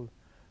small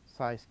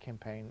size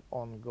campaign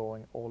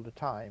ongoing all the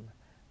time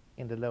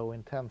in the low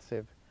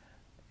intensive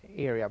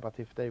area, but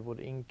if they would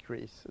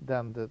increase,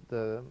 then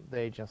the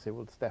agency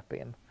would step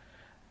in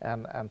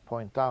and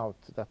point out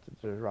that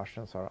the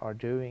Russians are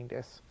doing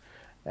this.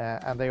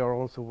 And they are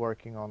also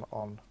working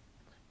on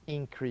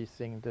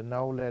increasing the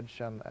knowledge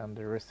and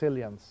the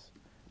resilience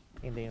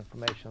in the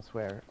information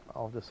sphere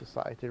of the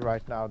society.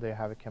 Right now they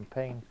have a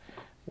campaign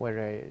where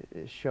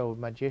they show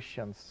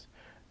magicians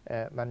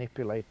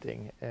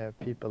manipulating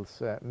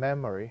people's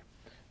memory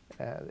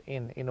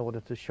in order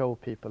to show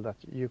people that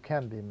you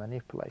can be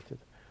manipulated.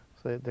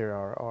 So there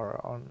are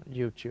on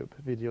YouTube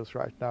videos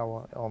right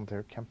now on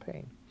their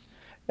campaign.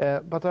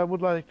 But I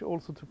would like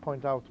also to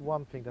point out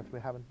one thing that we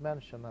haven't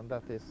mentioned, and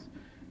that is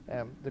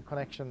the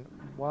connection,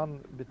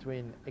 one,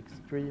 between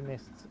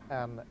extremists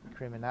and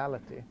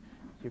criminality.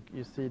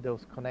 You see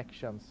those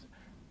connections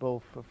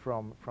both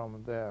from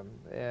the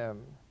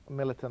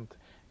militant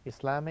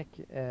Islamic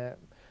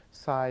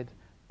side,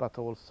 but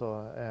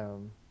also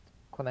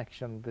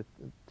connection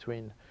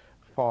between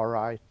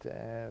far-right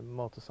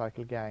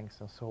motorcycle gangs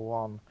and so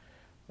on.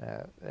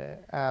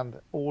 And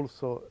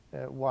also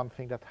one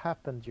thing that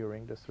happened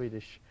during the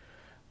Swedish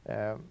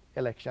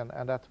election,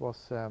 and that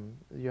was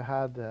you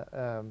had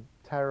a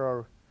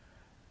terror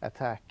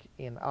attack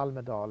in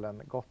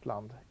Almedalen,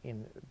 Gotland,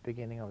 in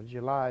beginning of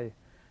July,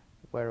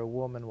 where a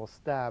woman was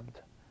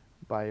stabbed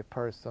by a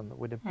person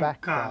with a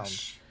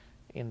background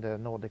in the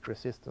Nordic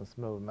resistance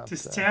movement.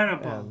 It's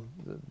terrible.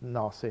 The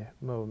Nazi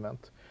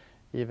movement,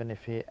 even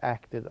if he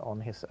acted on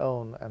his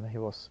own and he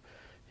was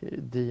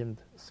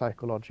deemed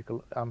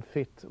psychological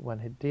unfit when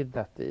he did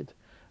that deed.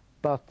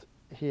 But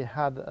he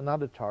had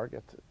another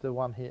target. The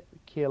one he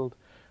killed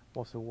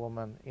was a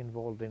woman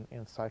involved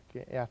in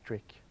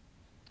psychiatric.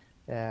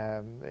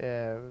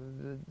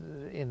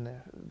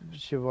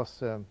 She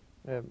was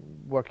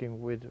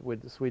working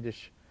with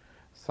Swedish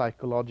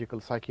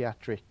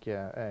psychiatric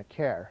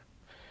care.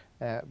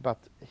 But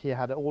he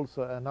had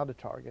also another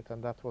target,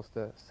 and that was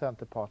the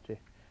Center Party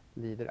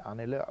leader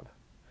Annie Lööf.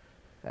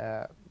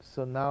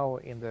 So now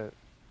in the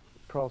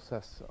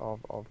process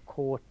of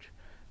court,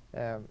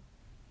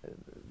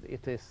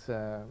 it is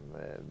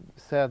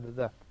said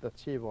that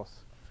she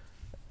was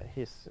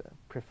his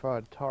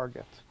preferred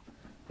target,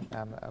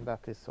 and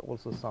that is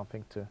also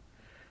something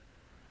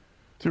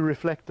to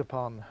reflect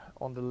upon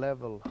on the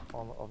level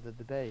of the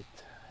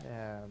debate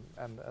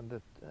and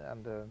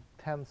the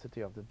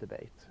intensity of the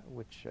debate,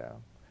 which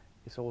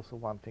is also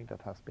one thing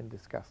that has been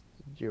discussed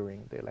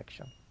during the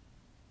election.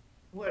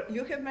 Well,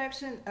 you have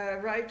mentioned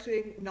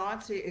right-wing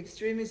Nazi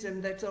extremism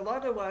that a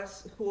lot of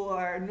us who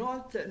are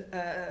not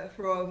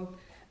from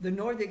the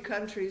Nordic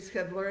countries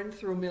have learned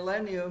through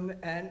Millennium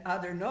and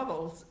other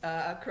novels,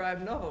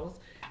 crime novels.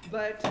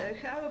 But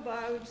how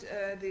about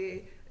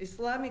the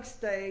Islamic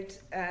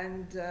State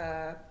and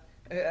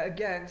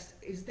gangs?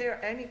 Is there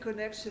any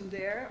connection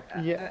there?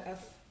 Yeah.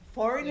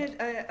 Foreign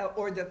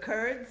or the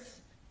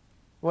Kurds?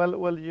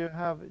 Well, you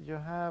have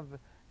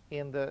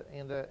in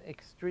the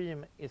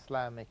extreme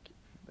Islamic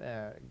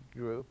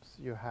groups,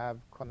 you have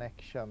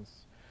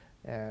connections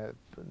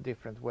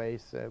different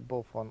ways,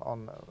 both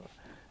on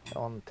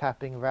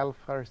tapping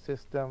welfare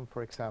system,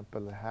 for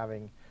example,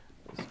 having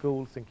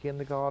schools and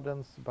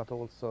kindergartens, but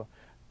also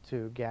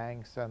to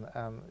gangs, and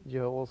you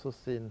have also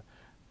seen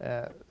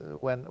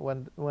when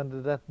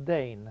that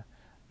Dane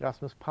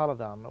Rasmus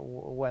Paludan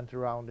went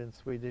around in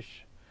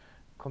Swedish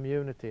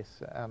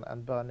communities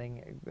and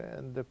burning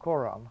the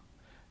Quran.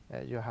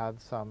 You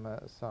had some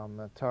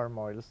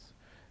turmoils,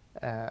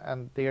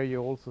 and there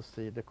you also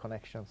see the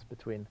connections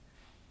between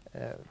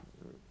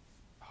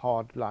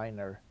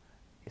hardliner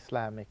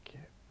Islamic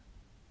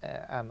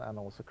and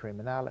also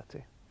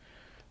criminality.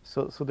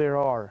 So there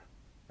are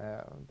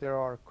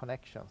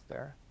connections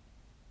there.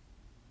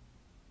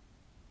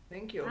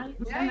 Thank you.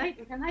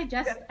 Can I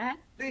just add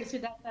Please. to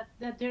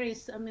that there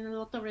is, I mean, a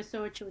lot of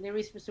research, there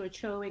is research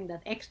showing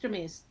that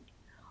extremists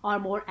are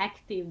more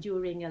active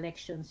during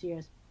elections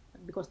years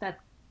because that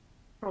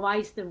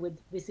provides them with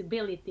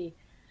visibility.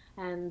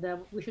 And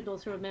we should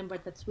also remember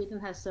that Sweden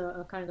has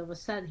a kind of a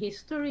sad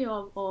history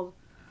of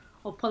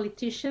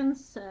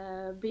politicians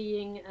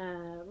being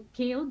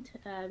killed.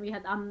 We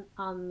had Anna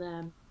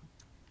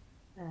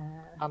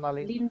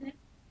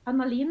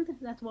Lindh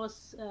that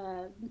was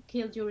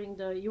killed during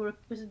the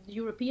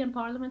European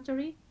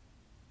parliamentary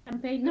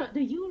campaign. No,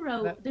 the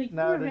Euro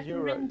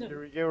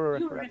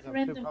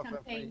referendum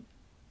campaign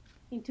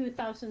in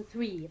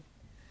 2003.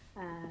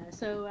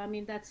 So I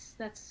mean that's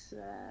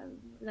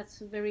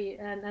very,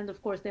 and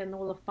of course then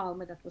Olof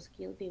Palme that was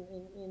killed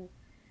in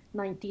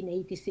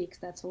 1986.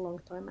 That's a long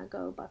time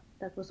ago, but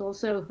that was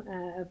also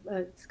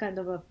it's kind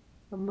of a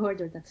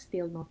murder that's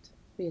still not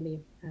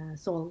really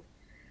solved.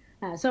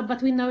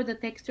 But we know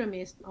that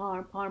extremists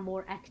are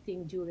more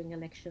acting during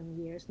election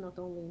years, not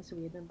only in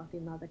Sweden but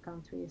in other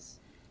countries.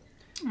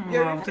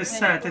 Wow, it is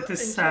sad. It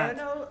is sad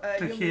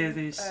to hear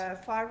this.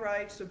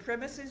 Far-right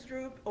supremacist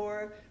group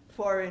or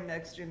foreign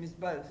extremists,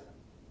 both?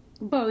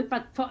 Both,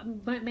 but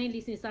mainly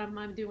since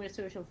I'm doing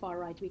research on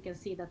far-right, we can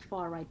see that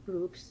far-right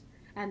groups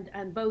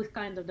and both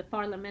kind of the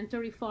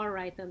parliamentary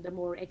far-right and the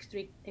more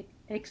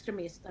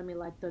extremist, I mean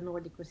like the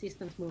Nordic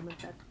resistance movement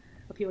that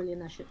are purely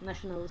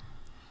national.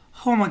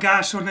 Oh my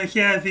gosh, when I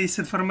hear this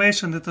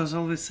information, that was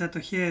always sad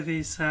to hear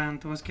this,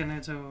 and what can I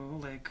do?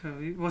 Like,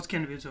 what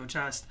can we do?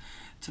 Just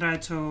try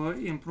to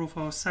improve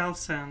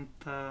ourselves and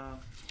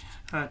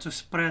to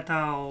spread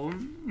our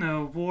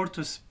word,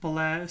 to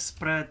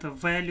spread the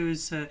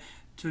values,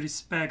 to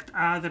respect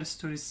others,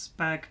 to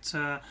respect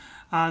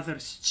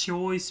others'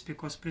 choice,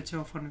 because pretty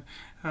often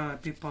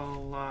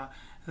people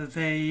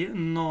they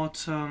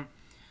not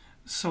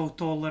so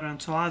tolerant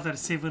to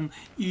others, even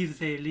if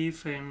they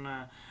live in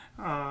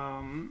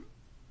a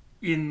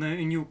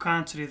new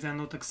country. They're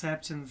not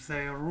accepting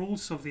the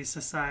rules of this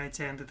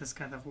society, and it is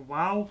kind of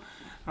wow.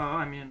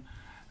 I mean,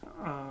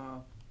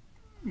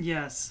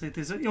 yes, it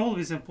is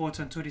always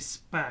important to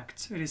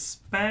respect. It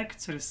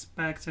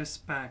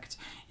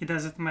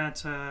doesn't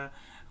matter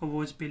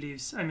what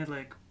beliefs. I mean,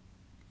 like,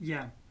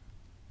 yeah.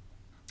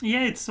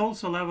 It's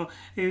also level.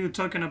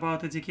 Talking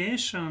about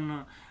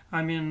education.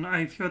 I mean,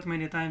 I've heard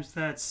many times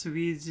that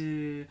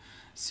Sweden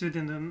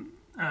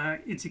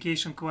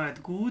education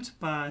quite good,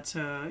 but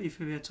if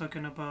we are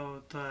talking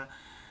about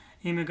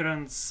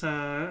immigrants,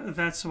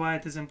 that's why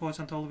it is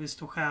important always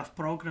to have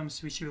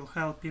programs which will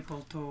help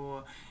people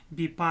to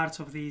be part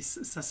of this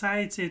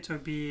society, to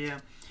be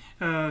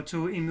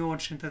to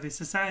emerge into the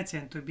society,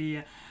 and to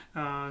be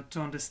to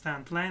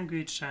understand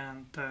language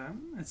and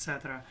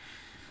etc.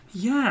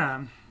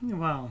 Yeah,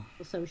 well,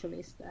 The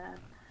socialist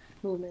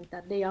movement,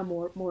 that they are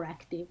more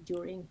active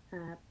during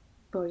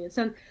periods.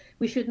 And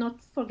we should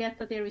not forget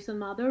that there is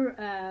another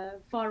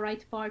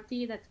far-right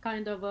party that's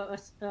kind of a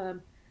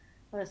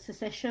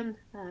secession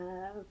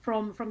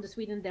from the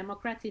Sweden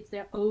Democrats. It's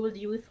their Old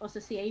Youth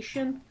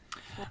Association.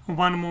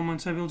 One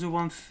moment, I will do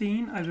one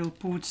thing. I will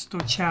put to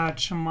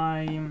charge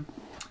my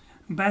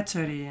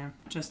battery,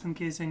 just in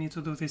case I need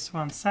to do this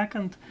 1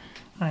 second.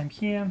 I'm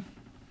here.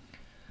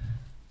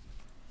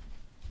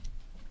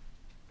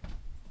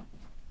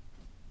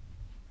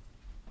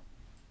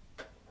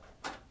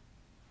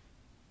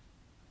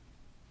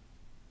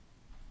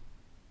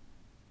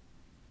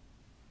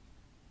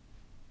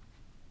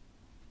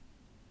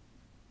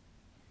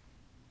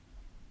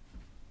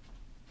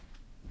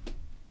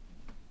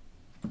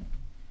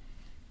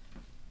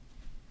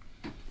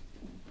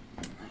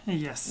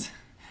 Yes,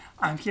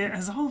 I'm here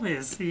as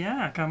always.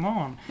 Yeah, come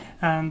on.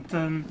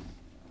 And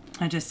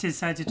I just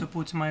decided to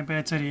put my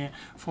battery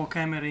for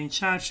camera in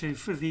charge.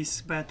 If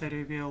this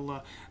battery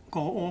will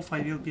go off,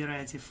 I will be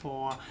ready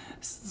for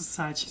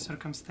such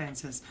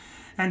circumstances.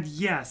 And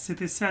yes,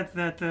 it is said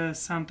that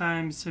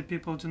sometimes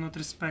people do not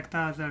respect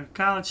other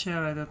culture.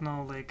 I don't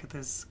know, like it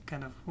is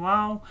kind of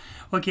wow.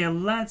 Okay,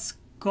 let's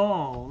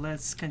go.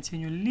 Let's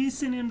continue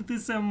listening to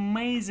this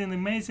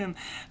amazing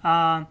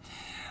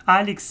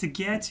Alex,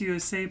 get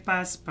USA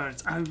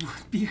passports. I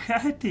would be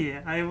happy.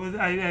 I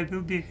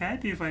will be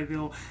happy if I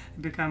will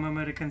become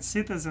American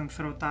citizen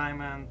through time,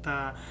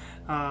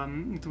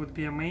 and it would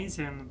be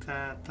amazing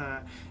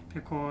that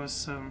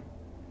because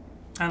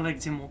I like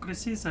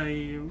democracies.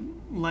 I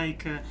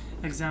like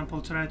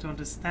example try to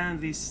understand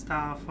this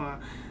stuff.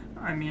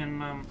 I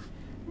mean.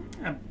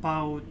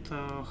 About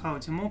how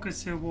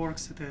democracy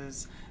works. It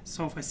is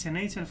so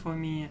fascinating for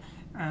me,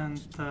 and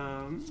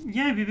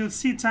yeah, we will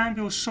see. Time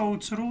will show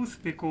truth,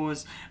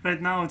 because right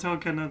now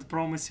talking and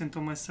promising to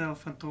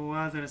myself and to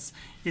others,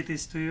 it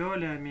is too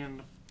early. I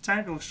mean,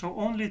 time will show.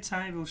 Only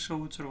time will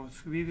show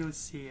truth. We will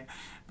see.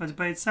 But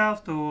by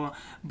itself,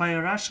 by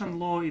Russian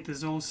law, it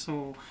is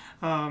also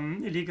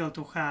legal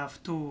to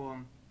have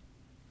two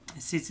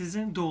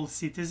dual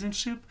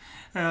citizenship.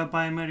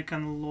 By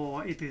American law,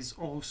 it is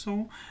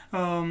also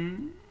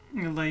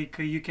like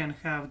you can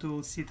have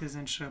dual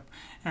citizenship,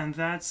 and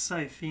that's,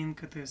 I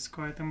think, it is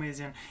quite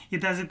amazing.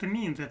 It doesn't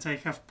mean that I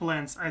have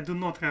plans. I do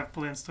not have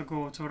plans to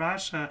go to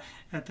Russia,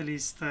 at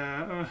least.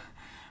 I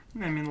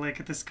mean, like,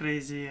 it is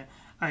crazy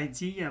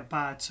idea,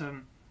 but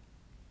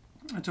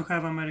to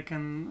have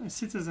American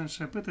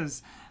citizenship, it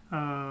is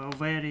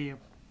very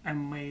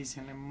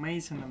amazing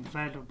and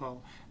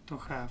valuable to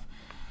have.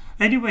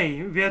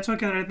 Anyway, we are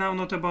talking right now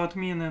not about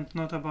me and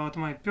not about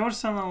my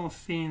personal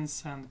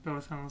things and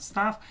personal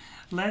stuff.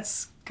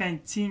 Let's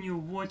continue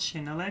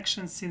watching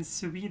elections in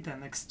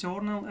Sweden,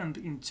 external and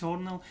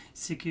internal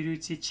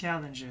security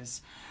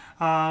challenges.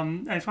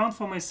 I found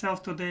for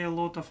myself today a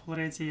lot of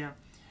already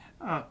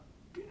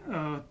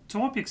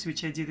topics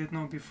which I didn't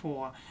know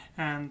before,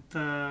 and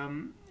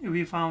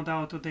we found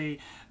out today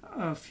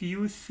a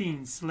few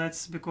things.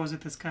 Because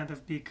it is kind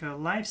of big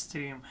live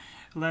stream,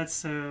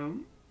 let's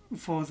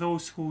for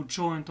those who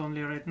joined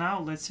only right now,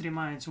 let's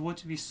remind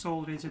what we saw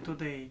already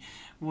today,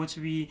 what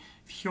we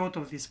heard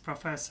of these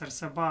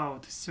professors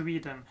about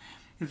Sweden,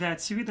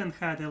 that Sweden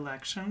had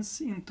elections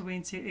in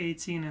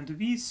 2018, and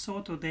we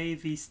saw today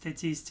the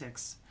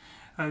statistics,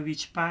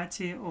 which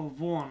party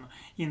won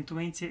in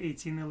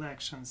 2018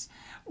 elections.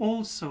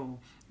 Also,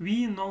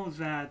 we know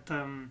that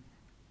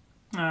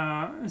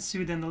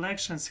Sweden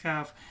elections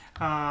have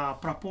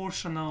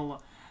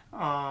proportional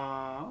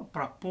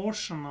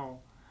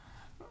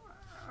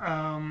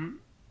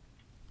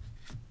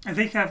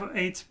they have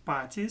 8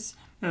 parties,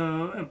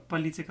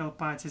 political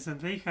parties, and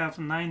they have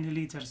 9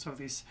 leaders of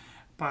these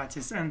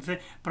parties, and the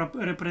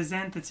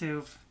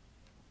representative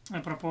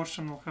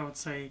proportional, how to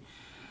say,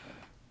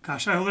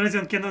 gosh, I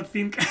already cannot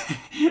think.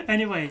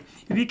 Anyway,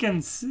 we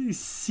can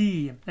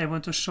see, I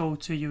want to show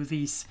to you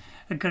this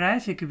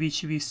graphic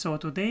which we saw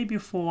today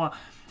before.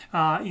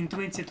 In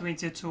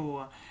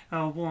 2022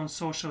 won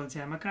Social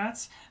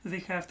Democrats. They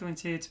have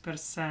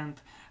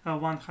 28%,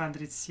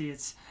 100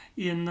 seats.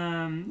 In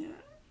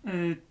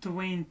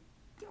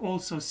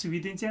also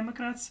Sweden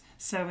Democrats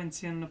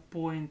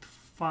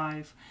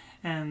 17.5,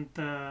 and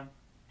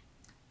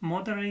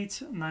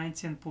moderate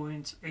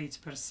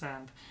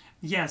 19.8%.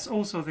 Yes,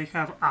 also they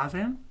have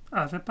other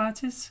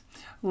parties,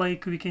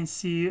 like we can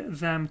see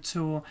them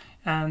too,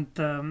 and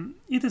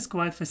it is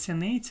quite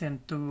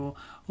fascinating to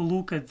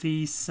look at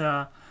this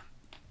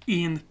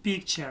in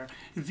picture.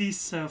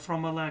 This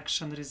from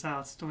election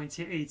results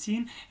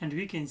 2018, and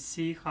we can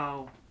see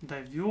how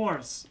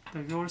diverse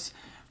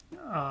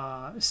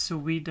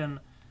Sweden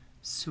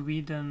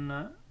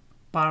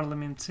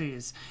parliament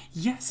is.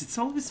 Yes, it's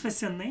always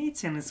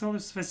fascinating.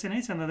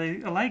 And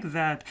I like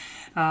that.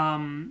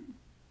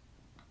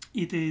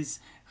 It is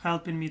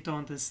helping me to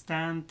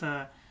understand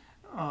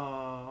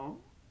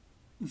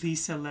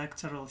this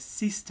electoral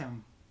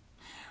system.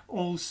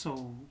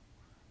 Also,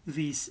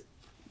 this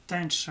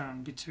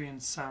tension between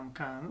some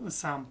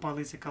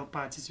political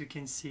parties we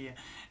can see,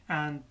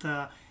 and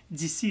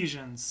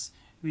decisions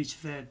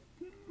which they're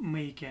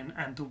making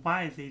and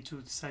why they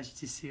do such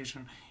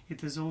decision.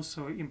 It is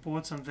also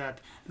important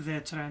that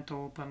they're trying to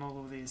open all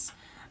of these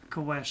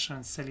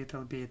questions a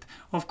little bit.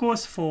 Of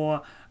course,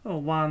 for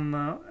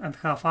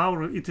 1.5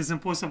 hours it is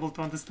impossible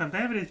to understand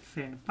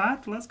everything,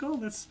 but let's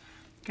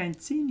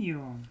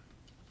continue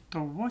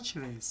to watch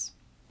this.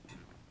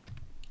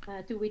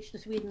 To which the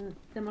Sweden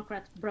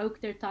Democrats broke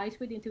their ties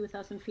with in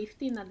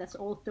 2015, and that's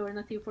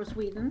Alternative for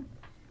Sweden.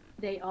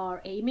 They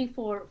are aiming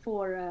for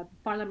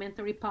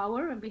parliamentary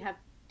power, and we have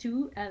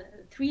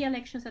 3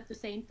 elections at the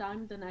same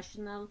time: the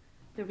national,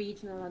 the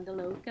regional, and the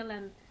local.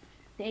 And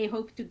they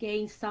hope to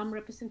gain some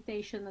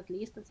representation, at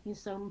least in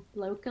some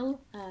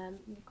local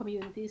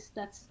communities.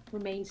 That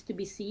remains to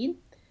be seen.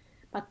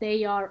 But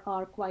they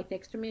are quite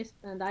extremist,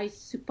 and I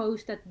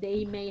suppose that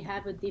they may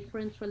have a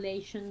different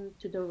relation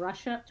to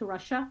Russia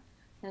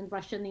and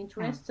Russian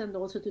interests, and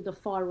also to the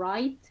far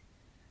right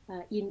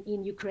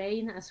in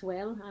Ukraine as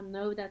well. I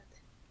know that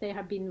They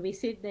have been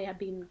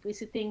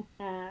visiting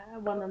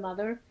one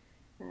another.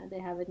 They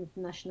have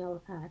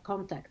international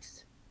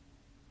contacts.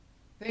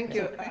 Thank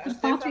you. I think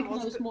Stefan Patrick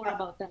knows more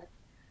about that.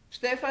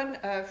 Stefan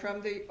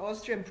from the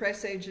Austrian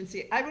Press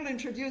Agency. I will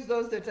introduce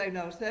those that I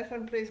know.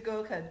 Stefan, please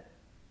go ahead.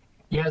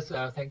 Yes,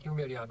 thank you,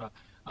 Mirjana.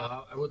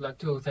 I would like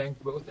to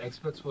thank both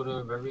experts for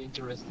the very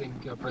interesting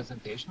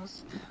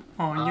presentations.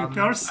 Oh, new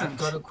person. I've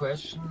got a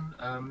question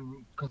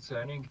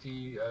concerning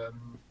the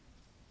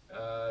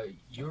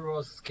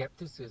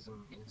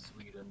Euroscepticism in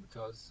Sweden,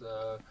 because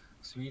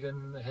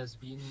Sweden has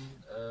been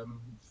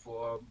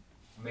for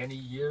many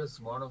years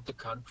one of the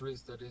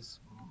countries that is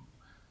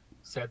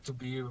said to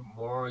be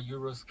more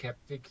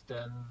Eurosceptic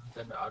than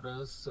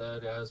others.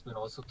 There has been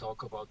also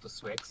talk about the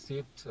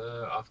Swexit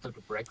after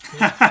the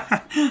Brexit.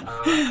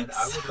 And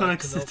I would like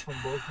to know from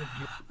both of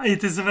you.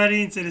 It is a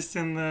very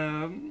interesting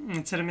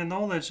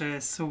terminology,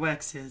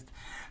 Swexit.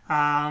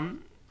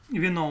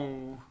 We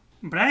know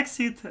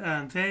Brexit,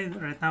 and they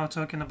right now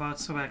talking about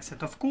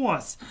Swexit. Of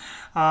course,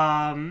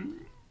 I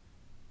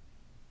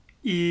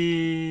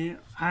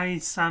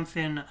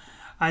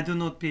do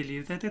not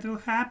believe that it will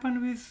happen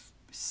with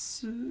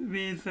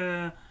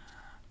Sweden.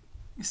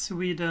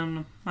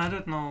 I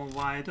don't know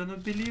why I do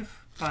not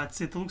believe,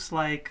 but it looks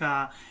like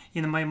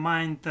in my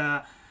mind.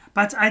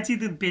 But I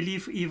didn't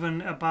believe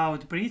even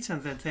about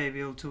Britain that they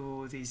will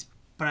do this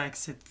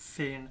Brexit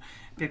thing,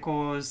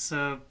 because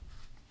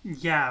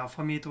yeah,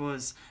 for me it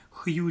was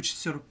huge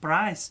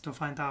surprise to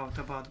find out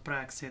about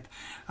Brexit.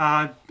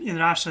 In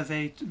Russia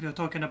they were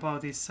talking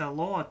about this a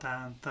lot,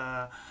 and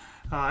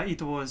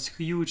it was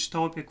huge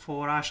topic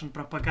for Russian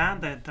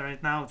propaganda, and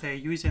right now they're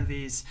using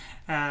this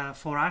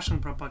for Russian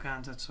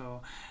propaganda too.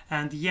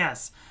 And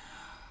yes,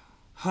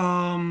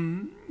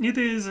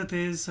 it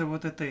is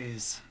what it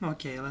is.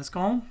 Okay, let's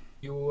go.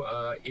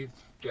 If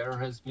there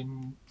has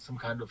been some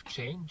kind of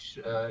change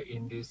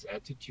in this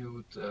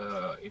attitude,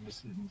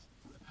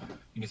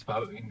 in this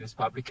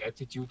public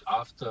attitude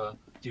after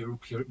the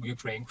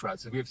Ukraine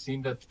crisis. We have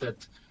seen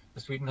that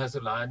Sweden has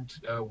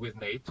aligned with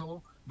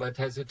NATO, but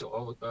has it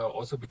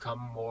also become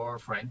more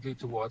friendly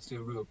towards the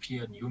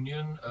European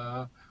Union,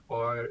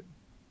 or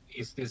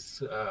is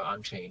this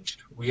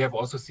unchanged? We have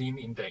also seen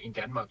in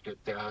Denmark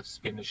that there has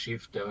been a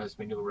shift. There has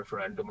been a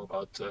referendum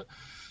about a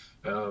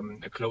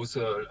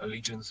closer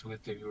allegiance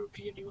with the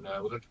European Union. I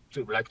would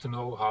like to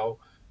know how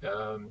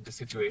the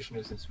situation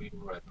is in Sweden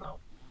right now.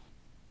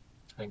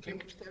 Thank you.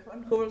 Thank you,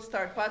 Stefan. Who will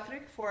start?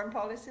 Patrick, foreign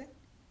policy?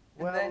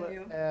 Well,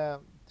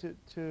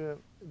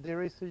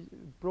 there is a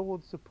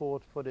broad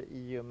support for the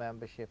EU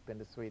membership in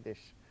the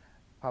Swedish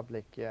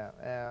public,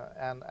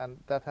 and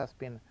that has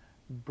been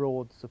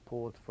broad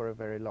support for a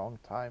very long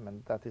time,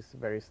 and that is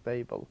very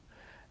stable.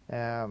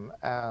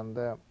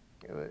 But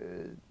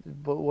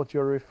what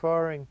you're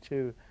referring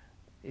to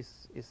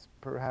is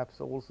perhaps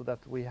also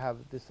that we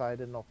have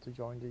decided not to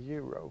join the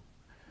euro,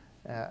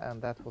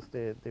 and that was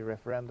the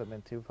referendum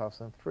in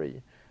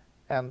 2003.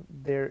 And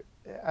there,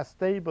 as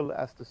stable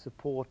as the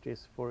support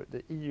is for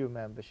the EU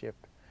membership,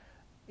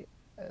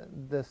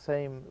 the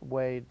same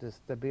way the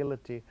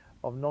stability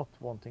of not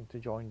wanting to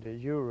join the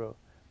euro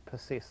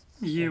persists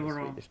in the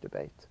Swedish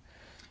debate.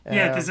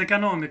 Yeah, it is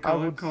economical I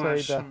would say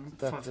question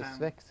that for the them.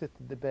 Swexit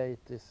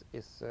debate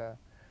is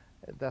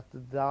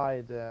that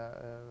died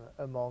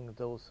among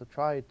those who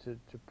tried to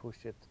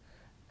push it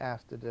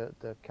after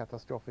the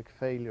catastrophic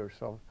failures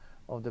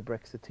of the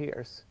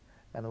Brexiteers,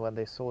 and when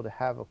they saw the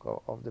havoc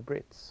of the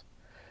Brits.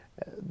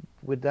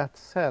 With that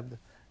said,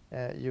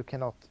 you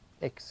cannot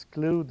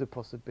exclude the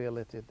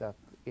possibility that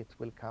it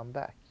will come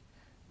back,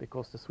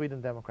 because the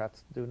Sweden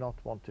Democrats do not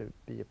want to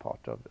be a part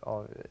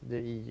of the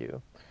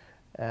EU.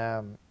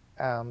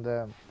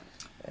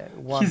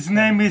 His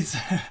name is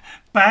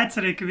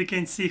Patrick. We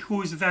can see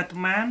who is that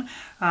man.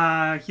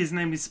 His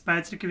name is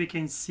Patrick. We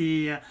can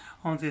see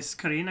on the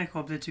screen. I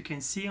hope that you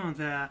can see on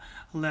the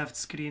left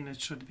screen. It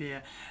should be.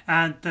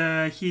 And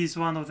he is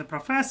one of the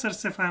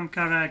professors, if I'm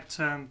correct.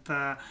 And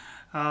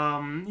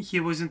he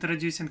was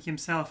introducing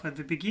himself at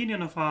the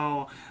beginning of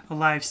our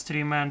live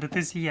stream. And it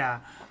is, yeah.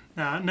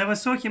 Never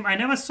saw him. I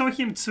never saw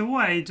him too.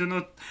 I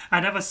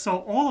never saw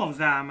all of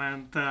them.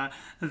 And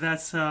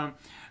that's...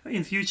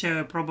 in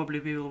future, probably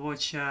we will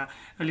watch a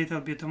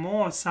little bit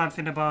more,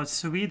 something about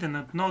Sweden,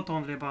 and not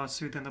only about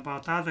Sweden,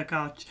 about other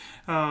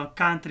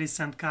countries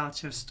and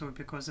cultures too,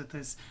 because it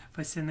is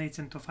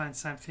fascinating to find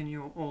something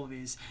new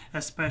always,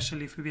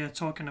 especially if we are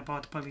talking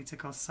about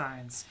political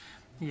science.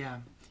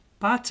 Yeah.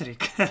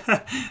 Patrick,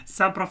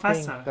 some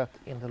professor. I think that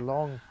in the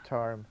long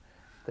term,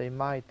 they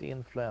might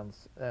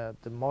influence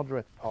the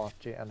moderate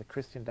party and the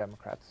Christian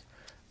Democrats,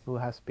 who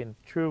has been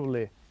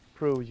truly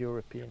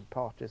pro-European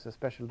parties,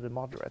 especially the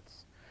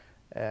moderates.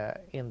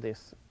 In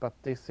this, but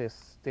this is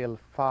still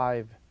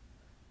 5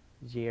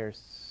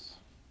 years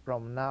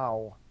from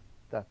now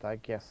that I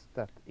guess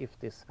that if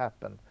this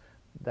happens,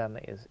 then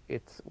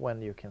it's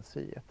when you can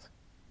see it.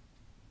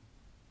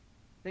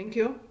 Thank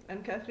you.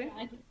 And Catherine?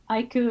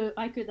 I could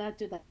add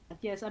to that.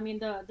 Yes, I mean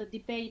the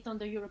debate on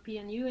the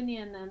European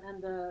Union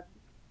and the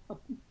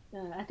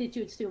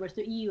attitudes towards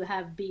the EU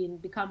have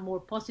become more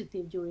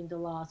positive during the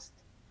last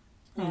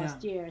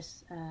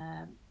years.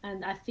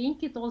 And I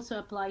think it also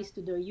applies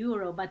to the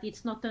euro, but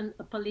it's not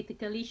a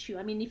political issue.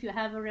 I mean, if you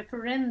have a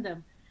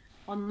referendum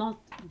on not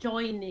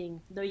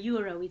joining the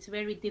euro, it's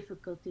very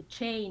difficult to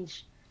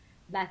change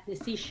that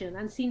decision.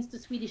 And since the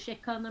Swedish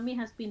economy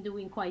has been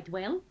doing quite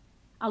well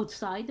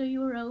outside the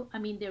euro, I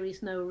mean, there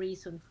is no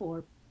reason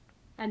for,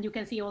 and you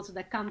can see also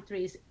that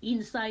countries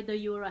inside the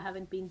euro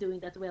haven't been doing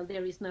that well.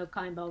 There is no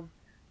kind of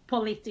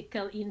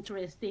political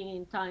interest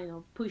in kind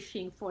of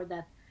pushing for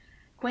that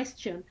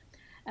question.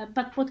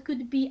 But what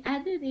could be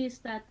added is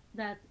that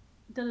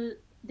there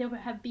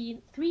have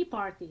been three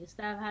parties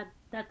that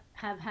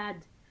have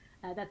had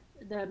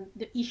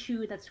the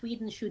issue that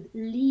Sweden should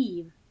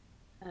leave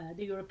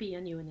the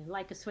European Union,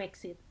 like a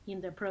Swexit, in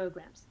their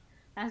programs.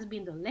 That has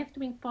been the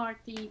left-wing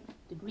party,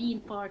 the Green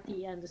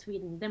Party, and the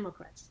Sweden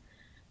Democrats.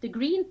 The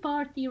Green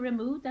Party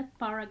removed that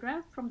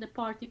paragraph from the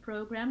party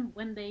program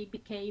when they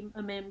became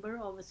a member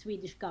of a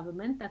Swedish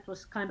government. That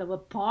was kind of a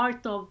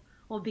part of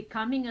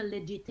becoming a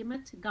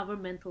legitimate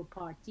governmental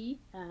party.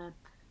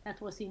 That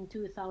was in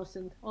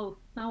 2000. Oh,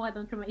 now I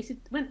don't remember. Is it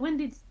when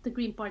did the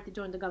Green Party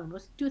join the government?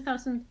 Was it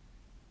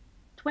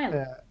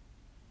 2012?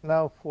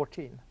 No,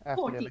 14.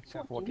 After 14, the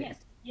election, 14.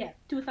 Yes, yeah,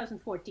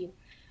 2014.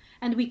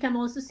 And we can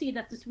also see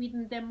that the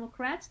Sweden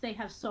Democrats, they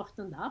have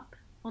softened up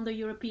on the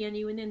European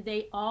Union.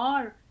 They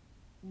are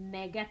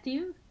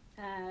negative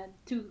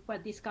to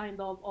what this kind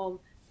of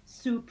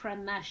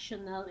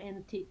supranational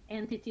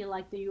entity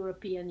like the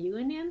European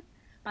Union,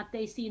 but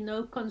they see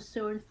no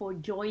concern for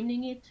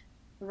joining it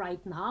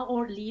right now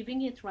or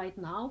leaving it right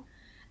now.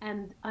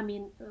 And I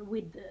mean,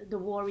 with the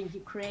war in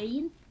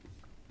Ukraine,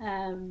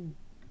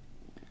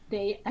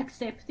 they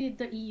accepted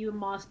the EU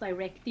Mass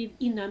Directive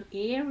in an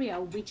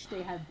area which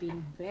they have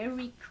been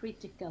very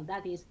critical.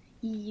 That is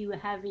EU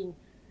having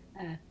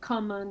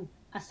common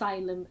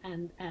asylum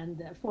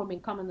and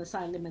forming common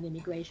asylum and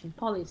immigration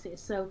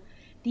policies. So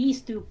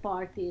these two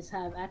parties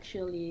have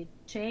actually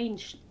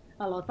changed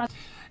a lot. But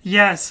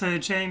yes,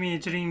 Jamie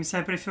Dreams,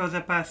 I prefer the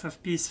path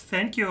of peace.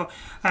 Thank you.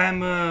 I'm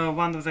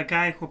one of the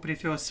guy who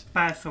prefers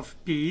path of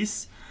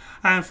peace.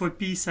 And for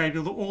peace, I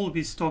will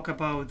always talk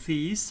about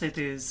this. It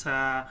is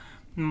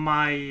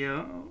my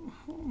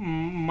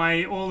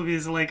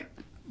always like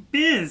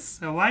peace.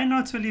 Why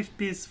not to live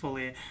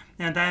peacefully?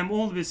 And I am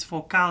always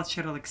for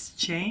cultural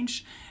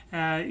exchange.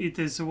 It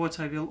is what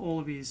I will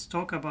always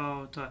talk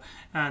about.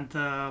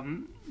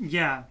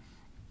 Yeah,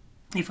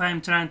 if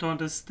I'm trying to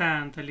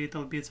understand a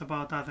little bit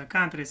about other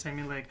countries, I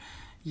mean, like,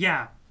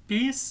 yeah,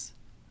 peace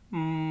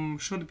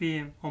should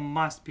be or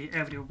must be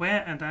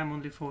everywhere, and I'm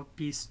only for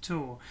peace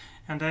too.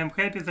 And I'm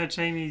happy that,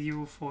 Jamie,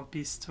 you for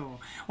peace too.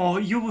 Or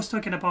you was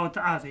talking about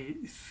the other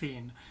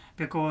thing,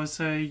 because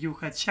you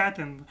had chat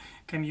in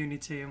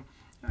community,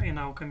 in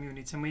our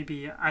community.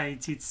 Maybe I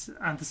did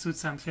understood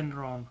something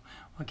wrong.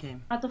 Okay.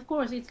 But of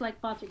course, it's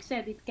like Patrick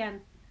said, it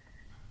can.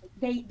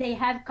 They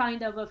have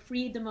kind of a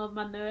freedom of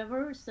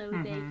maneuver, so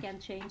they can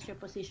change their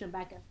position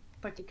back,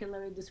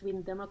 particularly the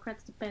Sweden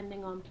Democrats,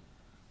 depending on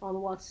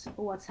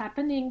what's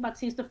happening. But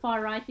since the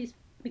far right is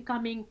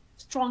becoming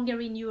stronger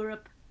in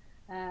Europe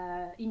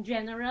in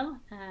general,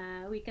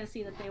 we can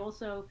see that they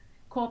also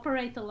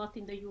cooperate a lot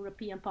in the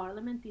European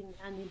Parliament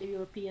and in the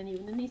European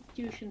Union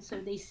institutions.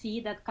 So they see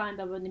that kind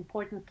of an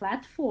important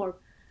platform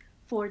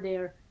for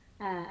their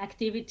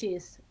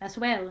activities as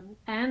well.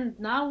 And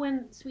now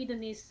when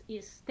Sweden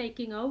is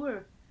taking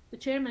over the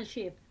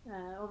chairmanship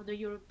of the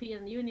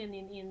European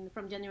Union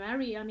from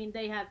January, I mean,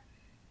 they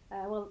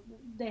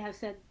have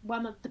said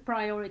one of the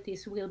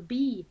priorities will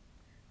be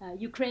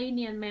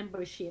Ukrainian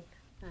membership,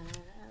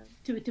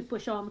 to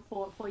push on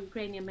for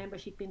Ukrainian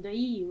membership in the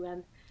EU.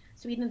 And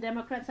Sweden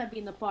Democrats have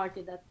been a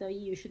party that the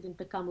EU shouldn't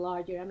become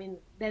larger. I mean,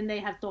 then they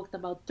have talked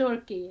about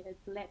Turkey.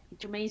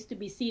 It remains to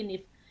be seen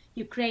if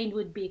Ukraine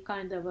would be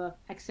kind of a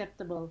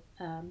acceptable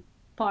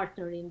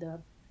partner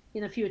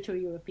in a future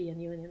European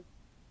Union.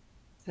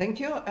 Thank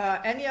you.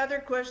 Any other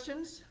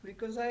questions?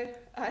 Because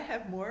I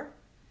have more.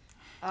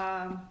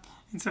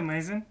 It's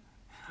amazing.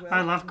 Well,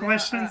 I love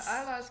questions.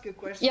 I'll ask a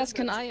question. Yes,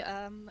 can I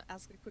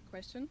ask a quick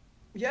question?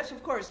 Yes,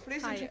 of course.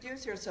 Please Hi.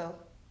 introduce yourself.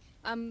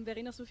 I'm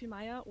Verena Sophie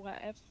Meyer,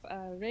 ORF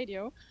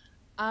Radio.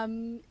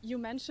 You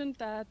mentioned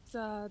that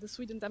the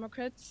Sweden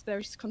Democrats,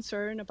 there's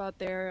concern about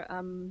their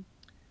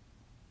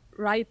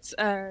rights.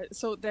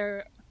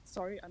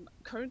 Sorry, I'm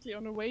currently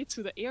on the way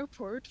to the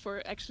airport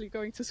for actually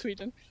going to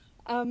Sweden.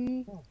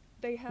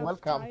 They have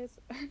Welcome. ties.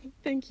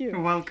 Thank you.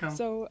 You're welcome.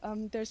 So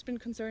there's been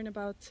concern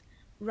about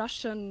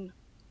Russian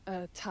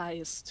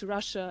ties to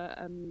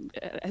Russia,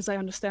 as I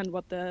understand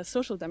what the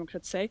Social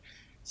Democrats say.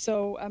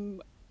 So,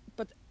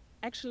 but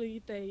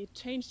actually they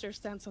changed their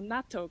stance on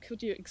NATO.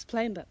 Could you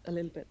explain that a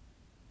little bit?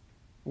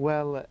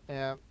 Well,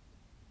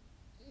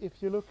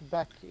 if you look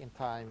back in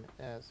time,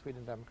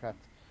 Sweden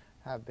Democrats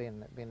have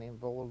been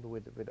involved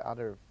with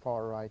other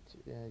far-right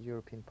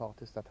European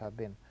parties that have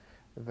been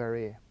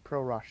very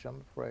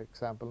pro-Russian. For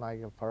example,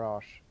 Nigel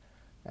Farage.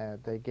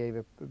 They gave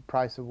a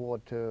prize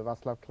award to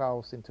Václav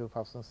Klaus in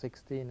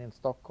 2016 in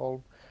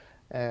Stockholm.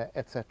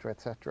 etc.,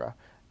 etc.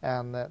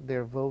 And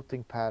their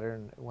voting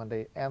pattern when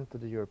they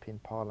entered the European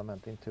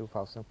Parliament in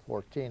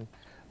 2014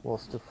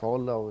 was to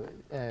follow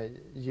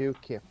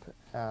UKIP,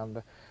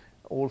 and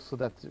also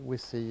that we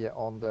see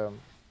on the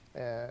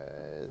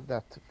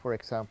that, for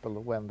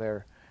example, when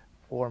their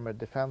former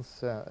defense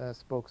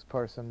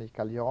spokesperson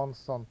Mikael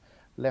Jansson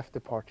left the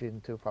party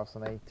in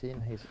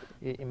 2018,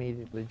 he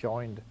immediately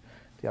joined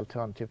the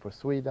Alternative for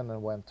Sweden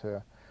and went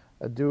to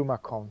a Duma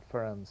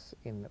conference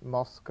in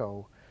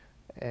Moscow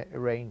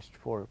arranged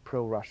for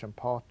pro-Russian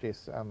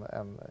parties,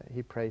 and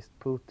he praised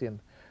Putin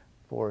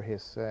for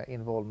his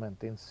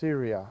involvement in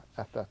Syria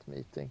at that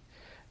meeting.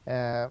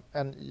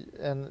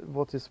 And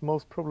what is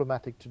most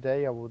problematic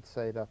today, I would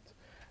say that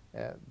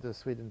the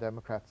Sweden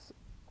Democrats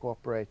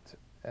cooperate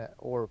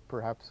or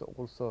perhaps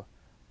also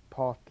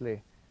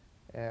partly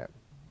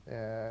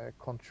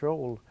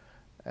control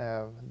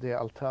the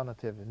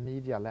alternative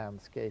media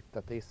landscape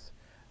that is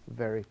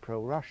very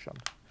pro-Russian.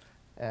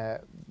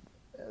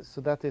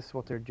 So that is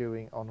what they're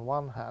doing on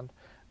one hand.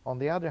 On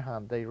the other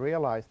hand, they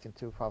realized in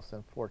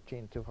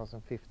 2014,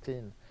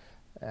 2015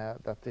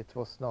 that it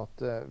was not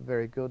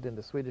very good in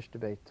the Swedish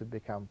debate to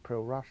become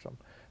pro-Russian,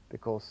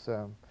 because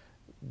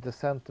the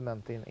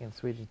sentiment in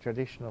Sweden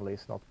traditionally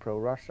is not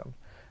pro-Russian,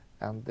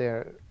 and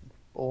their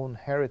own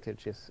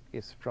heritage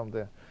is from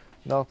the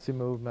Nazi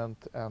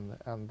movement,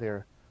 and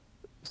their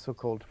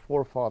so-called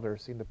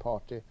forefathers in the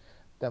party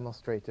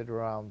demonstrated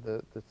around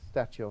the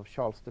statue of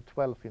Charles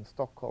XII in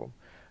Stockholm,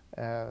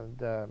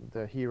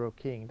 the hero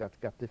king that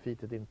got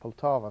defeated in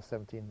Poltava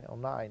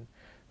 1709,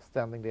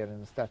 standing there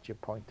in a statue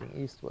pointing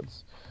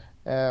eastwards.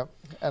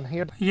 And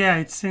here, yeah,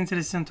 it's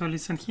interesting to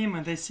listen to him.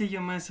 And I see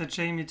your message,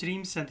 Jamie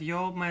Dreams, and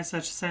your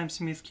message, Sam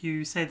Smith Q.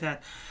 You said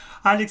that,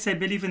 Alex, I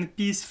believe in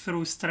peace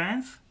through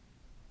strength.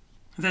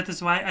 That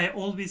is why I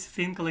always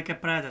think like a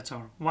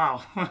predator.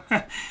 Wow,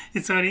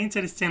 it's very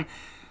interesting.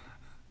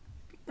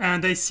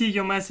 And I see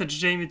your message,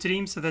 Jamie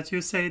Dreams, that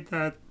you said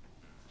that.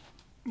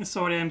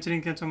 Sorry, I'm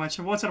drinking too much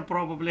water,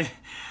 probably.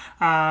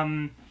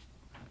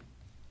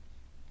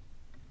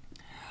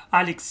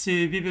 Alex,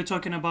 we were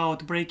talking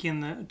about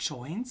breaking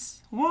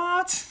joints.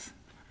 What?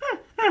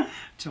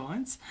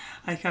 Joints?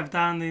 I have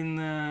done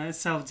in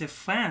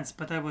self-defense,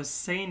 but I was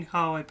saying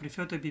how I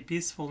prefer to be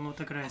peaceful, not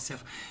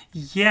aggressive.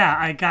 Yeah,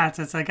 I got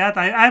it.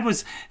 I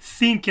was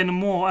thinking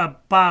more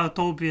about,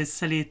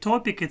 obviously,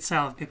 topic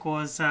itself,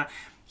 because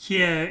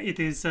here it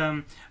is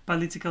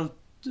political.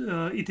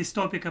 It is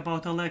topic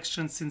about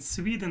elections in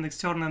Sweden,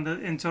 external and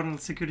internal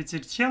security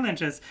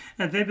challenges,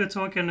 and they were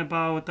talking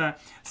about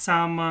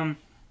some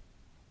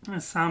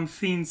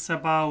things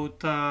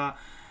about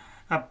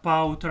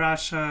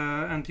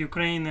Russia and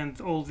Ukraine and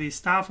all this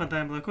stuff, and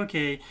I'm like,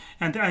 okay.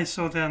 And I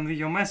saw then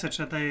your message,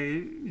 and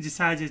I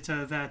decided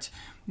that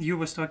you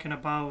was talking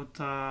about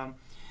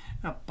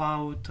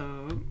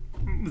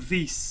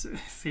this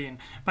thing.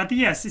 But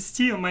yes, it's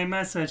still my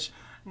message.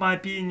 My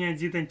opinion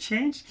didn't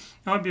change.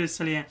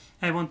 Obviously,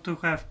 I want to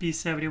have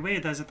peace everywhere.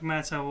 It doesn't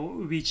matter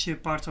which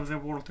part of the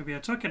world we are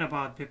talking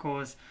about,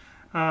 because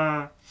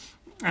I'm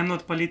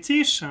not a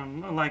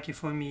politician, lucky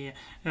for me,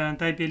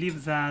 and I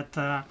believe that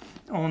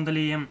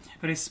only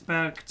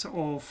respect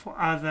of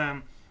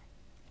other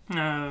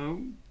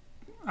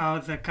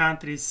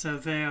countries,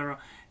 their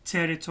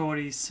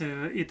territories,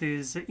 it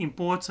is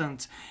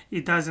important.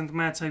 It doesn't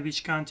matter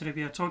which country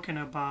we are talking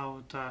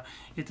about.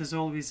 It is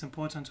always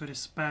important to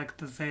respect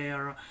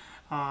their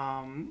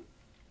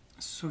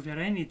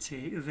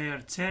sovereignty, their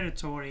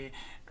territory,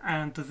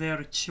 and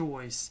their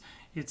choice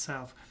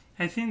itself.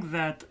 I think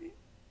that,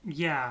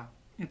 yeah,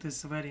 it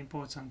is a very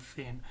important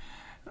thing.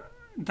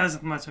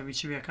 Doesn't matter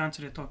which we are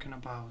country talking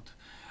about.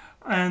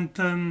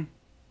 And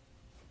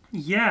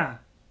yeah,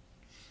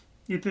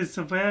 it is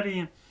a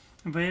very,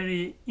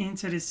 very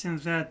interesting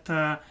that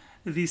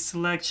this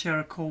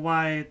lecture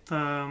quite.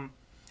 I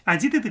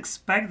didn't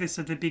expect this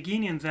at the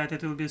beginning, that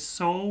it will be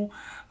so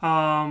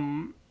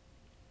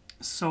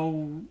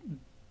so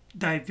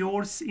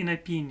diverse in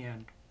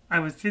opinion. I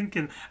was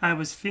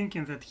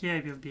thinking that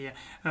here will be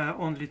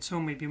only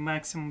 2, maybe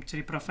maximum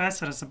 3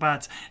 professors,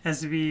 but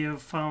as we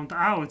found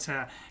out,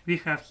 we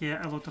have here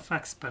a lot of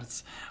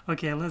experts.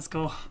 Okay, let's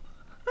go.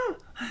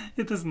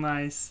 It is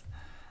nice.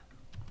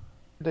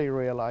 they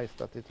realized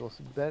that it was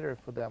better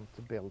for them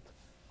to build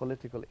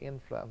political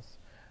influence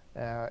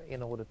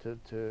in order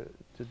to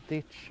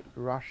ditch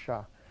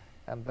Russia,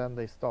 and then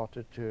they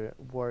started to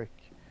work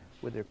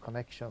with their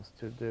connections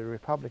to the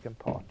Republican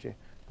Party,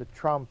 the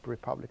Trump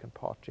Republican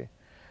Party.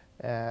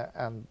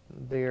 And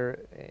there,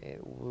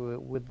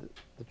 with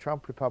the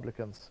Trump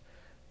Republicans,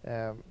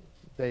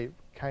 they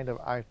kind of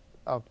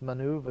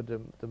outmaneuvered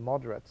the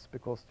moderates,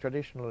 because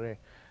traditionally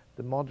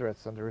the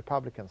moderates and the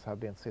Republicans have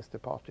been sister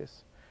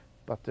parties.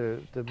 But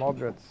the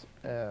moderates,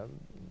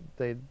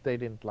 they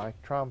didn't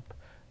like Trump,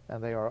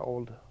 and they are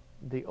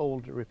the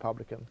old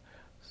Republican,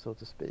 so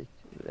to speak.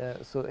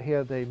 So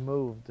here they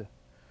moved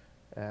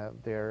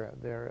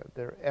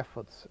their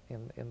efforts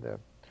in the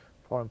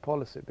foreign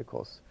policy,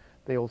 because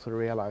they also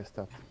realized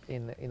that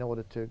in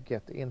order to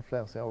get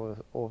influence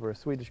over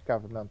Swedish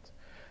government,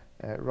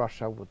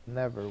 Russia would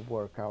never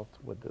work out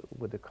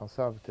with the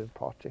Conservative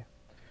Party.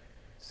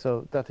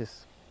 So that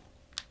is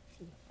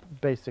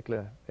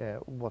basically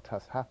what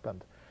has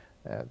happened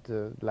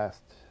the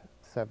last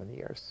 7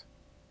 years.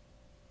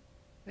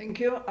 Thank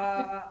you.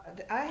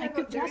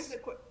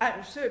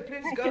 Sir,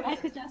 please go ahead. I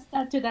could just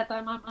add to that.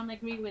 I'm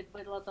agree with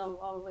a lot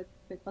of with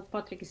what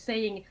Patrick is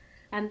saying,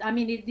 and I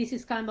mean this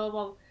is kind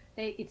of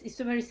it's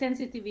a very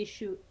sensitive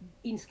issue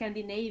in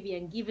Scandinavia,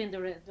 and given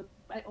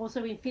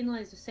also in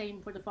Finland it's the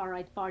same for the far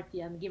right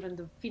party, and given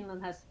that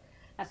Finland has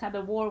had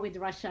a war with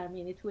Russia, I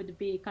mean it would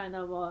be kind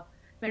of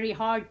very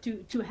hard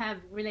to have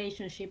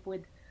relationship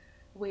with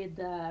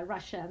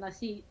Russia, and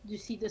you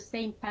see the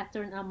same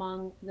pattern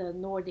among the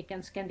Nordic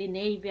and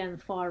Scandinavian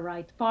far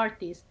right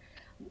parties.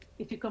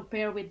 If you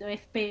compare with the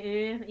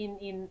FPÖ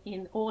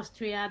in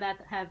Austria,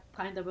 that have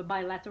kind of a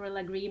bilateral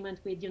agreement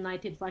with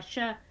United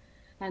Russia,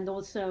 and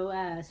also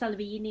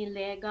Salvini in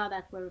Lega,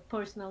 that were a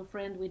personal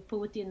friend with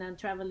Putin and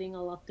traveling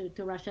a lot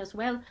to Russia as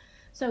well.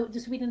 So the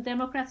Sweden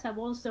Democrats have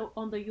also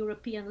on the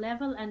European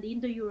level and in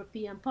the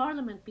European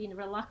Parliament been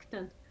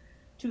reluctant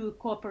to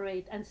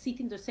cooperate and sit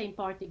in the same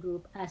party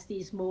group as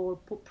these more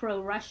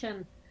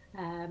pro-Russian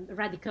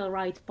radical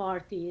right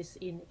parties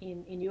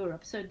in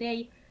Europe. So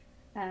they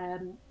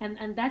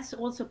and that's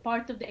also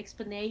part of the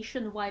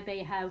explanation why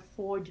they have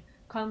forged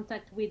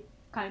contact with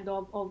kind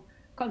of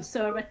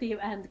conservative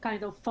and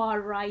kind of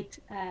far right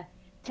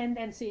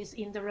tendencies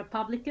in the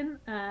Republican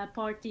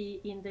Party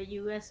in the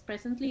US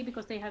presently,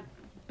 because they have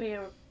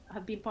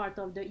been part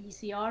of the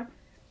ECR,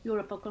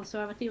 Europe of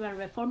Conservative and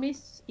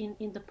Reformists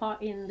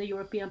in the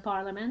European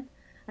Parliament,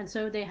 and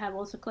so they have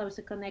also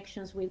closer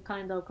connections with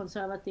kind of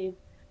conservative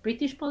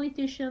British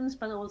politicians,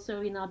 but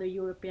also in other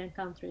European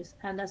countries,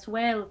 and as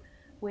well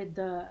with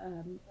the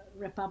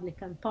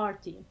Republican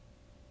Party.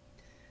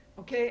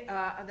 Okay,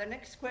 the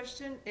next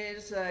question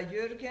is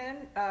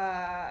Jürgen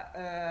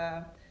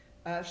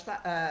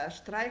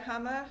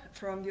Streichhammer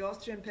from the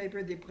Austrian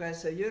paper Die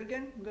Presse.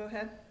 Jürgen, go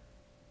ahead.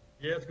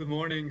 Yes, good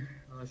morning.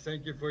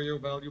 Thank you for your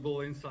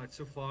valuable insights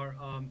so far.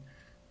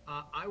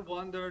 I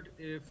wondered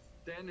if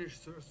Danish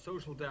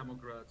social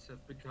democrats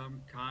have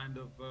become kind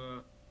of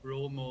a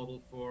role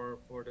model for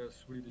their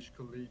Swedish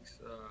colleagues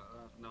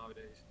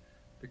nowadays.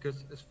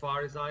 Because as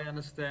far as I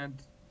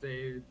understand,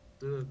 the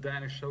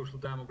Danish social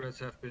democrats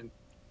have been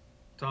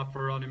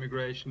tougher on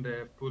immigration. They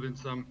have put in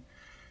some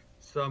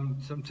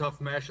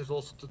tough measures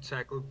also to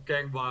tackle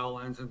gang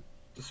violence, and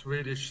the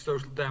Swedish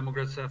social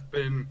democrats have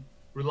been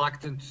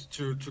reluctant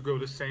to go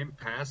the same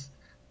path.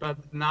 But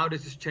now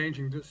this is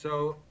changing.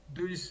 So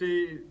do you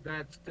see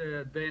that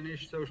the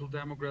Danish social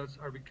democrats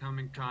are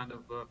becoming kind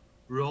of a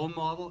role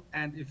model?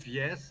 And if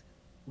yes,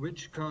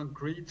 which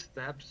concrete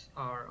steps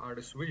are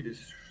the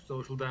Swedish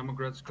social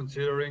democrats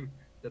considering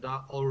that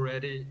are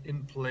already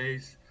in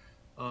place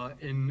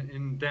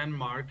in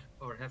Denmark,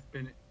 or have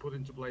been put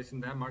into place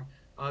in Denmark?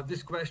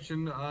 This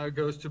question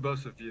goes to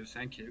both of you.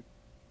 Thank you.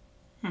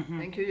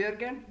 Thank you,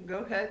 Jürgen. Go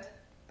ahead.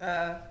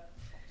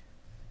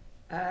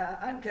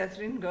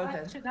 Ann-Cathrine, go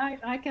ahead.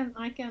 I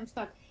can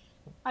start.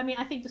 I mean,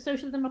 I think the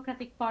Social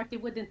Democratic Party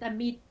wouldn't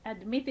admit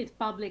it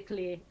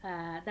publicly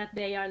that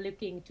they are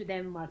looking to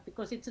Denmark,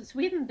 because it's the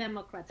Sweden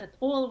Democrats that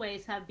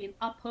always have been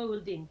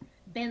upholding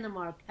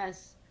Denmark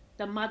as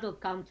the model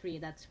country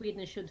that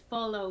Sweden should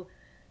follow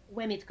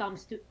when it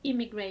comes to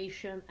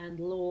immigration and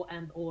law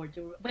and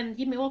order. When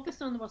Jimmie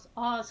Åkesson was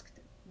asked,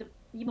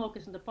 Jimmie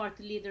Åkesson, the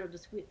party leader of the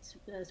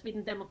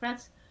Sweden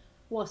Democrats,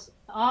 was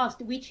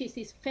asked which is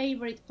his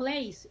favorite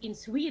place in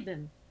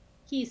Sweden,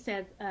 he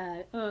said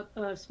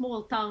a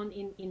small town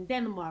in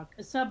Denmark,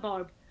 a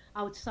suburb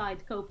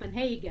outside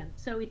Copenhagen.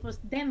 So it was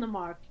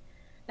Denmark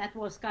that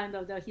was kind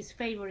of his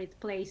favorite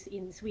place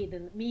in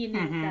Sweden,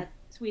 meaning that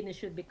Sweden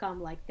should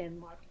become like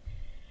Denmark.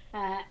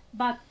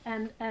 But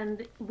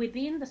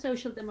within the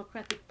Social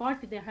Democratic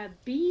Party, there have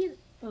been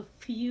a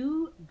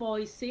few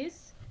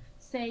voices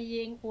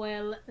saying,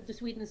 well, the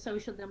Sweden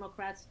Social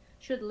Democrats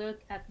should look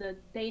at the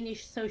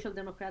Danish Social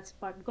Democrats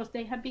part, because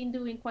they have been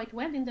doing quite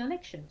well in the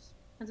elections.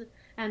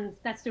 And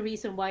that's the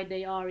reason why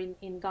they are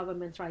in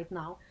government right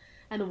now.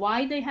 And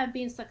why they have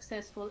been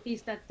successful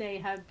is that they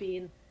have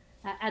been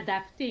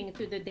adapting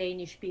to the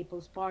Danish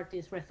People's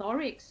Party's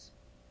rhetorics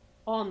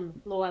on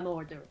law and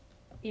order,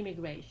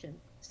 immigration,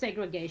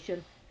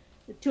 segregation,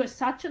 to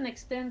such an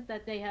extent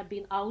that they have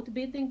been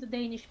outbidding the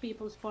Danish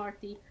People's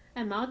Party.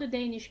 And now the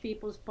Danish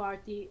People's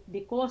Party,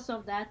 because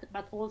of that,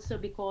 but also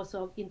because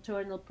of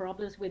internal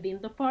problems within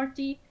the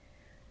party,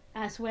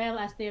 as well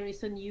as there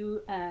is a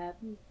new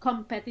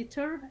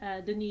competitor,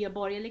 the Nye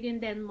Borgerlige in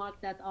Denmark,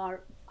 that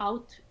are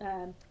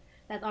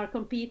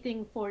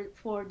competing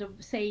for the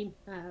same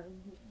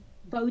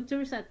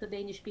voters at the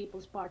Danish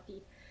People's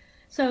Party.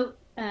 So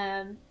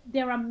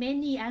there are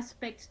many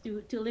aspects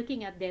to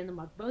looking at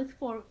Denmark, both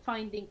for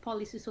finding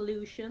policy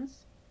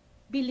solutions,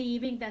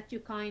 believing that you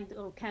kind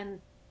of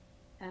can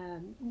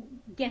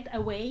get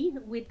away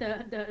with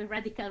the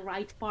radical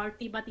right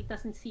party, but it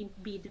doesn't seem to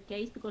be the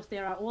case, because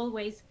there are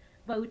always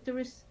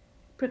voters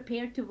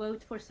prepared to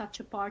vote for such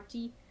a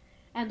party,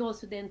 and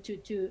also then to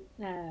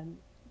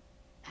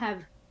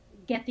have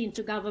get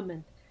into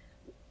government.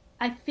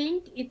 I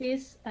think it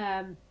is.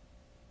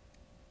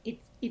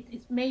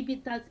 It maybe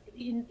does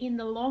in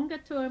the longer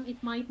term.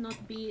 It might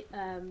not be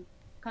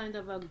kind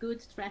of a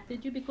good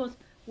strategy, because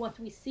what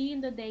we see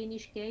in the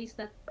Danish case,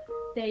 that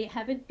they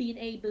haven't been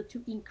able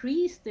to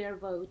increase their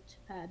vote.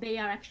 They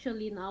are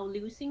actually now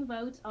losing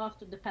votes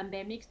after the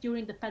pandemics.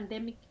 During the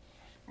pandemic,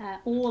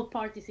 all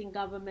parties in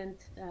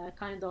government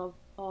kind of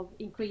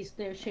increased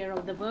their share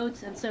of the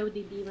votes, and so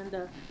did even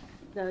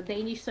the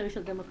Danish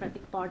Social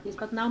Democratic parties.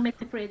 But now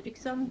Mette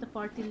Frederiksen, the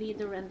party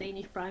leader and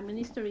Danish Prime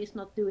Minister, is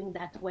not doing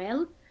that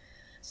well.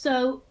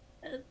 So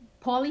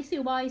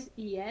policy-wise,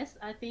 yes,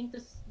 I think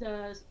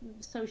the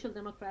Social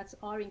Democrats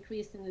are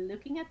increasingly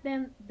looking at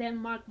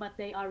Denmark, but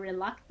they are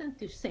reluctant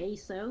to say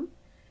so.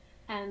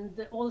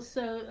 And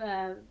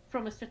also,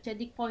 from a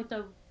strategic point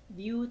of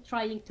view,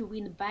 trying to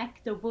win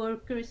back the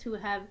workers who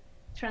have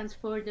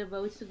transferred their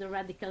votes to the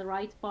radical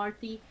right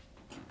party.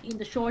 In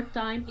the short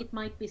time, it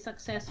might be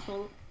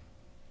successful.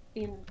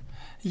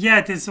 Yeah,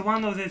 it is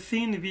one of the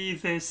things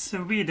with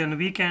Sweden.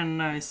 We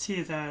can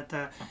see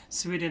that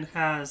Sweden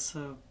has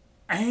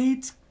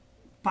 8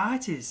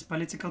 parties,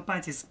 political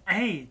parties,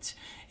 8.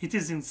 It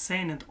is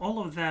insane, and all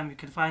of them you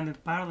can find in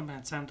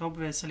parliaments. And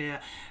obviously,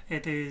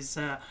 it is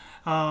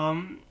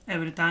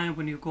every time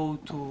when you go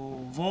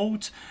to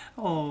vote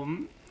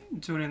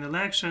during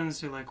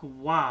elections, you're like,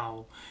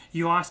 wow,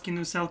 you're asking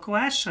yourself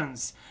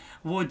questions.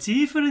 What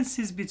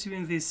differences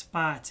between these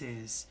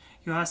parties?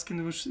 You're asking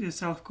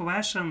yourself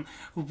question,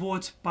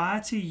 what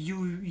party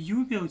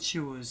you will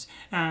choose,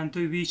 and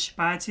which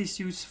party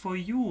suits for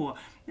you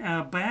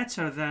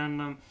better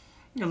than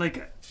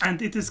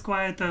and it is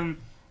quite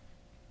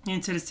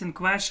interesting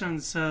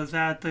questions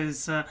that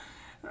is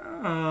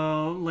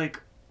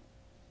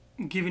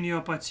giving you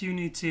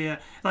opportunity.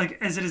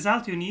 As a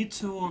result, you need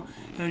to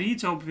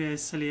read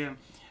obviously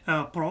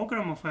a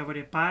program of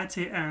every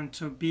party and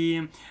to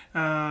be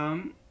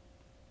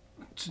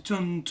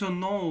to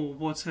know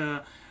what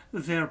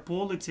their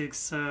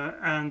politics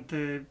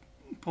and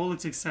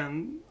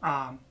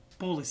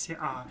policy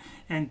are,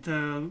 and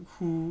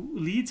who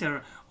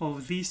leader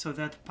of this or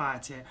that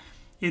party.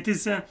 It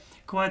is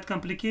quite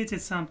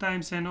complicated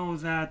sometimes. I know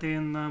that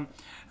in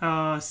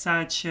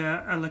such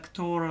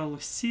electoral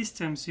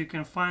systems you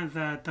can find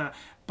that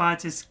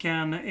parties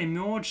can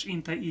emerge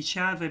into each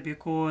other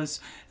because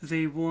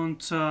they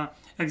want,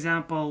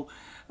 example,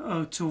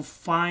 to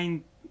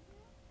find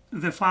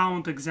the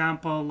found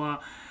example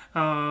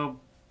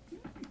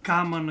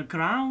common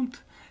ground,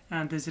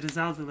 and as a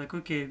result they're like,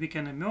 okay, we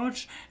can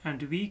emerge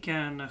and we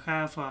can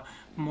have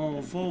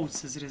more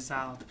votes as a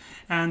result.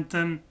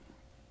 And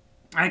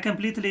I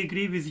completely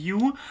agree with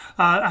you.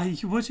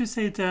 What you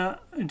said,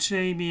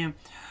 Jamie,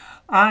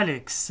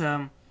 Alex,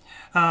 8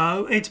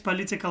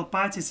 political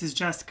parties is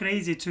just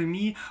crazy to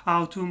me.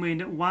 How 2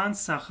 main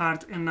ones are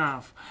hard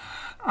enough.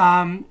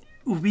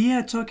 We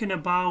are talking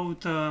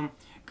about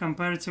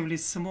comparatively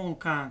small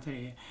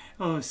country.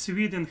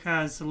 Sweden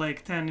has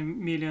like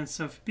 10 millions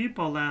of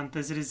people, and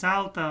as a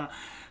result,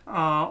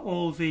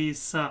 all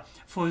these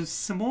for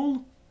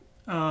small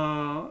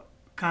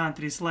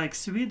countries like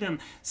Sweden,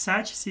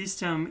 such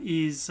system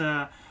is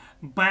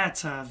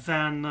better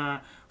than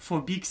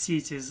for big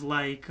cities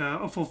like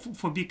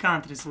for big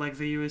countries like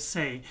the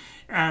USA,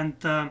 and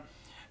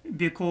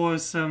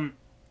because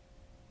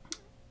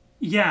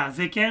yeah,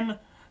 they can,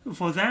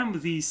 for them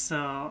this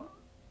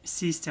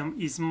system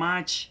is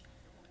much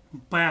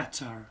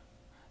better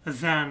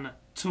than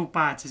 2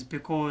 parties,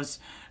 because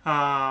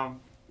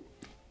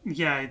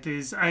yeah, it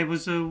is. I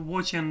was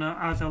watching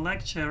other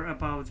lecture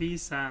about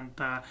this, and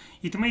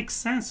it makes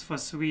sense for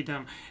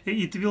Sweden.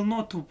 It will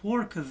not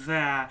work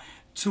the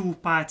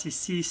 2-party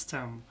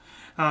system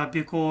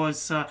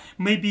because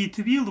maybe it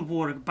will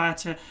work,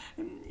 but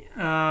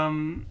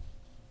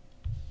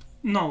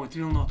no, it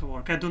will not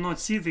work. I do not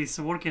see this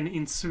working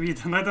in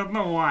Sweden. I don't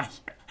know why.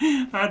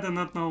 I do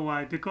not know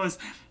why, because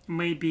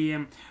maybe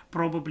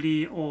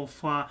probably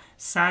of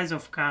size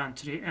of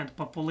country and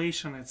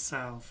population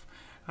itself.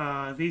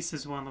 This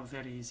is one of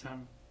the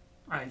reasons,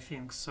 I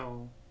think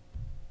so.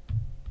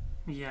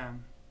 Yeah,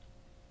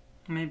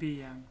 maybe,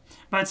 yeah.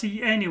 But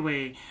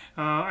anyway,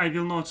 I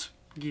will not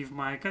give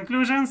my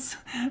conclusions.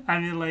 I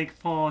mean, like,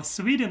 for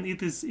Sweden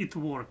it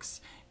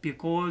works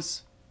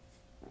because,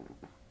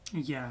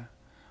 yeah,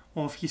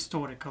 of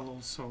historical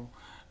also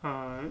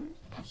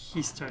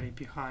history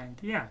behind.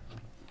 Yeah,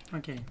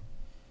 okay.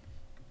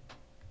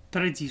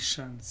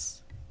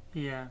 Traditions.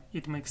 Yeah,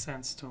 it makes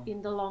sense too.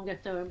 In the longer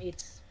term,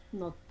 it's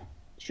not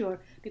sure,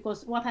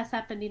 because what has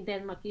happened in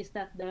Denmark is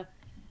that the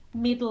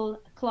middle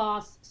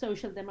class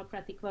social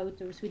democratic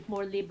voters with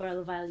more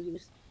liberal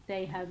values,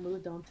 they have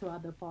moved on to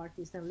other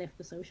parties and left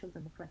the social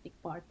democratic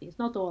parties.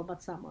 Not all,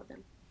 but some of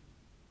them.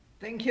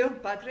 Thank you,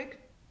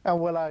 Patrick.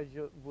 Well, I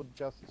would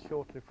just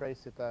shortly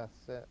phrase it as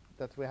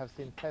that we have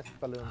seen test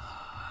balloons,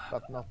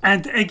 but not.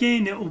 And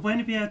again,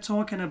 when we are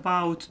talking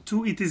about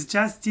 2, it is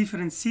just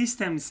different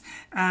systems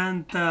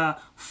and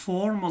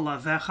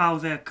formula, how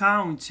they're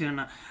counting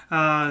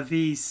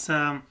these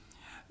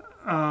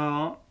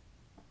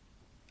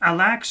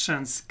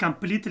elections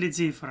completely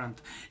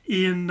different.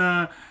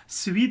 In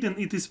Sweden,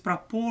 it is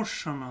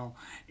proportional.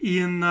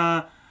 In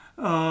the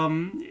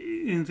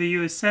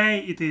USA,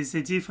 it is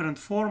a different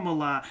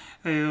formula,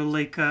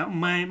 like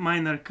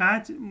minor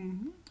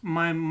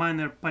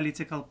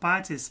political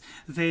parties,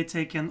 they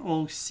taken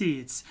all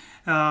seats.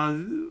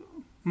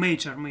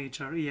 Major,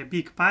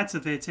 big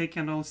parties, they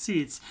taken all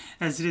seats.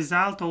 As a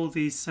result, all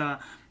these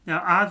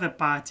other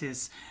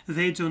parties,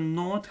 they do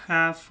not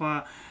have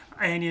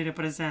any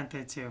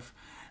representative.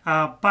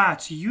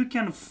 But you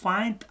can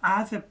find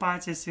other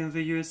parties in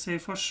the USA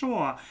for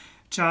sure.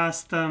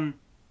 Just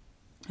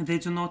they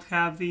do not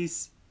have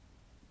this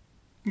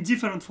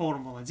different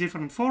formula,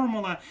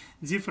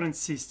 different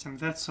system.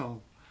 That's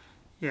all.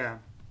 Yeah.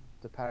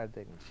 The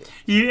paradigm shift.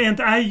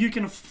 You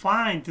can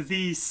find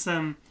these.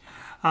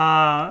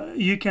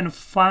 You can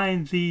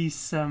find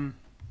these.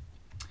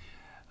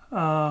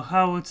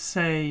 How would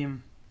say?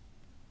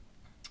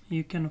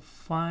 You can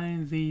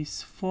find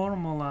this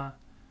formula.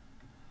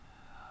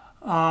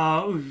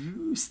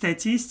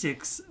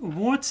 Statistics.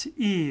 What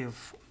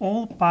if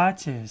all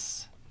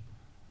parties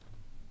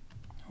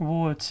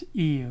will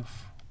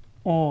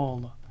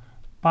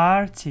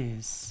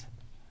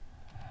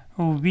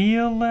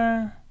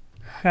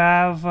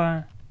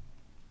have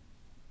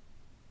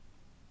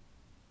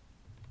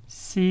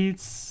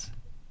seats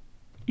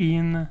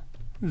in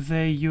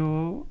the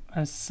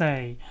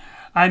USA?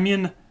 I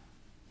mean,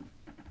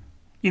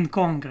 in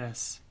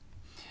Congress.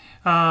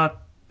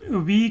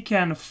 We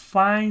can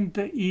find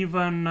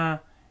even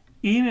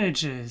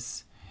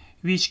images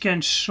which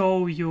can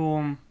show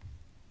you.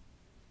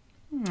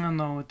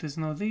 No, it is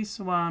not this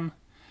one.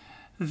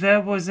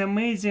 There was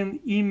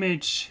amazing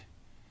image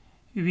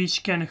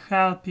which can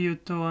help you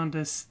to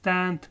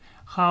understand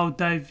how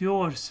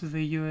diverse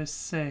the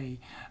USA.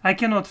 I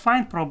cannot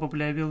find,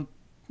 probably I will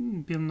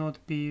not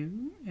be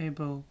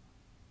able.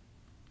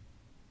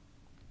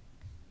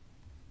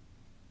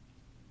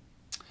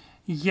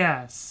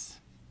 Yes.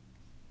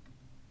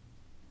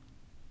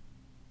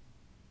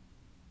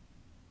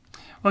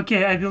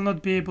 Okay, I will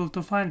not be able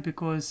to find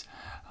because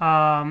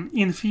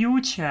in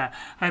future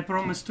I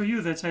promise to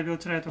you that I will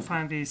try to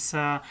find these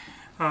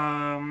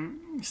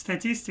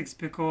statistics,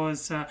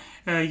 because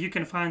you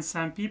can find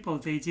some people,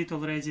 they did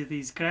already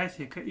this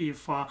graphic.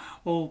 If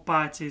all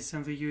parties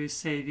in the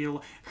USA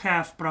will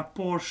have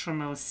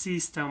proportional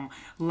system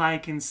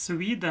like in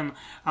Sweden,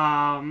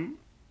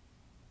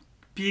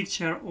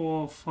 picture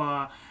of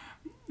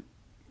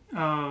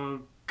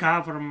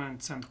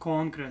governments and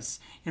Congress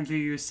in the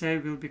USA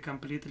will be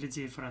completely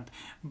different.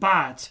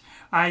 But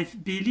I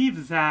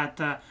believe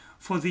that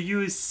for the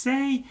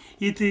USA,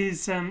 it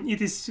is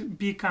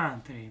big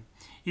country.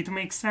 It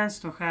makes sense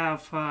to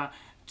have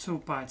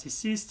two-party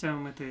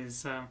system. It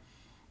is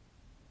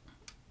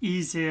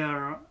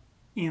easier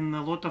in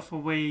a lot of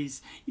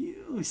ways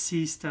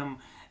system,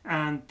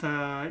 and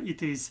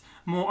it is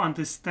more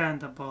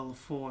understandable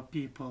for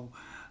people.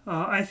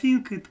 I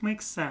think it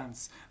makes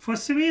sense. For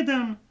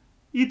Sweden,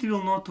 it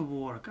will not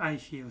work, I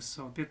feel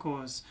so,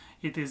 because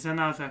it is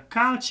another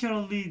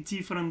culturally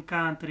different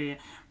country,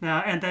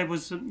 and I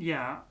was,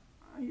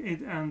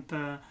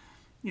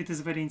 it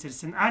is very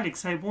interesting.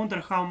 Alex, I wonder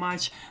how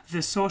much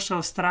the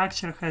social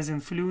structure has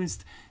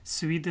influenced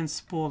Sweden's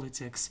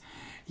politics.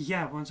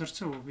 Yeah, wonder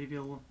too. We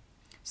will.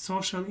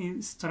 Social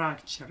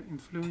structure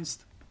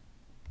influenced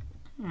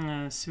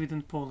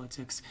Sweden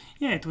politics.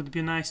 Yeah, it would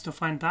be nice to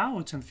find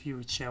out in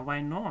future.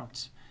 Why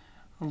not?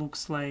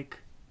 Looks like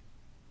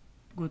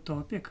good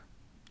topic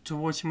to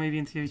watch maybe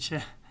in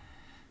future.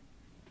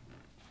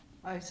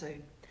 I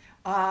see.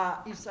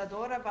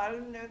 Isadora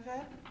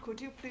Wallnöver,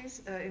 could you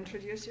please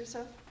introduce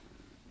yourself?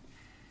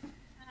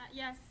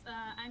 Yes,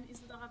 I'm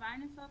Isadora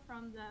Wallnöver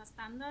from the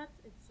Standard.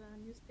 It's a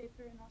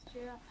newspaper in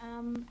Austria.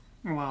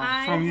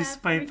 Wow, from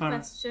newspaper. I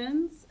have 3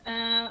 questions.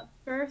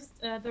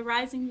 First, the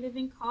rising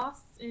living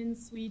costs in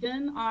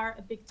Sweden are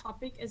a big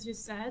topic, as you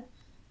said.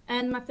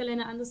 And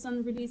Magdalena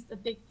Andersson released a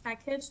big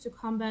package to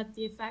combat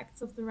the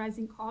effects of the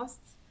rising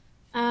costs.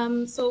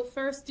 So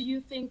first, do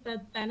you think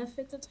that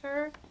benefited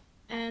her?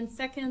 And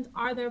second,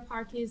 are there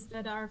parties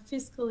that are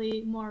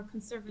fiscally more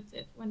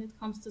conservative when it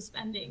comes to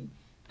spending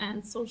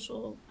and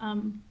social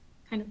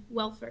kind of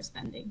welfare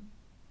spending?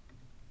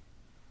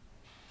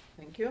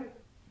 Thank you.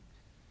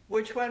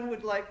 Which one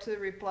would like to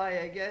reply,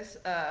 I guess?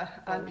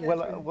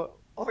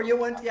 Or you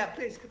want, yeah,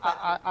 please.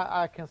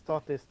 I can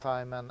start this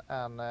time, and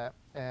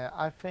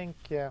I think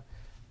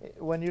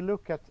when you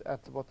look at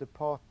what the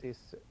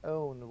parties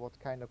own, what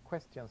kind of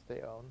questions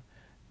they own,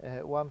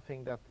 one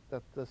thing that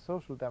the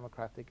Social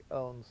Democratic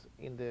owns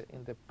in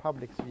the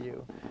public's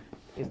view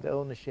is the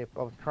ownership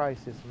of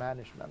crisis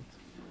management.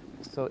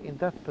 So in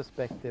that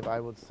perspective, I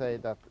would say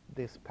that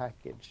this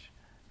package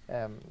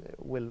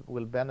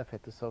will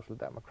benefit the Social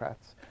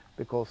Democrats,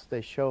 because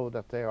they show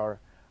that they are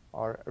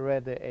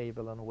ready,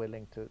 able and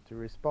willing to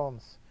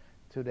respond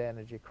to the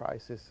energy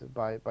crisis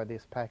by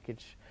this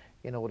package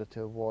in order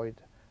to avoid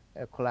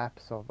a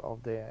collapse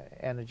of the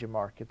energy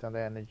market and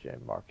the energy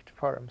market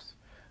firms.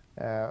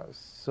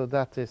 So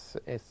that is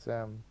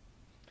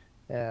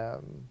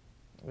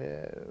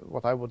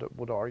what I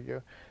would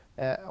argue.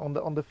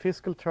 On the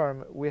fiscal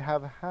term, we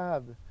have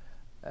had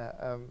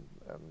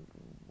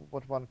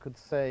what one could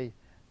say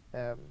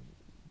the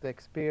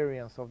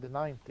experience of the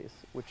 90s,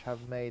 which have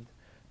made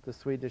the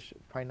Swedish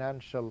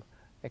financial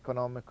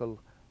economical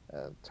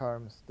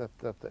terms that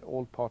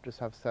all parties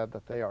have said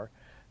that they are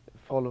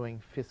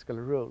following fiscal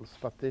rules,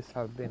 but this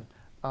has been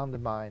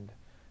undermined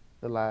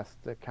the last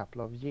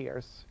couple of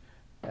years.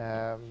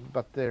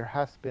 But there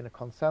has been a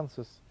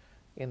consensus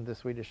in the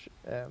Swedish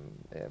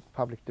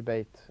public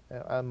debate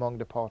among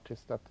the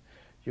parties that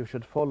you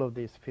should follow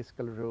these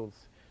fiscal rules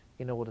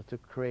in order to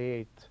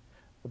create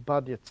a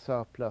budget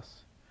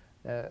surplus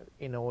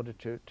in order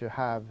to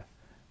have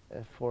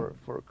for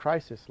a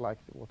crisis like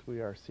what we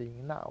are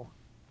seeing now.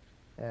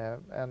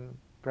 And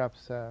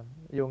perhaps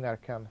Gunnar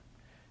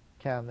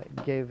can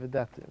give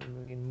that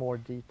in more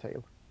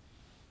detail.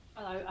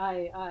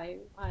 I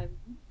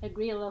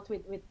agree a lot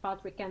with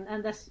Patrick,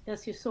 and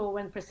as you saw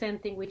when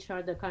presenting which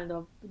are the kind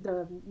of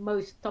the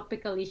most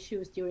topical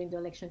issues during the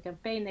election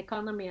campaign,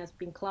 economy has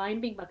been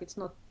climbing, but it's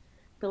not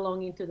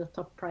belonging to the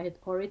top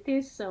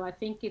priorities. So I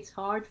think it's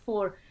hard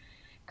for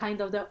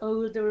kind of the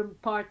older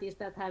parties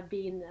that have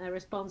been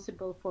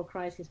responsible for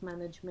crisis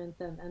management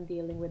and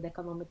dealing with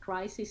economic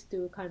crisis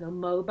to kind of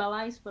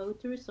mobilize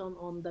voters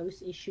on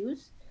those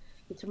issues.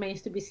 It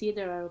remains to be seen.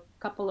 There are a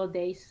couple of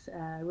days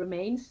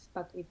remains,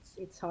 but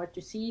it's hard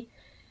to see.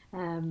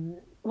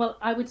 Well,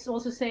 I would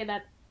also say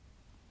that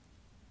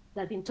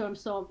in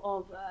terms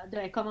of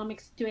the economic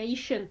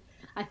situation,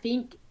 I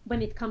think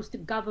when it comes to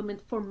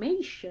government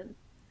formation,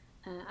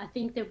 I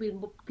think there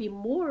will be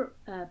more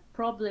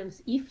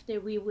problems if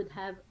we would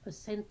have a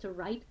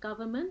center-right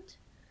government,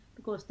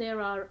 because there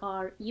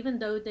are even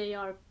though they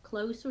are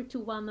closer to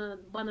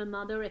one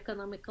another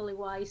economically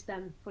wise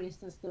than, for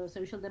instance, the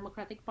Social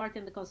Democratic Party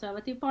and the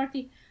Conservative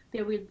Party,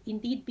 there will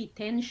indeed be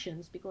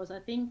tensions, because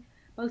I think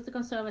both the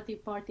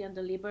Conservative Party and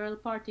the Liberal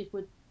Party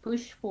would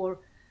push for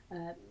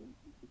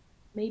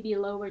maybe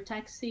lower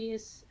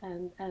taxes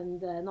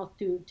and not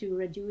to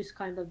reduce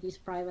kind of these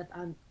private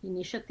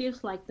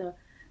initiatives like the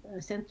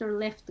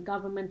center-left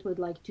government would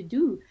like to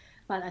do.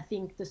 But I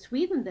think the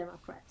Sweden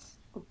Democrats,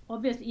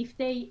 obviously, if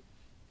they,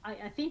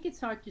 I think it's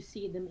hard to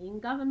see them in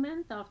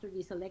government after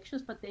these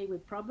elections, but they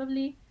would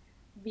probably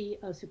be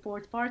a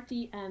support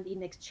party, and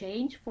in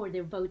exchange for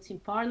their votes in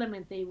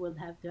parliament, they would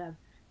have to have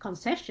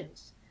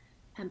concessions.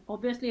 And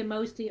obviously,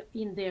 mostly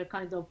in their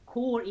kind of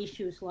core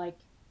issues like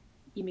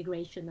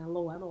immigration and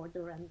law and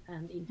order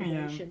and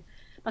integration.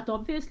 Yeah. But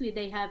obviously,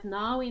 they have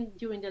now,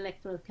 during the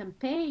electoral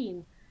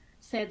campaign,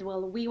 said,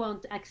 well, we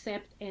won't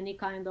accept any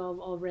kind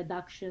of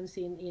reductions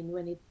in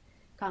when it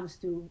comes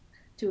to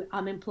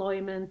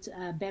unemployment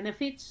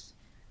benefits.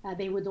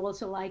 They would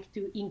also like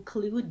to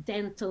include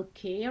dental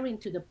care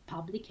into the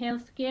public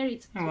health care.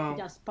 It's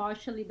just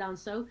partially done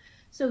so.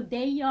 So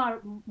they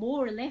are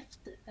more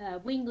left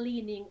wing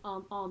leaning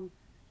on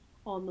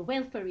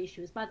welfare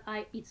issues. But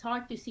it's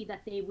hard to see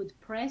that they would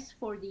press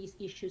for these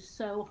issues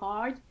so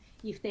hard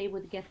if they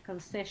would get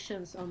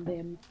concessions on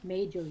the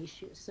major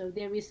issues. So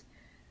there is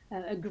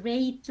a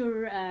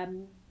greater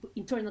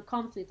internal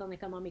conflict on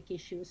economic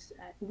issues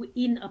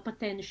in a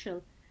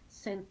potential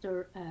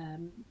center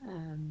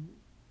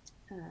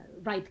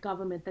right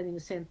government than in the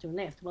center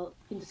left. Well,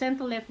 in the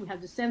center left we have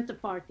the center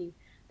party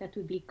that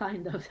would be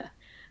kind of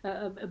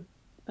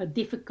a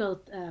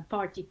difficult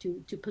party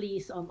to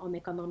please on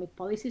economic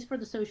policies for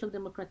the social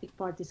democratic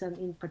parties, and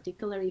in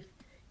particular if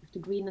the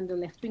Green and the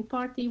left wing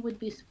party would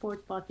be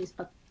support parties,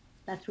 but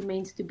that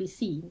remains to be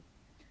seen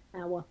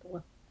what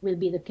will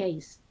be the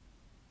case.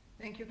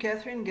 Thank you,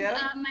 Catherine. Gerd?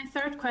 My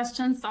third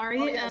question, sorry.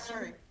 Oh, yeah,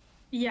 sorry.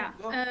 Yeah,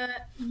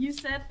 you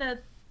said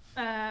that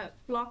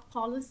bloc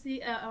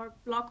policy or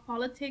bloc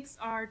politics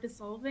are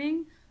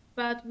dissolving,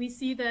 but we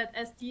see that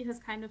SD has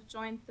kind of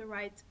joined the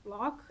right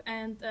bloc,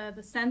 and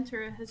the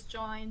center has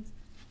joined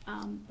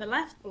the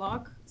left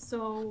bloc.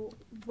 So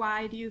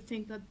why do you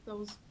think that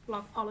those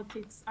bloc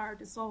politics are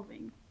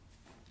dissolving?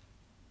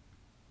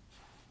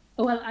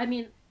 Well, I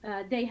mean,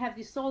 they have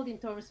dissolved in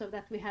terms of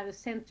that we have a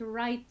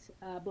center-right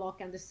bloc,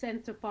 and the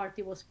center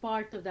party was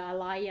part of the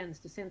alliance,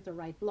 the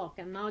center-right bloc,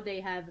 and now they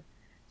have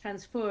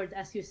transferred,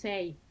 as you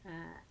say,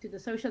 to the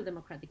Social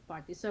Democratic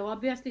Party. So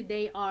obviously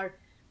they are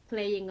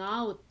playing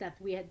out that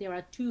there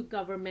are two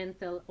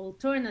governmental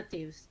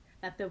alternatives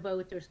that the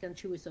voters can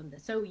choose on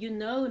this. So you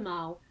know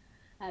now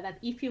that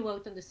if you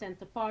vote on the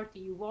center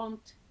party, you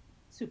won't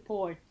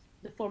support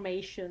the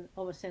formation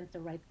of a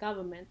center-right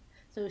government.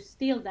 So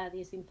still that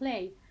is in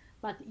play.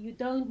 But you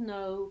don't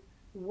know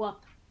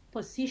what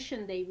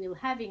position they will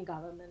have in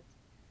government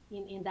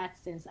in that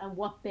sense, and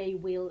what they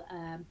will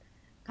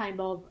kind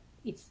of,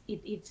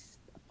 it's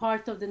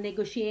part of the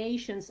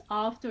negotiations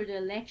after the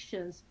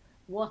elections,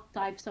 what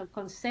types of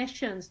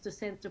concessions the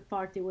center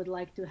party would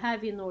like to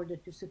have in order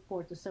to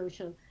support the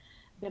social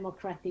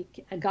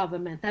democratic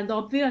government. And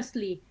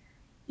obviously,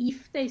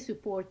 if they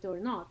support or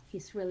not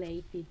is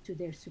related to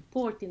their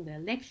support in the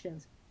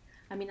elections.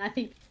 I mean, I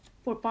think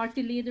for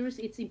party leaders,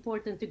 it's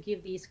important to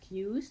give these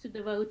cues to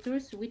the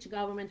voters, which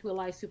government will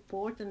I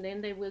support, and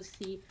then they will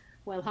see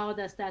well, how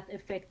does that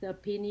affect the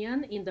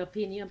opinion in the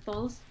opinion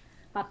polls?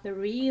 But the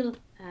real,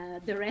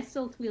 the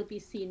result will be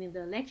seen in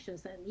the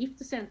elections. And if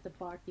the Center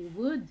Party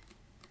would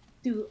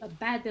do a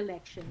bad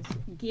elections,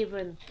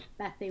 given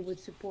that they would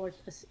support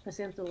a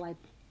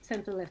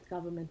center-left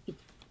government,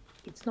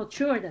 it's not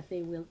sure that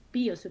they will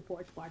be a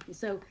support party.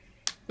 So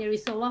there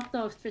is a lot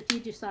of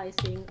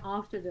strategizing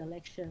after the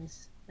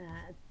elections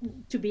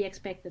to be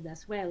expected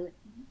as well,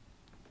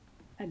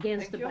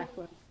 against the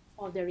background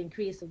of their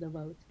increase of the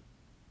vote.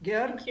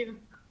 Georg? Thank you.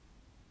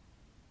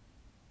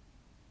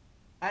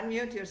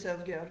 Unmute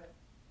yourself, Georg.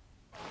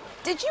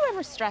 Did you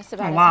ever stress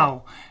about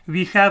Wow,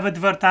 we have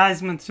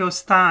advertisement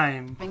first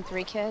time. having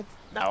 3 kids?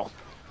 No,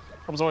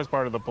 that was always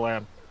part of the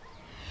plan.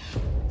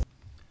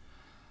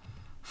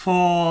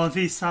 For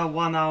this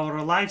 1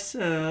 hour live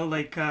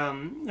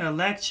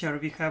lecture,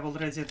 we have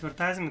already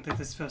advertisement. It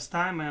is first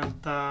time,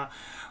 and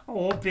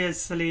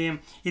obviously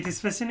it is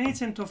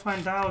fascinating to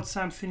find out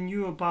something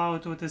new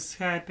about what is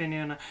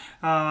happening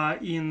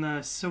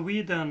in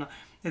Sweden.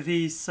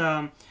 This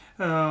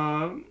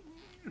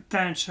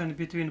tension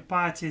between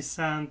parties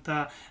and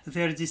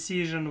their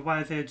decision,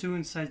 why they're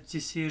doing such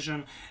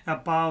decision,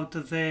 about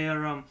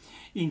their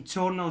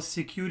internal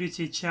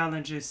security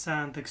challenges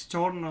and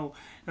external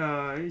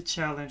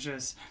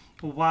challenges,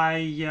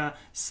 why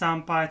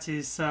some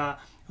parties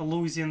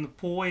losing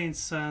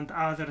points and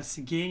others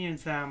gaining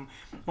them.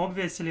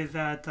 Obviously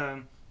that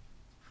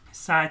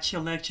such a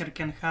lecture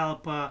can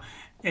help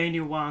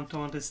anyone to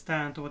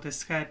understand what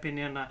is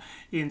happening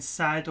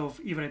inside of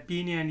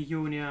European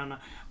Union,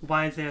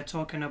 why they're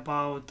talking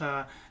about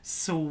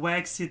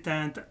Swexit,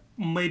 and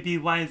maybe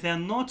why they're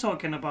not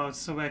talking about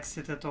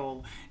Swexit at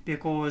all,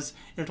 because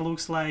it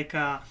looks like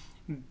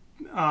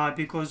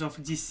because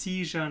of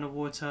decision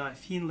what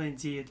Finland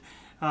did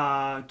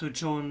to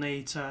join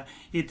NATO,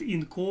 it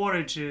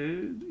encouraged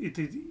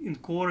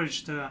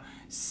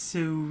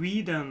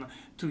Sweden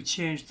to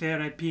change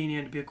their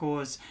opinion,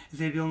 because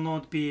they will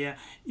not be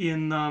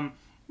in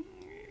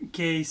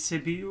case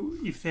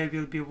if there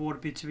will be war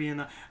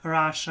between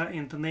Russia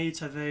and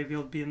NATO, they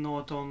will be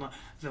not on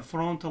the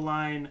front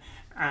line.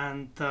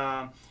 And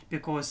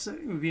because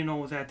we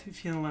know that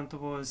Finland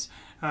was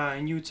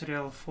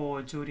neutral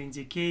for during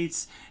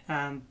decades,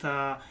 and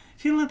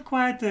Finland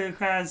quite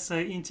has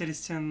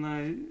interesting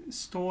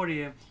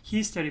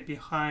history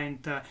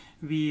behind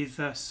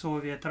with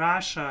Soviet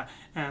Russia,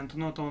 and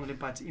not only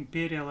but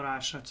Imperial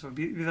Russia, so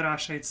with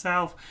Russia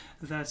itself.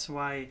 That's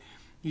why,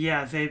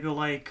 yeah, they were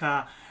like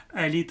a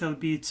little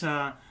bit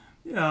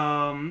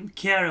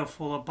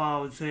careful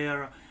about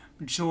their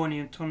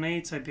joining to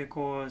NATO,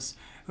 because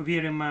we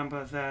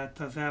remember that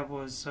there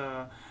was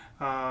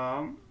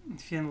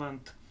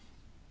Finland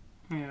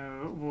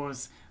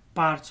was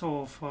part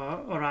of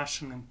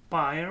Russian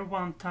Empire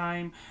one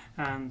time,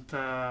 and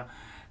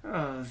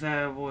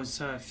there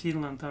was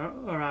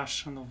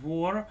Finland-Russian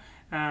war,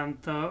 and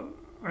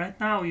right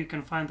now you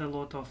can find a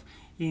lot of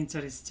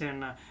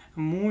interesting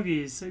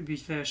movies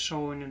which they're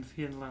showing in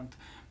Finland,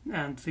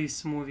 and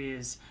these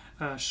movies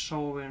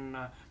showing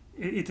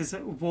it is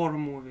war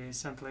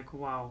movies, and like,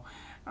 wow.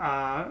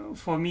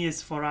 For me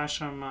it's for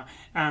Russian,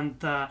 and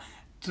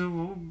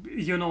to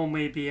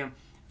maybe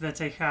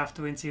that I have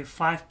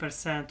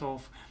 25%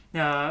 of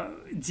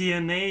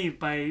DNA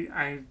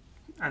by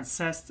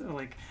ancestor,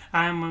 like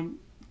I'm a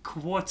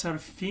quarter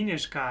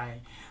Finnish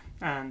guy,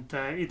 and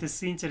it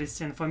is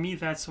interesting for me.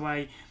 That's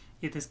why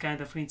it is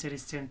kind of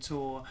interesting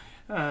to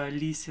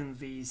listen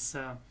these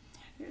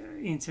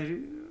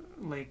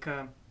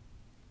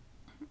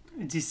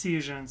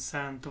decisions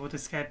and what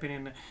is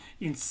happening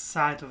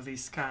inside of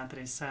these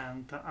countries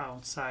and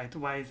outside,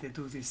 why they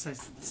do this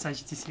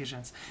such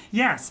decisions.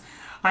 Yes,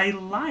 I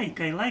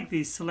like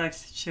this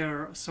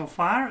lecture so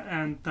far,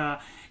 and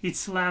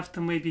it's left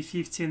maybe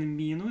 15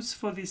 minutes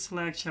for this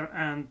lecture,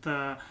 and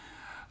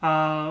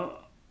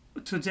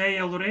today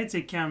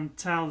already can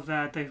tell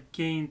that I've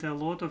gained a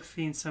lot of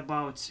things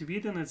about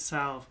Sweden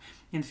itself.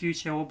 In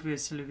future,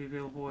 obviously, we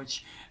will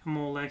watch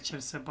more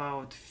lectures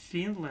about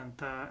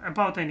Finland,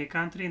 about any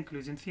country,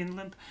 including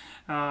Finland.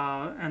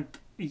 And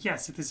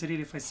yes, it is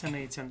really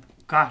fascinating.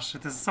 Gosh,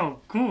 it is so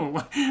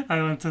cool,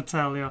 I want to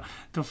tell you,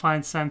 to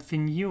find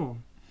something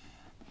new.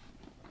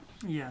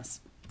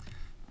 Yes.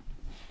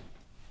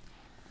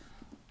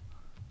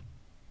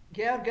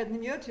 Georg,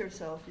 unmute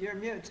yourself. You're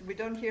mute. We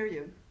don't hear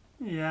you.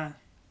 Yeah.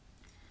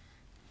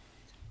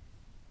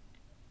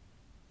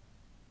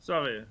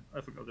 Sorry,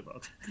 I forgot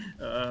about.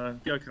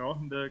 Georg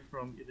Rauchenberg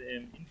from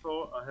EDM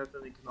Info. I have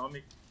an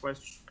economic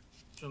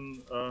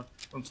question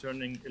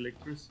concerning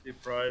electricity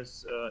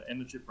price,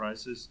 energy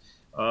prices.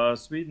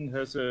 Sweden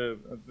has a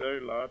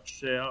very large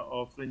share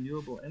of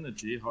renewable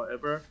energy.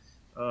 However,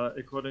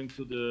 according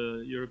to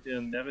the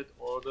European Merit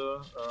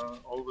Order,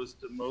 always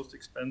the most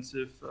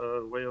expensive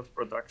way of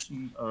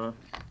production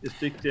is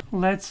dictated.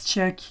 Let's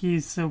check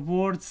his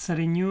words,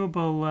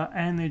 renewable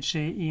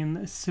energy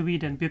in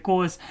Sweden,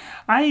 because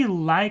I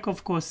like,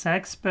 of course,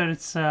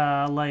 experts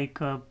a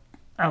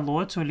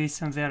lot to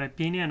listen their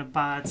opinion,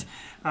 but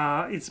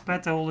it's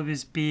better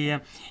always be,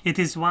 it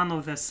is one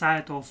of the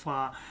side of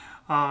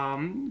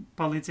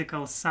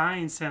political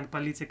science and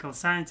political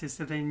scientists,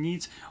 they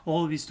need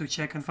always to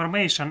check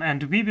information,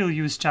 and we will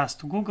use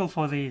just Google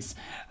for this.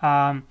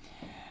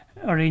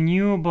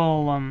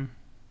 Renewable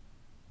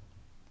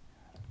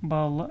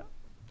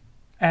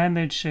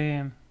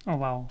energy, oh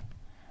wow,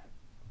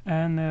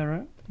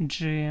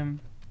 energy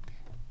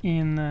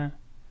in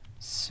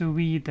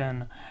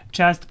Sweden,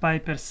 just by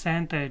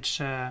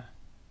percentage. I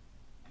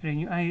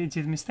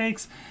did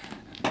mistakes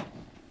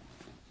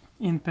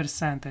in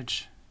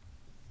percentage.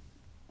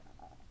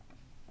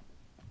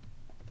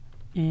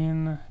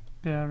 In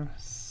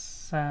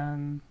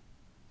percent.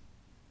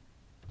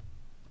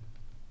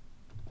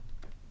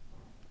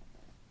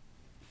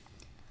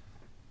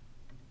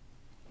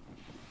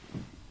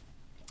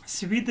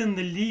 Sweden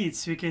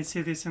leads, we can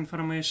see this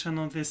information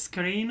on the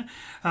screen,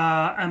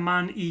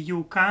 among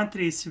EU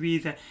countries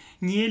with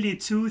nearly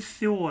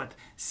 2/3,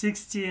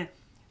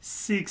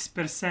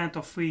 66%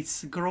 of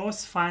its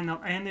gross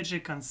final energy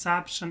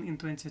consumption in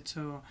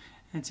 2022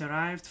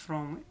 derived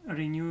from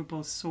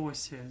renewable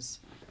sources.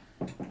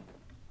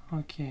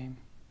 Okay.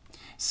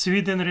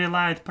 Sweden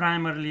relied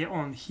primarily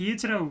on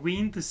hydro,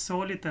 wind,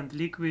 solid and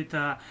liquid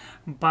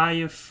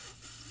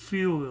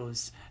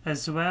biofuels,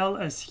 as well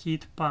as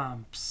heat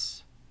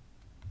pumps.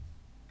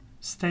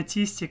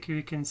 Statistic,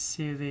 we can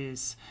see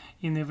this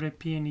in the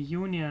European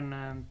Union,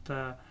 and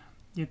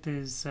it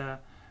is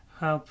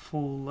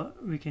helpful.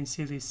 We can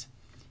see these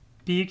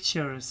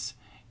pictures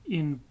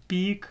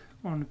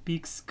on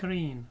big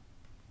screen,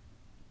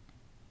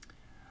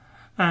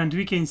 and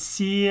we can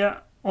see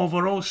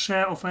overall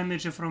share of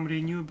energy from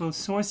renewable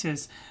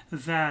sources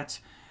that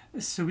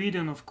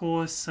Sweden, of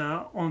course,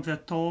 on the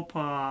top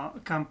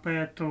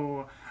compared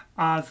to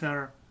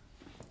other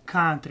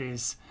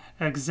countries.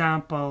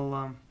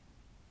 Example,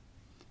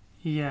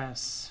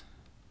 yes,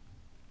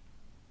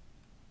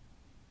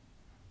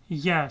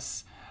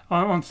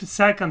 on the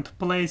second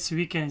place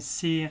we can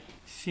see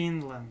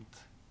Finland.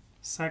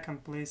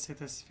 Second place it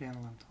is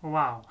Finland.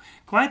 Wow,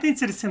 quite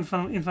interesting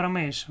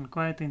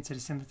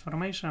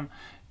information.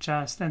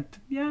 Just, and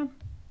yeah,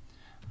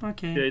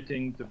 okay.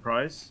 Creating the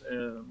price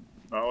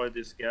now it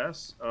is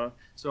gas.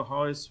 So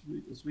how is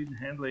Sweden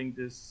handling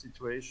this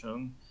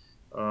situation?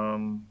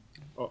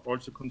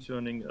 Also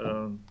concerning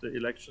the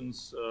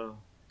elections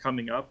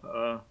coming up,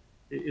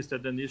 is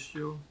that an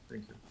issue?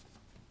 Thank you.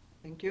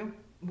 Thank you.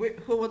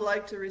 Who would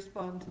like to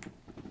respond?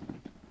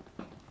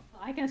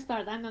 I can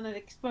start. I'm not an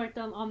expert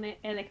on the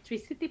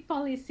electricity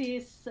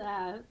policies,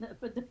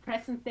 the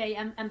present day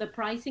and the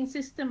pricing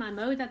system. I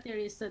know that there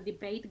is a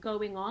debate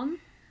going on,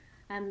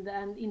 and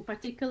in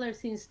particular,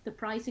 since the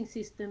pricing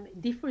system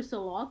differs a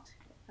lot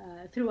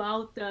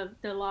throughout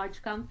the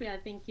large country. I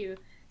think you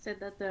said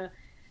that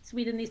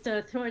Sweden is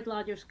the third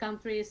largest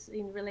country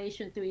in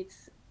relation to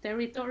its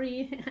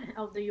territory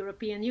of the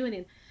European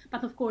Union.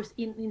 But of course,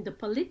 in the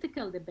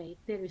political debate,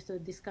 there is a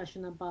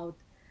discussion about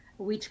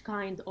which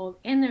kind of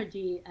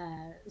energy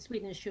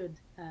Sweden should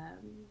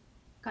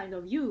kind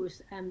of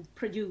use and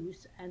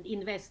produce and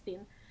invest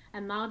in.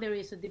 And now there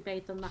is a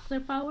debate on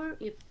nuclear power,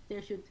 if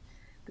there should,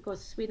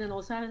 because Sweden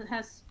also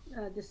has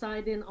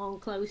decided on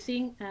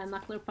closing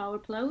nuclear power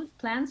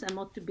plants and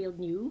not to build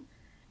new.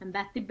 And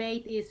that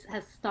debate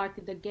has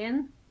started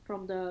again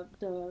from the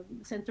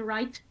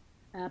center-right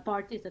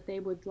parties, that they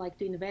would like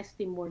to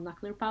invest in more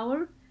nuclear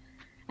power.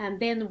 And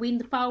then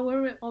wind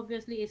power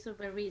obviously is a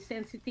very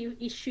sensitive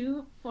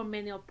issue for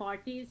many of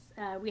parties.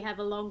 We have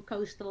a long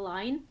coastal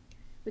line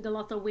with a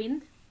lot of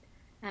wind,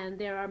 and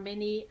there are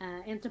many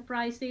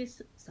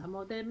enterprises, some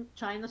of them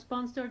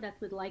China-sponsored, that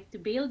would like to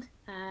build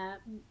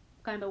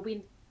kind of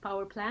wind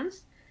power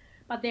plants.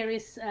 But there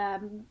is,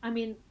 there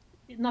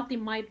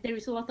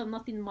is a lot of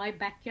not in my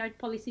backyard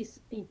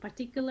policies, in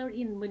particular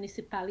in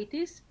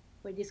municipalities,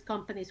 where these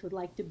companies would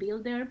like to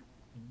build their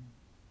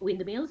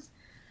windmills.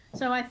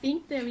 So I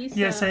think there is.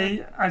 Yes,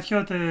 I've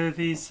heard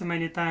this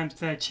many times,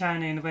 that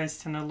China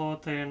investing a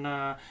lot in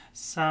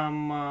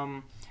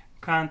some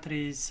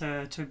countries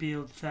to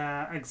build,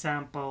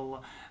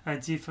 example,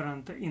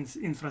 different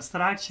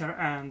infrastructure,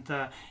 and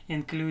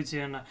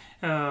including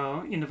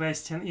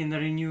investing in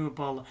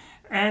renewable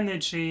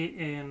energy,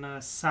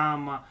 in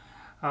some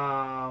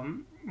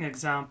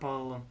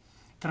example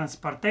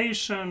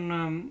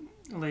transportation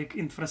like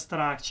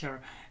infrastructure.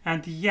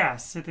 And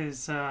yes, it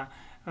is a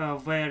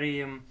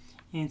very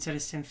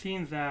interesting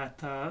thing that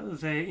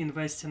they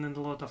investing in a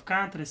lot of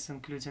countries,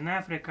 including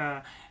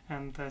Africa,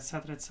 and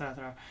etc.,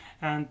 etc.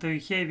 And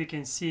here we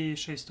can see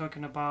she's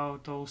talking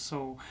about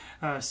also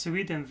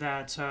Sweden,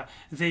 that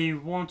they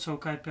want to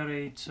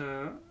cooperate,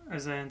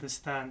 as I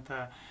understand,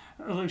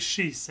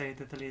 she said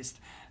at least,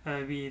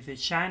 with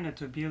China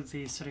to build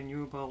this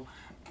renewable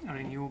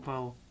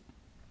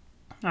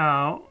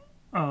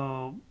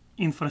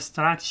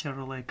infrastructure,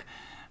 like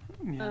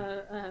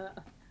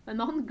an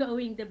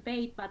ongoing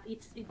debate, but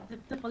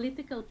the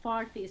political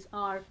parties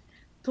are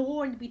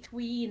torn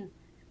between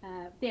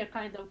their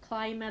kind of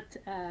climate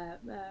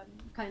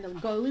kind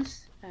of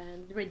goals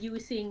and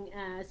reducing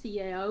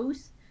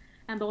CAOs,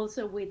 and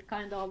also with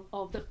kind of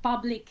the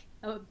public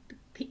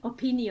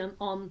opinion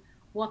on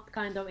what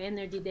kind of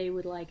energy they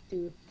would like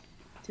to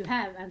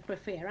have and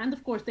prefer. And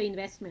of course the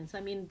investments.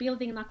 I mean,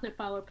 building nuclear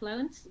power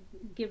plants,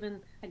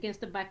 given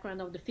against the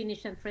background of the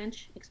Finnish and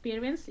French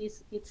experience,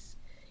 it's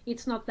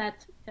not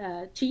that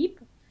cheap.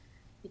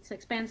 It's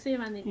expensive,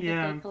 and it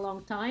can take a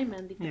long time,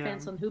 and it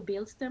depends on who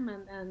builds them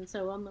and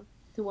so on,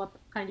 to what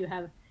kind you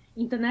have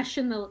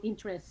international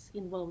interests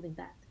involved in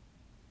that.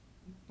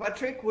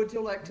 Patrick, would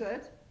you like to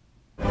add?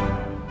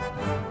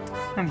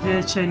 And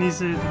here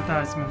Chinese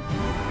advertisement.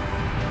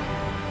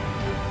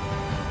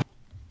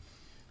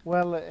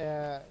 Well,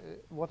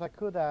 what I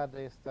could add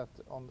is that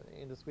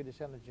in the Swedish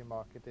energy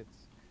market,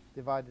 it's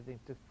divided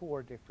into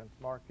 4 different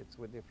markets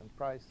with different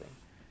pricing.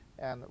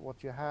 And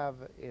what you have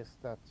is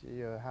that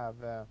you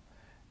have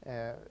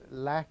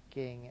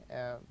lacking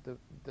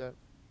the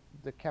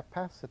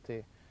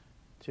capacity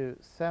to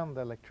send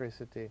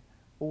electricity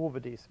over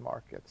these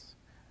markets.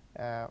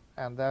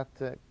 And that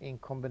in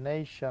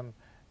combination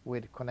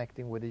with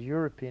connecting with the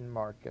European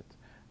market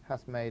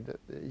has made a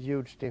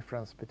huge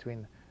difference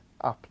between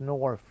up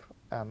north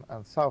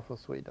and south of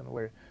Sweden,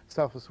 where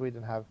south of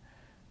Sweden have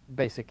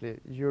basically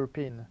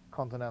European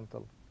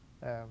continental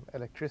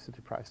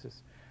electricity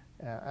prices,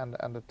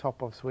 and the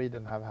top of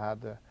Sweden have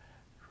had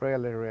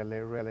really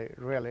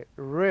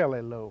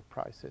low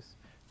prices,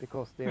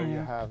 because there you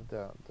have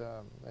the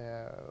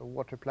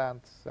water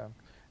plants,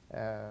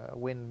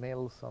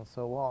 windmills and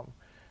so on,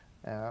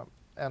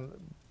 and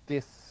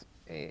this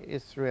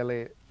is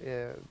really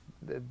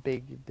the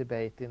big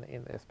debate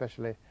in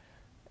especially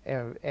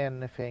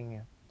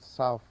anything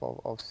south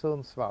of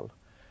Sundsvall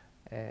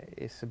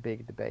is a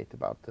big debate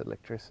about the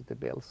electricity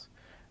bills.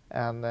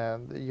 And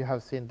you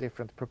have seen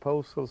different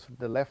proposals.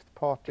 The left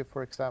party,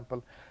 for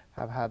example,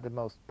 have had the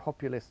most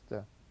populist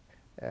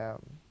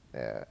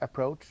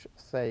approach,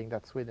 saying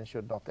that Sweden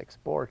should not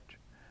export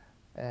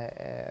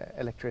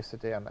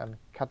electricity and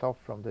cut off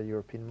from the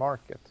European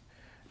market.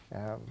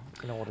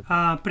 In order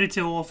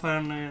pretty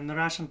often in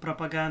Russian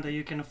propaganda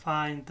you can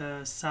find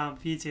some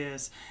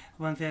videos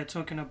when they're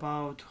talking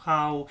about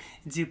how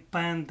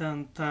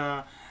dependent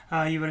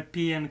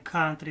European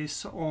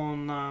countries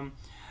on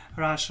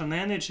Russian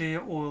energy,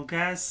 oil,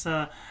 gas.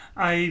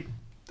 I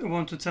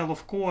want to tell,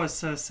 of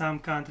course, some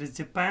countries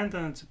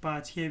dependent,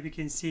 but here we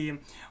can see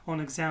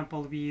on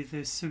example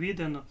with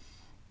Sweden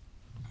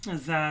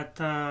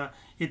that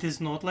it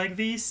is not like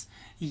this.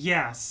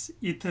 Yes,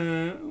 it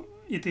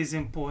is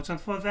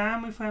important for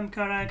them, if I'm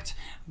correct,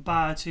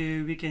 but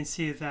we can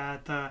see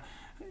that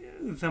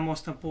the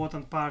most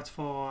important part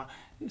for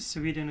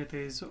Sweden, it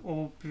is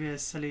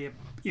obviously,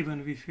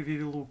 even if we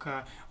look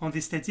on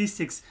the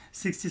statistics,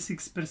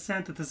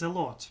 66%, it is a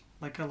lot,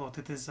 like a lot.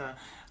 It is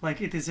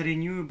like it is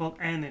renewable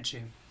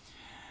energy.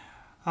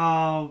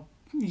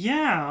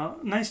 Yeah,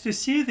 nice to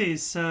see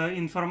this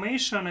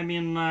information. I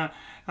mean,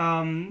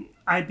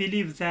 I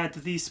believe that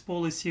this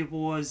policy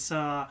was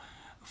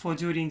for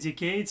during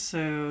decades.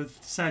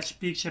 Such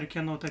picture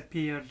cannot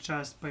appear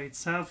just by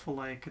itself,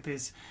 like it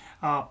is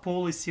a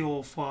policy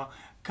of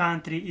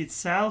country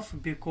itself,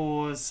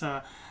 because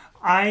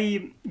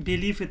I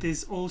believe it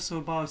is also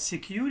about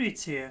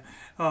security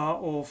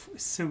of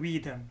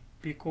Sweden,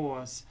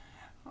 because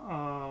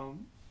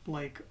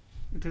like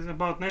it is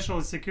about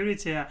national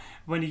security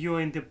when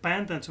you're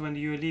independent, when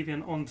you're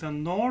living on the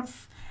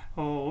north.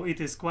 It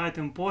is quite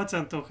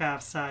important to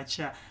have such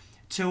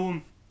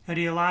to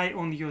rely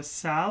on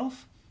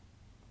yourself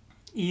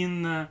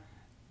in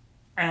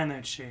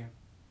energy.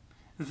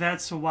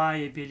 That's why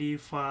I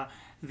believe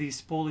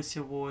this policy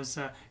was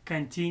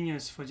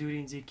continuous for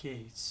during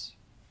decades.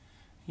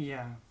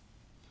 Yeah,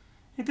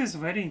 it is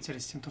very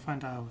interesting to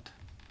find out.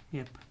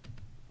 Yep.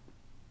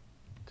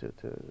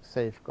 To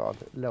safeguard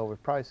lower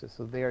prices.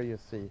 So there you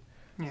see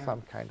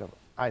some kind of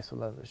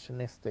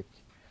isolationistic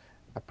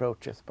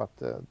approaches, but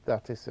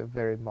that is a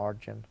very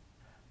margin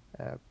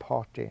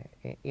party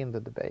in the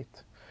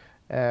debate.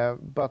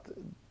 But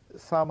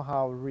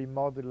somehow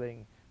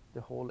remodeling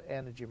the whole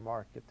energy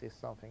market is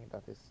something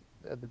that is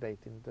a debate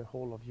in the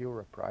whole of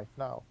Europe right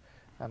now,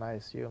 and I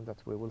assume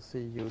that we will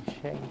see huge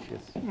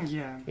changes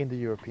in the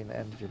European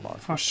energy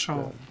market for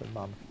sure the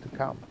month to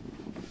come,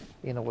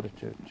 in order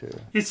to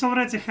it's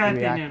already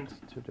happening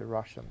to the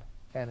Russian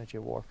energy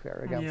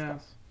warfare against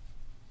us.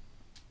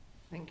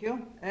 Thank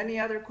you. Any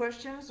other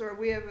questions, or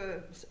we have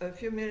a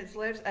few minutes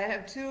left? I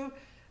have 2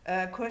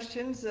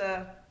 questions,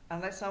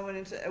 unless someone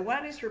is.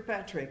 One is for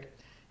Patrick.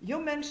 You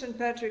mentioned,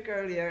 Patrick,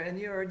 earlier, and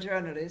you're a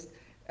journalist,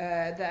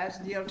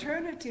 that the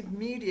alternative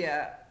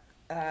media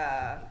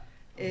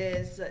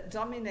is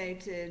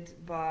dominated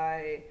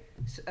by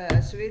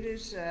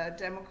Swedish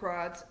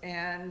Democrats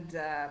and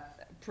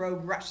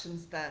pro-Russian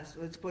stance,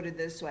 let's put it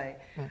this way.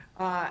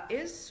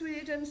 Is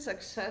Sweden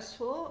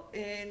successful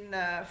in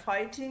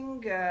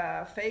fighting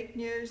fake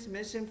news,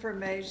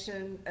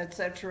 misinformation,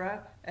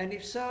 etc.? And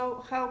if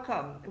so, how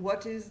come?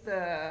 What is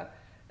the,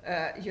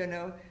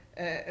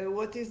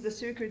 what is the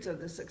secret of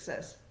the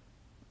success?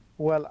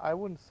 Well, I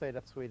wouldn't say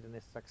that Sweden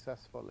is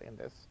successful in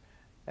this,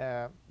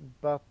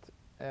 but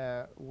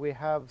we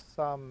have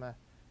some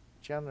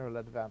general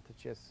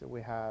advantages.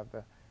 We have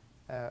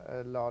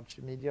a large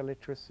media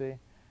literacy,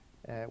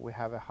 we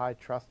have a high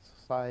trust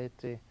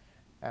society,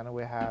 and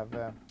we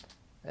have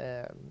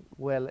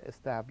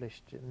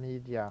well-established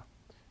media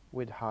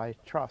with high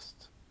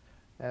trust.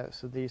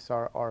 So these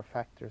are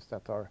factors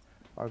that are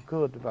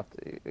good, but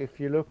if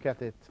you look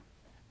at it,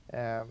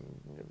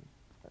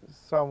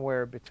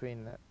 somewhere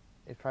between,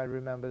 if I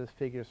remember the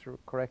figures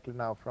correctly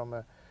now from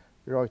a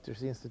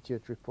Reuters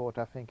Institute report,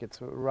 I think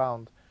it's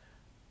around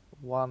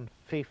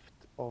 1/5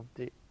 of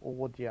the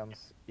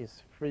audience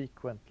is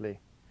frequently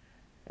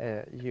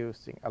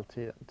using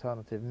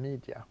alternative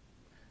media,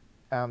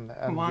 and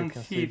you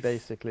can see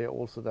basically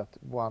also that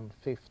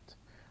 1/5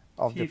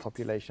 of the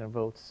population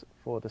votes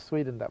for the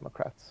Sweden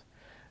Democrats,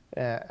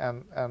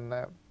 and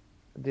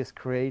this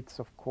creates,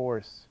 of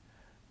course,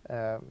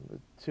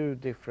 two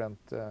different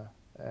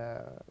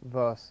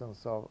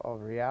versions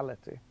of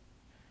reality.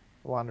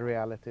 One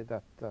reality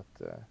that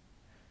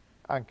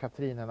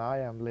Ann-Katrin and I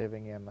am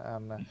living in,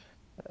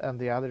 and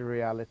the other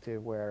reality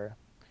where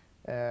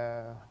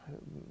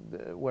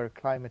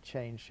climate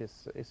change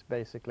is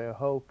basically a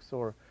hoax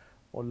or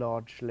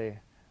largely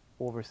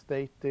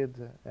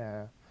overstated,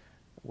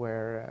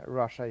 where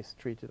Russia is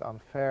treated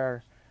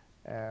unfair,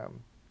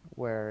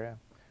 where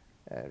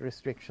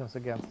restrictions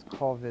against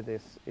COVID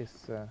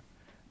is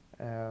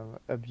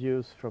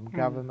abuse from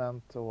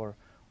government or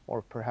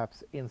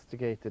perhaps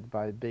instigated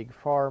by big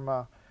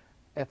pharma,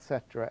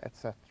 etc.,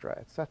 etc.,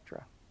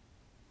 etc.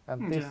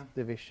 And this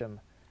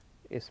division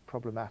is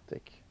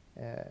problematic,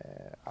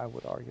 I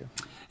would argue.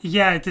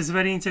 Yeah, it is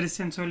very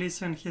interesting to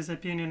listen his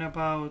opinion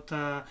about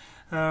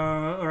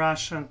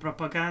Russian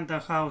propaganda,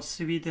 how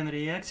Sweden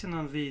reacting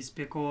on this,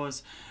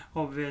 because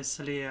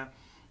obviously,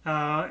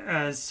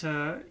 as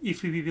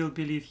if we will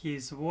believe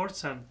his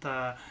words, and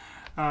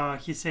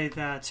he said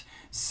that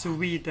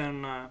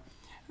Sweden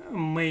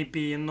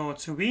maybe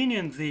not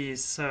winning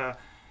this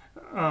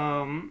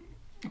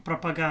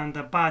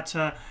propaganda, but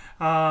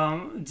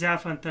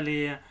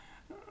definitely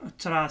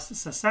trust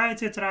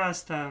society,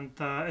 trust, and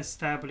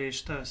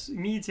established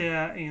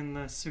media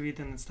in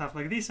Sweden and stuff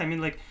like this. I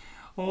mean, like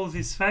all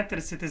these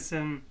factors, it is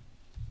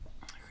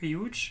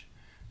huge,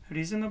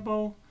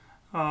 reasonable,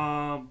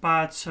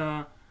 but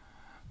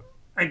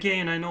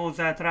again, I know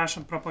that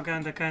Russian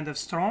propaganda kind of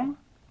strong.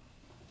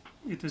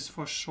 It is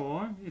for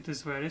sure. It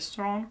is very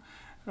strong.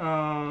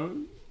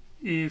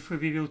 If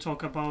we will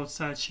talk about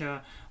such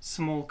a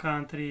small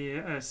country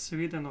as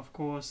Sweden, of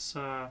course,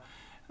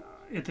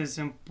 it is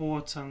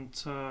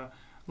important.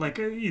 Like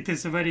it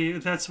is very.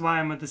 That's why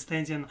I'm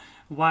understanding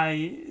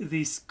why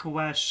this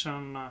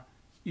question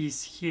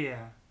is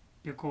here,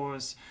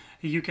 because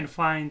you can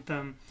find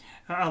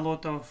a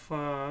lot of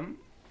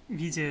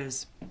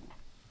videos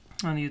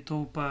on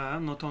YouTube,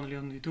 not only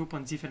on YouTube,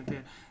 on different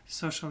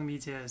social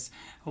medias,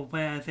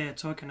 where they're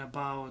talking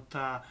about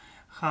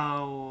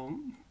how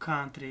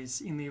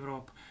countries in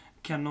Europe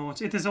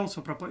cannot. It is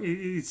also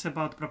it's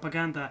about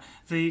propaganda.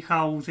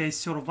 How they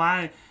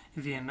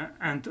surviving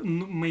and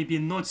maybe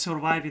not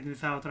surviving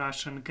without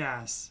Russian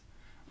gas.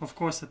 Of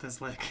course, it is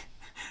like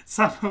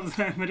some of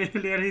them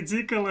really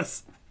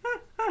ridiculous.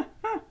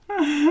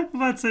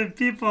 But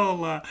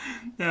people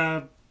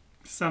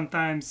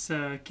sometimes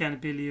can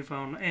believe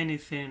on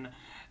anything,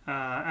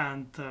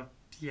 and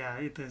yeah,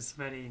 it is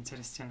very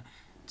interesting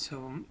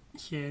to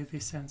hear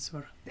this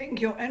answer.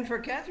 Thank you. And for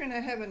Catherine, I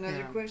have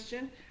another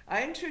question.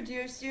 I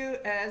introduced you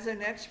as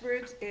an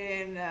expert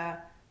in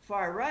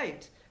far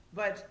right,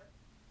 but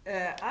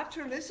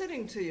after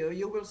listening to you,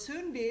 you will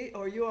soon be,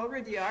 or you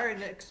already are,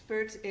 an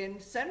expert in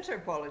center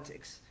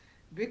politics,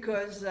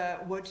 because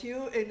what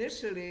you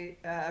initially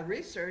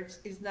researched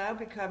is now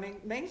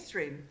becoming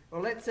mainstream,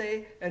 or let's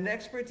say an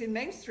expert in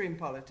mainstream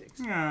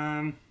politics.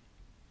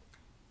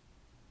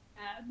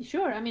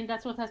 Sure, I mean,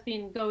 that's what has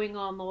been going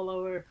on all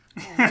over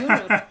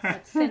Europe,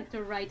 that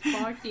center-right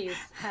parties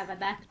have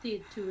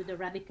adapted to the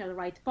radical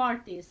right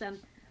parties, and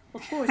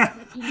of course...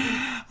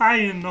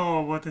 I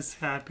know what is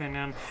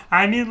happening.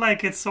 I mean,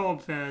 like, it's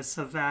obvious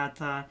that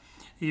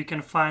you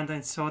can find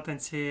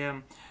uncertainty.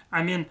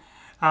 I mean,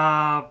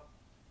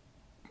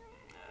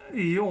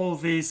 all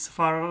these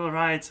far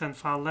rights and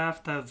far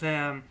left,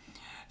 they're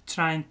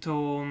trying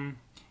to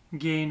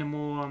gain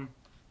more,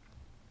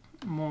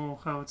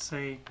 how to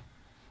say,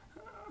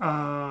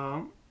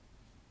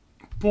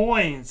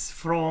 points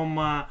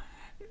from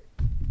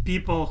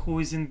people who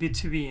is in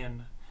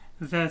between.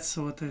 That's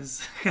what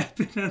is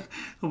happening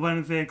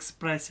when they're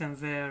expressing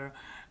their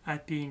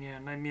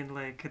opinion. I mean,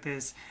 like, it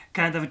is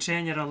kind of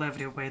general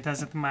everywhere. It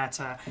doesn't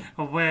matter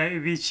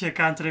which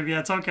country we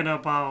are talking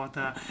about,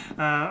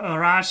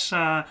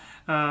 Russia,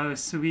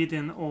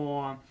 Sweden,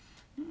 or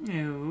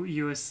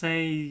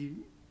USA,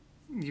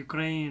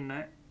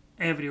 Ukraine.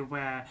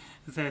 Everywhere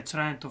they're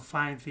trying to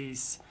find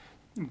this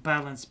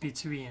balance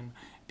between,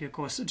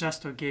 because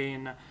just to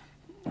gain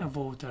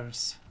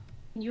voters.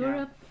 In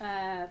Europe,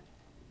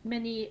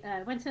 many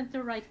when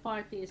center-right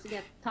parties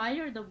get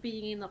tired of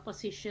being in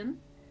opposition,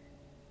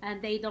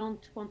 and they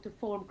don't want to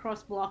form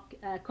cross-block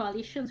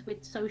coalitions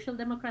with social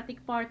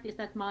democratic parties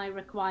that might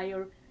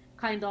require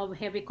kind of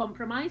heavy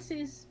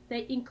compromises,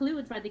 they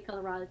include radical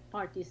right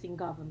parties in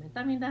government.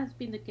 I mean, that's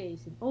been the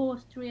case in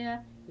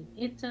Austria, in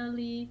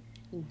Italy,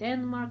 in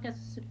Denmark as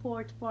a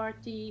support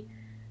party,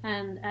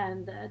 and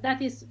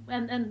that is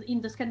and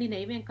in the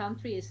Scandinavian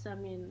countries. I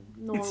mean,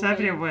 Norway, it's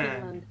everywhere.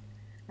 Finland,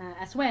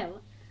 as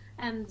well.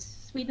 And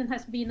Sweden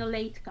has been a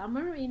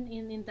latecomer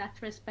in that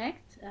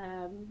respect.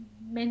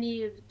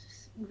 Many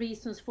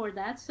reasons for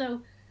that.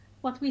 So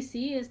what we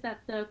see is that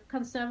the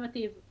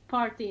conservative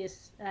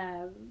parties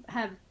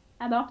have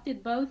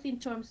adopted both in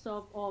terms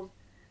of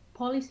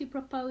policy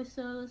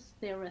proposals,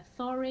 their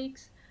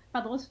rhetorics,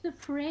 but also the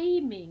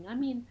framing. I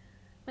mean,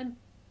 when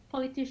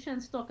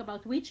politicians talk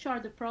about which are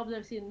the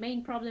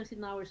main problems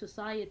in our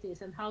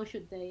societies and how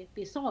should they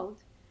be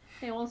solved,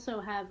 they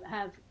also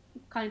have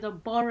kind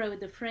of borrowed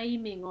the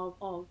framing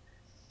of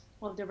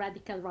the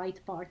radical right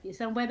parties.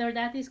 And whether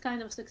that is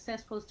kind of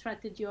successful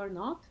strategy or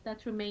not,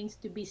 that remains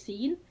to be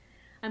seen.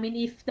 I mean,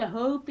 if the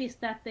hope is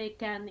that they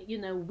can,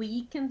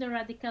 weaken the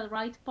radical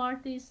right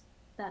parties,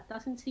 that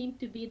doesn't seem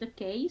to be the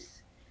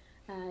case.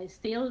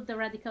 Still, the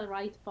radical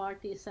right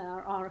parties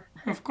are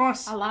of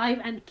course alive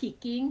and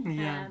kicking,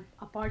 yeah.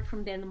 Apart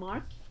from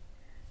Denmark,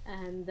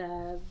 and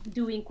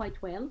doing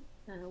quite well.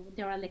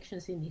 There are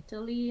elections in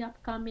Italy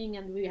upcoming,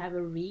 and we have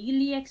a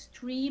really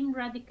extreme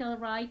radical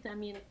right. I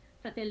mean,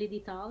 Fratelli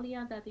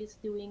d'Italia, that is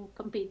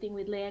competing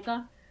with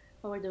Lega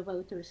for the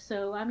voters.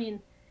 So, I mean,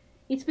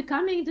 it's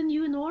becoming the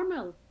new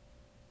normal.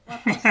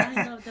 What was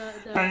kind of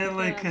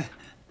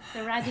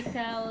the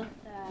radical,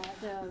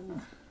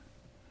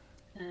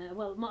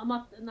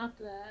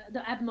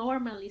 the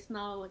abnormal is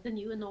now the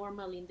new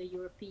normal in the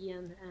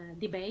European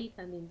debate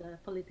and in the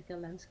political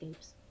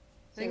landscapes.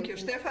 Thank you,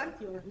 Stefan.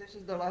 This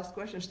is the last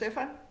question.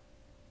 Stefan?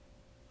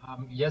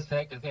 Yes,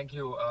 thank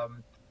you.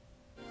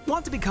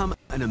 Want to become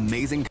an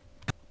amazing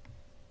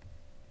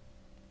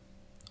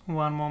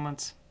one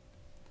moment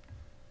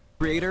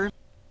creator?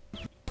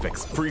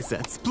 Fix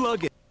presets,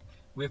 plug it.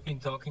 We've been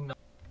talking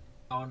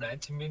now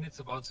 90 minutes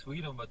about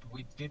Sweden, but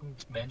we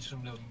didn't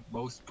mention the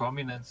most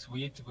prominent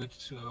Swede,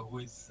 who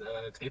is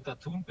Greta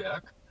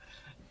Thunberg.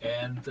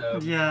 And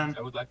yeah,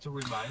 I would like to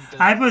remind that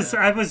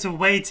I was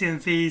waiting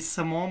these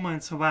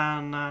moments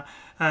when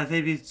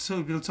they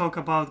will talk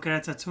about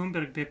Greta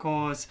Thunberg,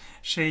 because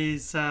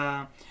she's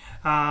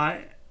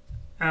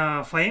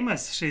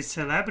famous, she's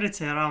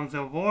celebrity around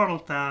the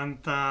world, and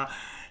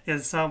in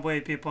some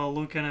way people are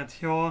looking at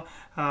her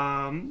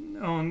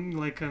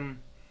on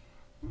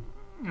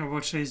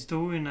what she's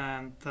doing,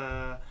 and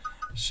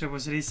she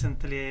was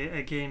recently,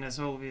 again as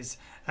always,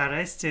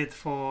 arrested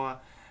for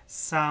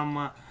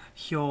some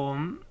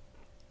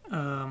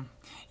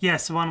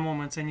yes, one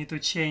moment, I need to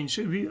change.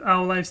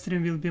 Our live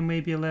stream will be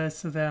maybe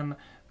less than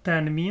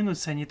 10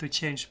 minutes. I need to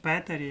change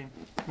battery.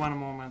 One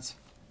moment.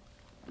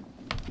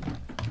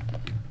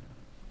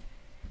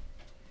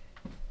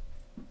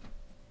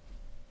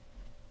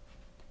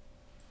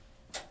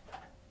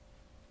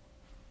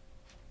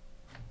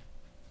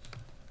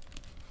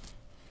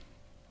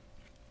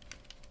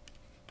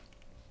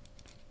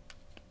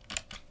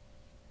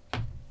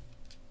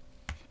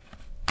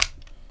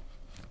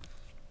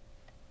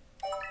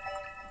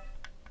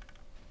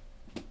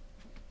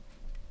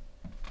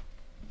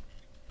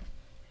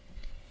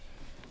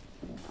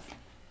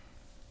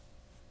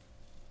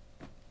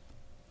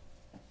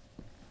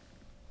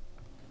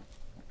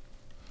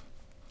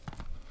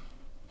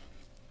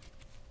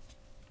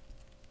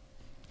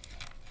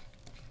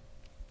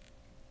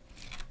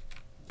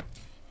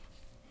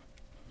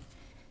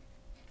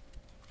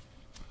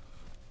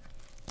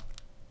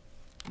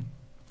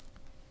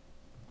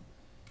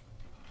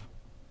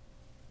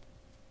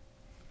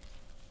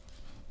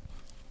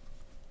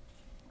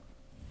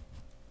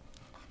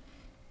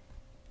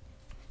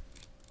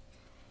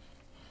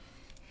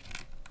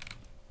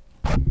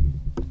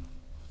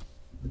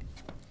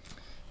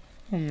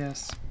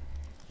 Yes.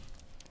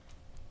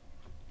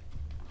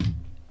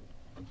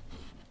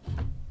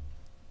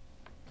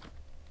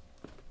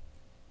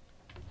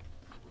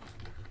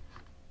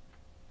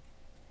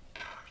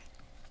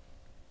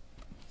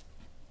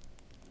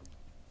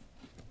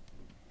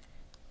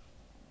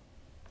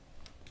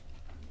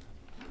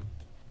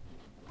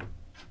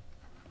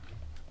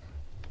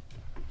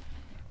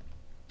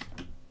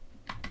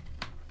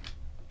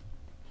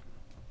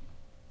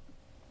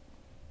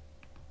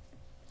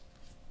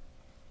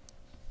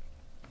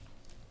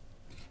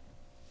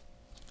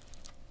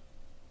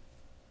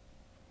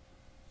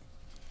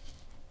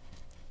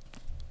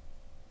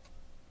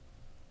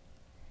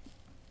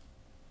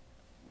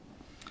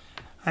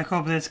 I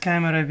hope this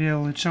camera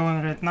will show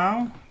right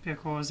now,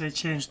 because I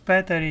changed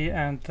battery,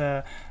 and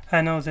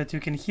I know that you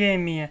can hear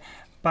me,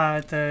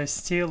 but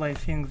still I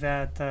think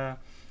that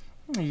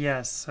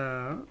yes,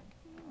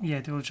 yeah,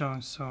 it will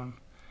join soon.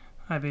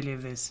 I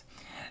believe this.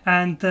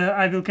 And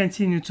I will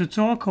continue to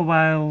talk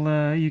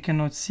while you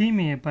cannot see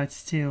me, but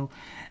still.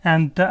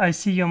 And I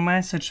see your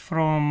message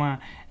from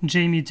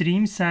Jamie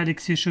Dreams.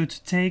 Alex, you should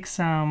take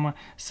some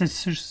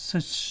sociology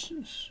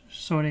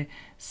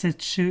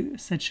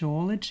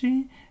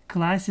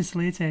classes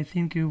later. I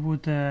think you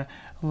would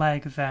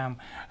like them.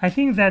 I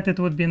think that it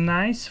would be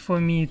nice for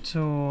me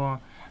to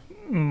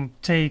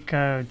take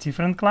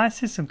different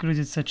classes,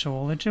 including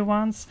sociology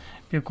ones,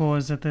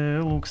 because it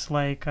looks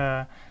like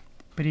a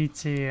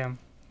pretty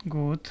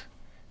good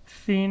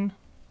thing.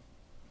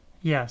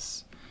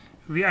 Yes,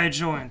 I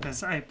joined,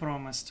 as I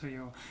promised to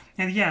you.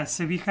 And yes,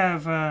 we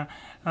have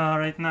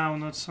right now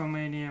not so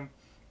many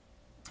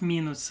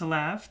minutes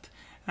left,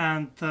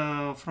 and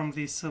from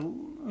this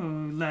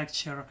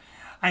lecture.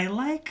 I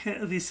like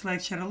this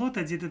lecture a lot.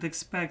 I didn't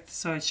expect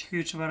such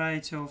huge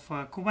variety of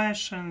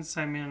questions.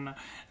 I mean,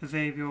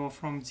 they were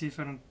from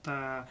different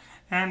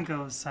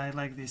angles. I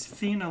like this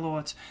theme a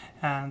lot,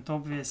 and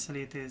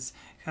obviously it is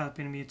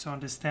helping me to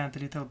understand a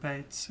little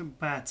bit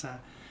better.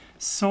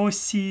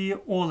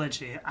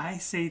 Sociology. I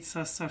say it's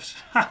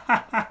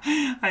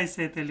I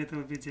say it a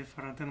little bit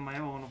different in my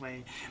own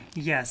way.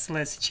 Yes,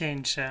 let's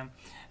change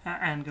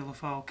angle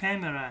of our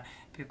camera,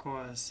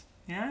 because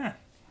yeah,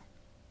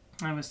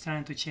 I was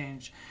trying to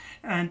change.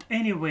 And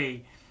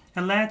anyway,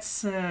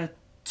 let's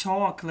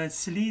talk,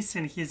 let's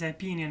listen his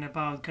opinion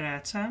about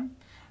Greta,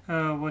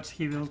 what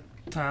he will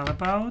tell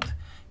about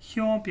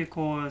her,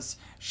 because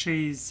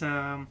she's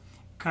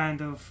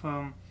kind of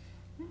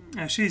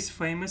she's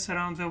famous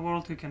around the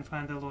world. You can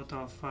find a lot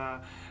of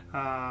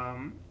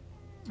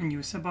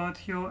news about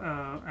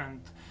her,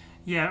 and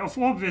yeah,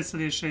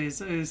 obviously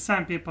she's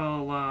some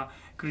people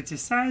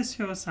criticize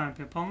her, some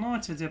people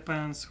not. It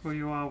depends who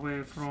you are,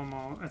 where from,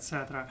 or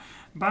etc.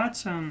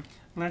 But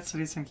let's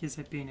listen his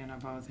opinion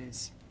about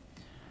this.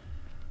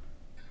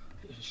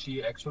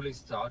 She actually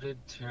started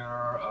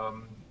her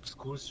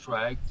school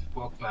strike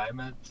for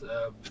climate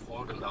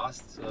before the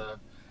last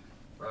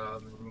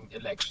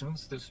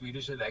elections, the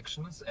Swedish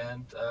elections,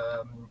 and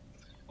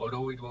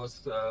although it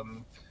was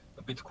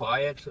a bit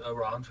quiet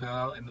around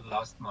her in the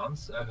last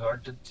months, I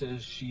heard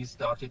that she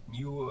started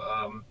new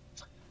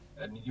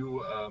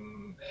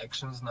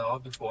actions now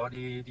before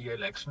the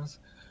elections.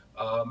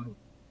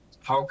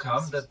 How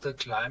come that the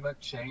climate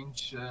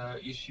change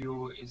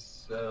issue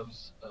is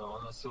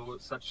on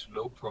such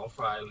low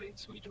profile in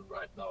Sweden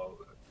right now,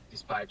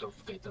 despite of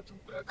Greta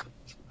Thunberg?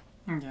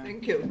 Yeah.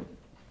 Thank you.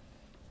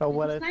 Oh,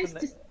 well, It's it's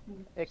nice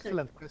an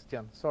excellent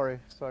question. Sorry,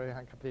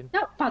 Ann-Katrin.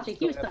 No,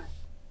 Patrick, you start.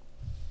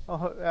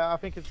 Oh, I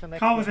think it's an How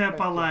excellent they're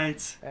question.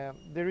 polite.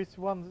 There is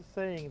one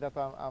saying that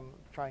I'm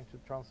trying to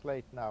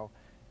translate now,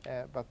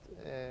 but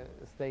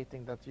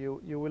stating that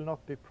you will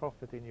not be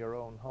prophet in your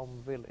own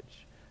home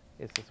village,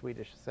 is a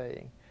Swedish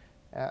saying,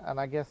 and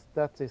I guess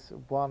that is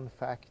one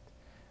fact,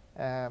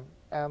 and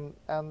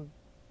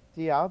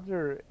the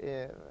other,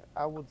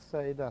 I would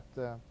say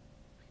that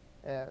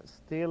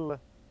still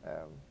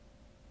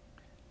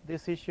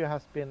this issue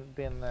has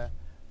been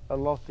a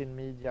lot in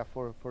media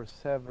for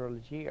several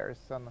years,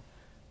 and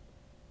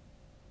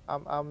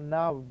I'm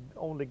now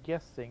only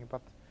guessing,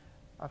 but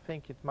I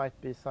think it might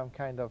be some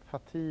kind of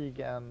fatigue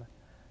and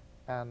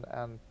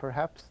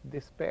perhaps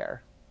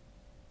despair,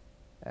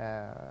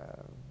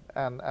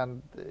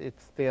 and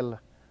it's still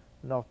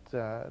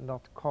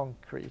not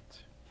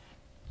concrete.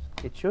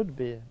 It should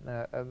be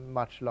a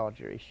much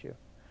larger issue,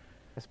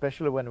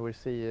 especially when we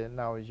see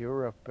now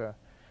Europe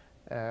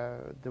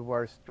the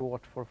worst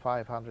drought for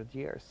 500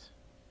 years,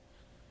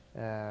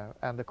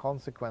 and the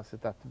consequences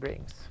that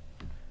brings,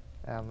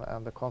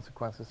 and the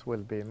consequences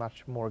will be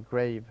much more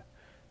grave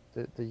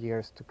the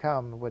years to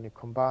come when you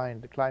combine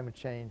the climate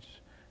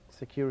change,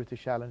 security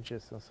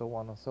challenges, and so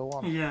on and so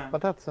on. Yeah.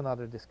 But that's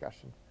another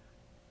discussion.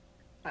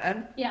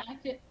 And Yeah,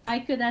 I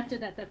could add to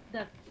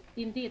that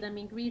indeed, I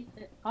mean,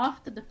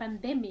 after the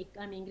pandemic,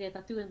 I mean,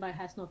 Greta Thunberg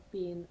has not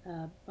been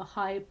a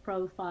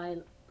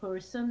high-profile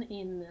person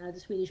in the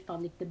Swedish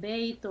public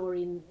debate or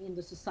in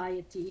the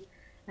society,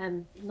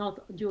 and not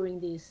during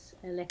this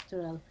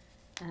electoral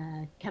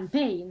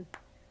campaign.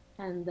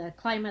 And the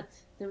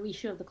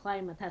issue of the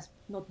climate has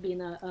not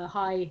been a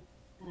high-profile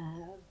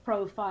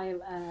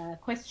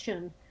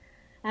question.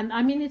 And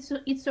I mean,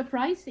 it's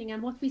surprising.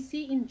 And what we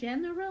see in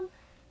general,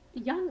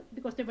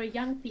 because there were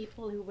young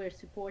people who were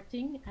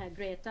supporting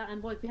Greta,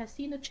 and what we have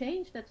seen a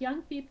change, that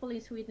young people in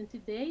Sweden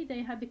today,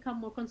 they have become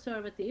more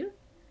conservative.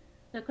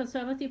 The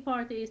Conservative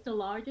Party is the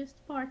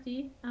largest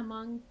party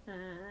among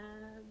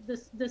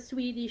the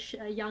Swedish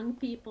young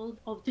people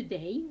of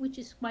today, which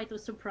is quite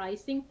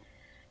surprising.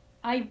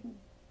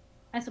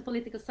 As a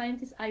political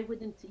scientist, I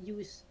wouldn't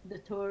use the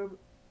term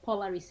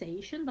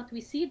polarization, but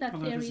we see that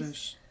there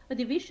is a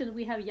division.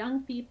 We have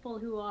young people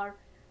who are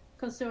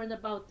concerned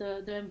about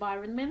the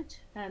environment,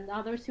 and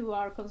others who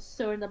are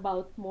concerned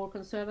about more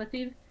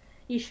conservative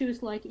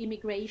issues like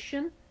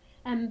immigration.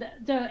 And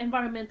the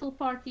Environmental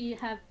Party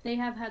have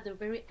had a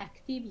very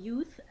active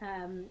youth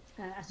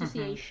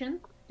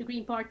association, the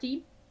Green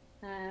Party,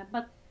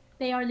 but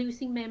they are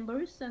losing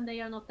members and they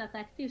are not that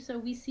active. So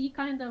we see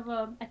kind of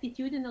a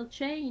attitudinal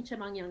change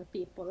among young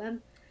people.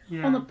 And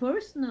on a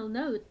personal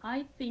note,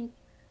 I think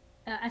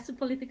as a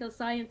political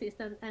scientist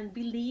and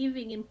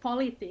believing in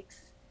politics,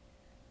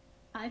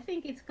 I think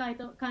it's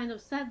kind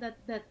of sad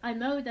that I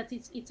know that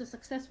it's a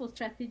successful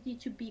strategy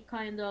to be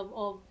kind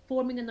of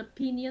forming an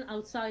opinion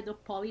outside of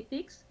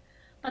politics,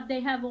 but they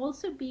have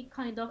also been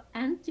kind of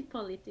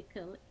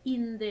anti-political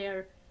in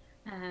their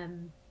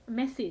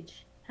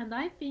message. And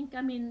I think,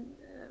 I mean,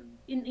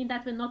 in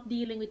that we're not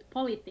dealing with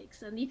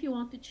politics. And if you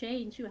want to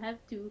change, you have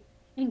to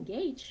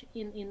engage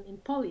in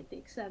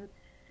politics.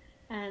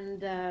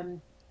 And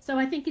so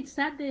I think it's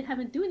sad they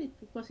haven't done it,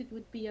 because it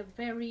would be a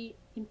very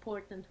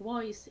important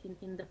voice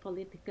in the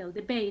political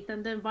debate.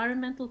 And the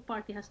Environmental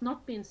Party has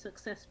not been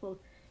successful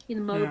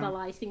in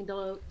mobilizing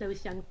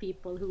those young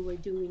people who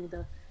were doing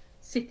the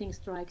sitting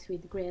strikes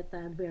with Greta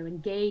and were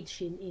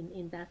engaged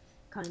in that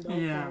kind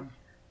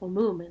of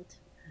movement.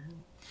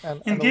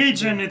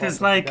 Engaging it is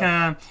like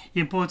an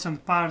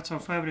important part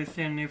of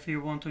everything. If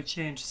you want to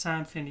change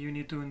something, you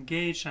need to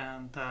engage.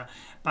 And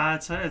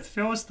but at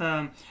first,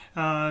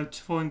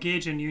 for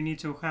engaging, you need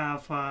to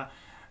have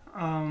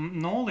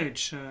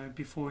knowledge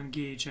before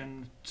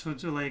engaging.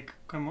 To like,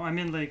 come on, I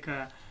mean, like,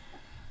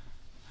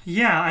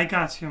 yeah, I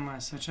got your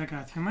message.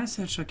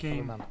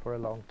 Okay. For a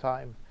long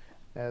time,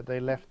 they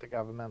left the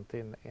government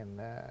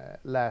in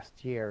last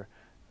year,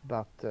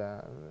 but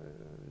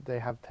they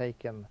have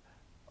taken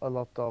a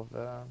lot of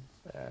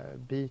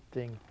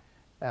beating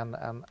and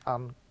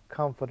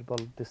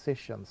uncomfortable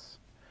decisions,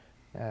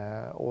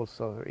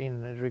 also in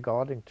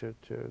regarding to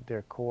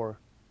their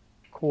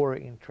core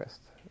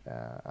interest,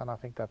 and I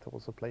think that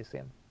also plays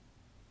in.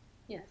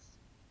 Yes.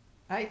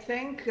 I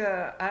thank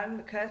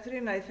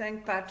Anne-Catherine, I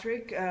thank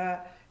Patrick.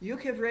 You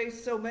have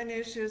raised so many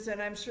issues,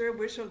 and I'm sure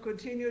we shall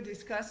continue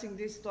discussing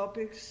these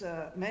topics,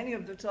 many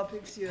of the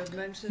topics you have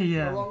mentioned,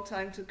 for a long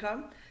time to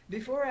come.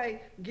 Before I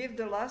give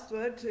the last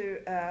word to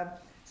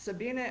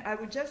Sabine, I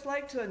would just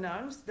like to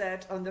announce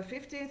that on the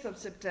 15th of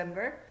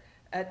September,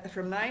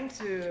 from 9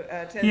 to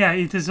 10... Yeah,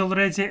 it is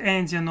already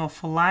ending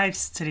of live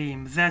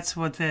stream. That's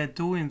what they're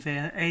doing.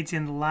 They're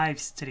ending live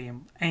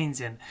stream,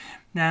 ending.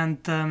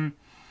 And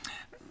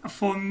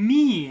for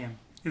me,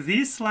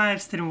 this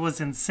live stream was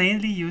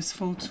insanely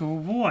useful to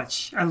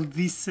watch,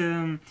 this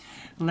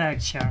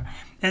lecture,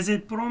 as I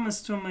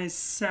promised to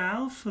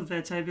myself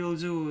that I will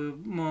do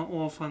more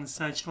often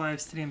such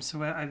live streams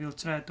where I will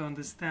try to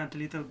understand a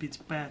little bit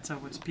better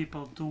what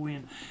people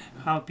doing,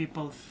 how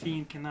people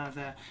think in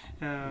other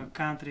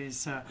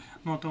countries,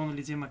 not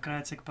only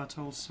democratic but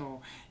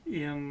also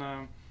in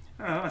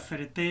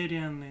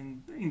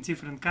authoritarian in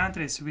different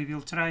countries. We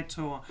will try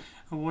to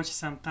watch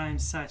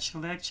sometimes such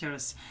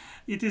lectures.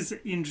 It is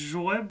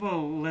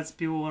enjoyable, let's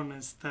be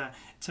honest,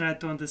 try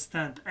to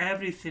understand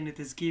everything. It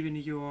is giving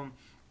you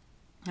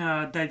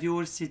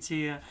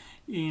diversity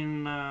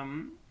in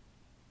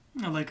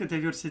like a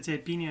diversity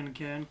opinion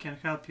can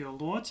help you a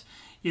lot.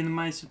 In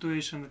my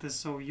situation, it is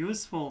so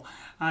useful.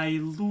 I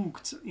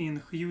looked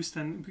in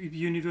Houston,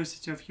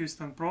 University of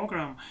Houston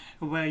program,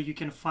 where you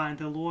can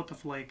find a lot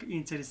of like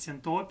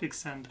interesting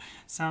topics, and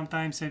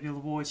sometimes I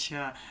will watch,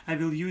 I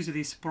will use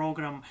this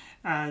program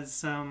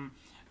as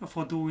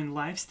for doing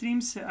live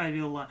streams. I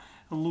will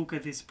look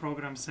at these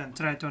programs and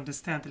try to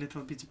understand a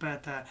little bit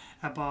better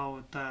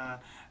about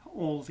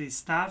all this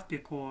stuff,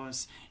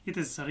 because it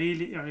is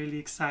really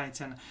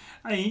exciting.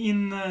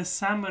 In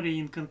summary,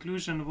 in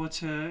conclusion, what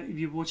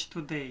we watched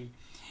today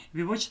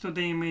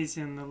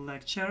amazing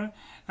lecture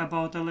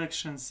about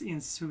elections in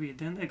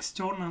Sweden,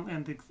 external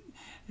and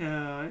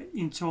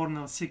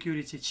internal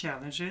security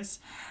challenges.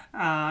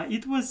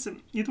 It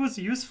was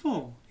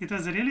useful. It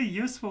was really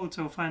useful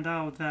to find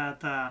out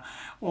that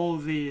all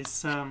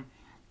these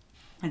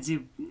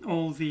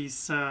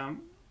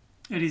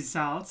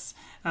results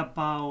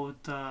about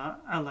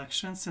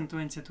elections in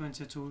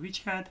 2022, which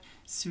had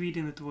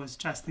Sweden, it was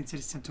just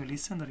interesting to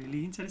listen,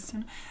 really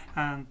interesting.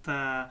 And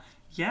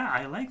yeah,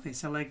 I like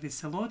this a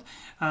lot.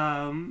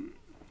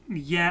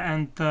 Yeah,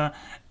 and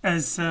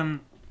as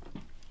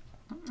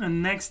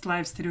next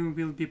live stream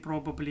will be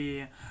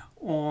probably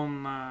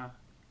on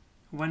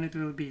when it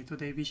will be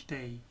today, which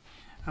day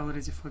I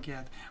already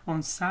forget,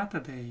 on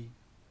Saturday.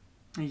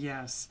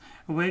 Yes,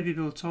 where we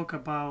will talk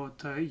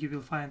about, you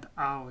will find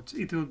out,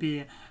 it will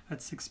be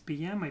at 6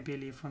 p.m. I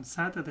believe on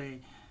Saturday.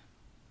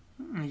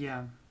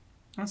 Yeah,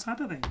 on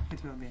Saturday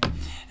it will be.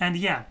 And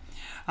yeah,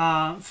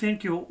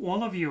 thank you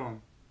all of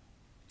you.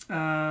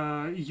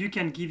 You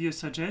can give your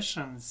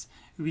suggestions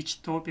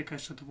which topic I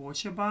should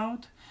watch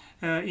about.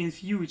 In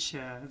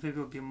future there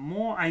will be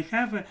more. I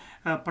have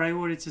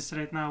priorities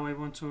right now. I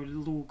want to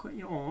look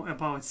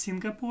about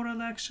Singapore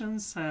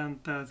elections and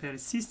their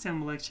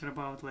system, lecture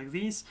about like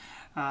this.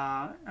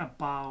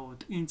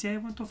 About India I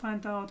want to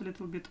find out a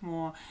little bit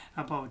more,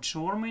 about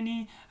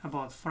Germany,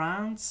 about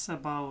France,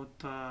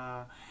 about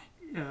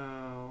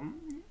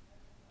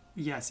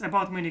yes,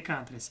 about many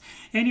countries.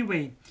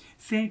 Anyway,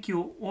 thank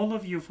you all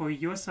of you for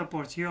your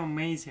support. You're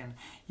amazing.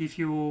 If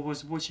you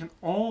was watching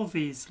all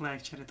these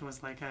lecture, it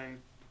was like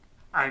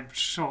I'm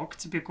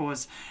shocked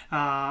because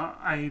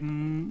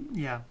I'm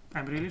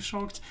really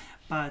shocked.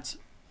 But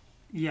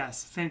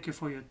yes, thank you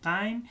for your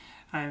time.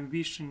 I'm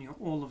wishing you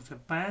all of the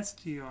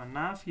best. You're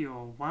enough.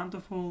 You're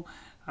wonderful.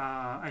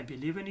 I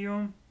believe in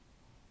you,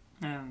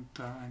 and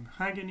I'm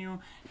hugging you.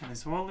 And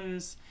as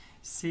always,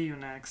 see you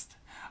next.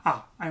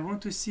 I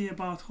want to see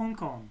about Hong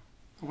Kong.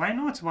 Why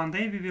not? One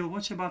day we will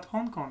watch about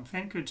Hong Kong.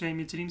 Thank you,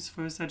 Jamie Dreams,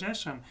 for your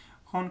suggestion.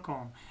 Hong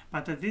Kong.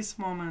 But at this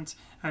moment,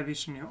 I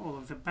wish you all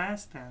of the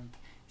best and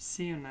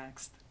see you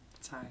next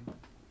time.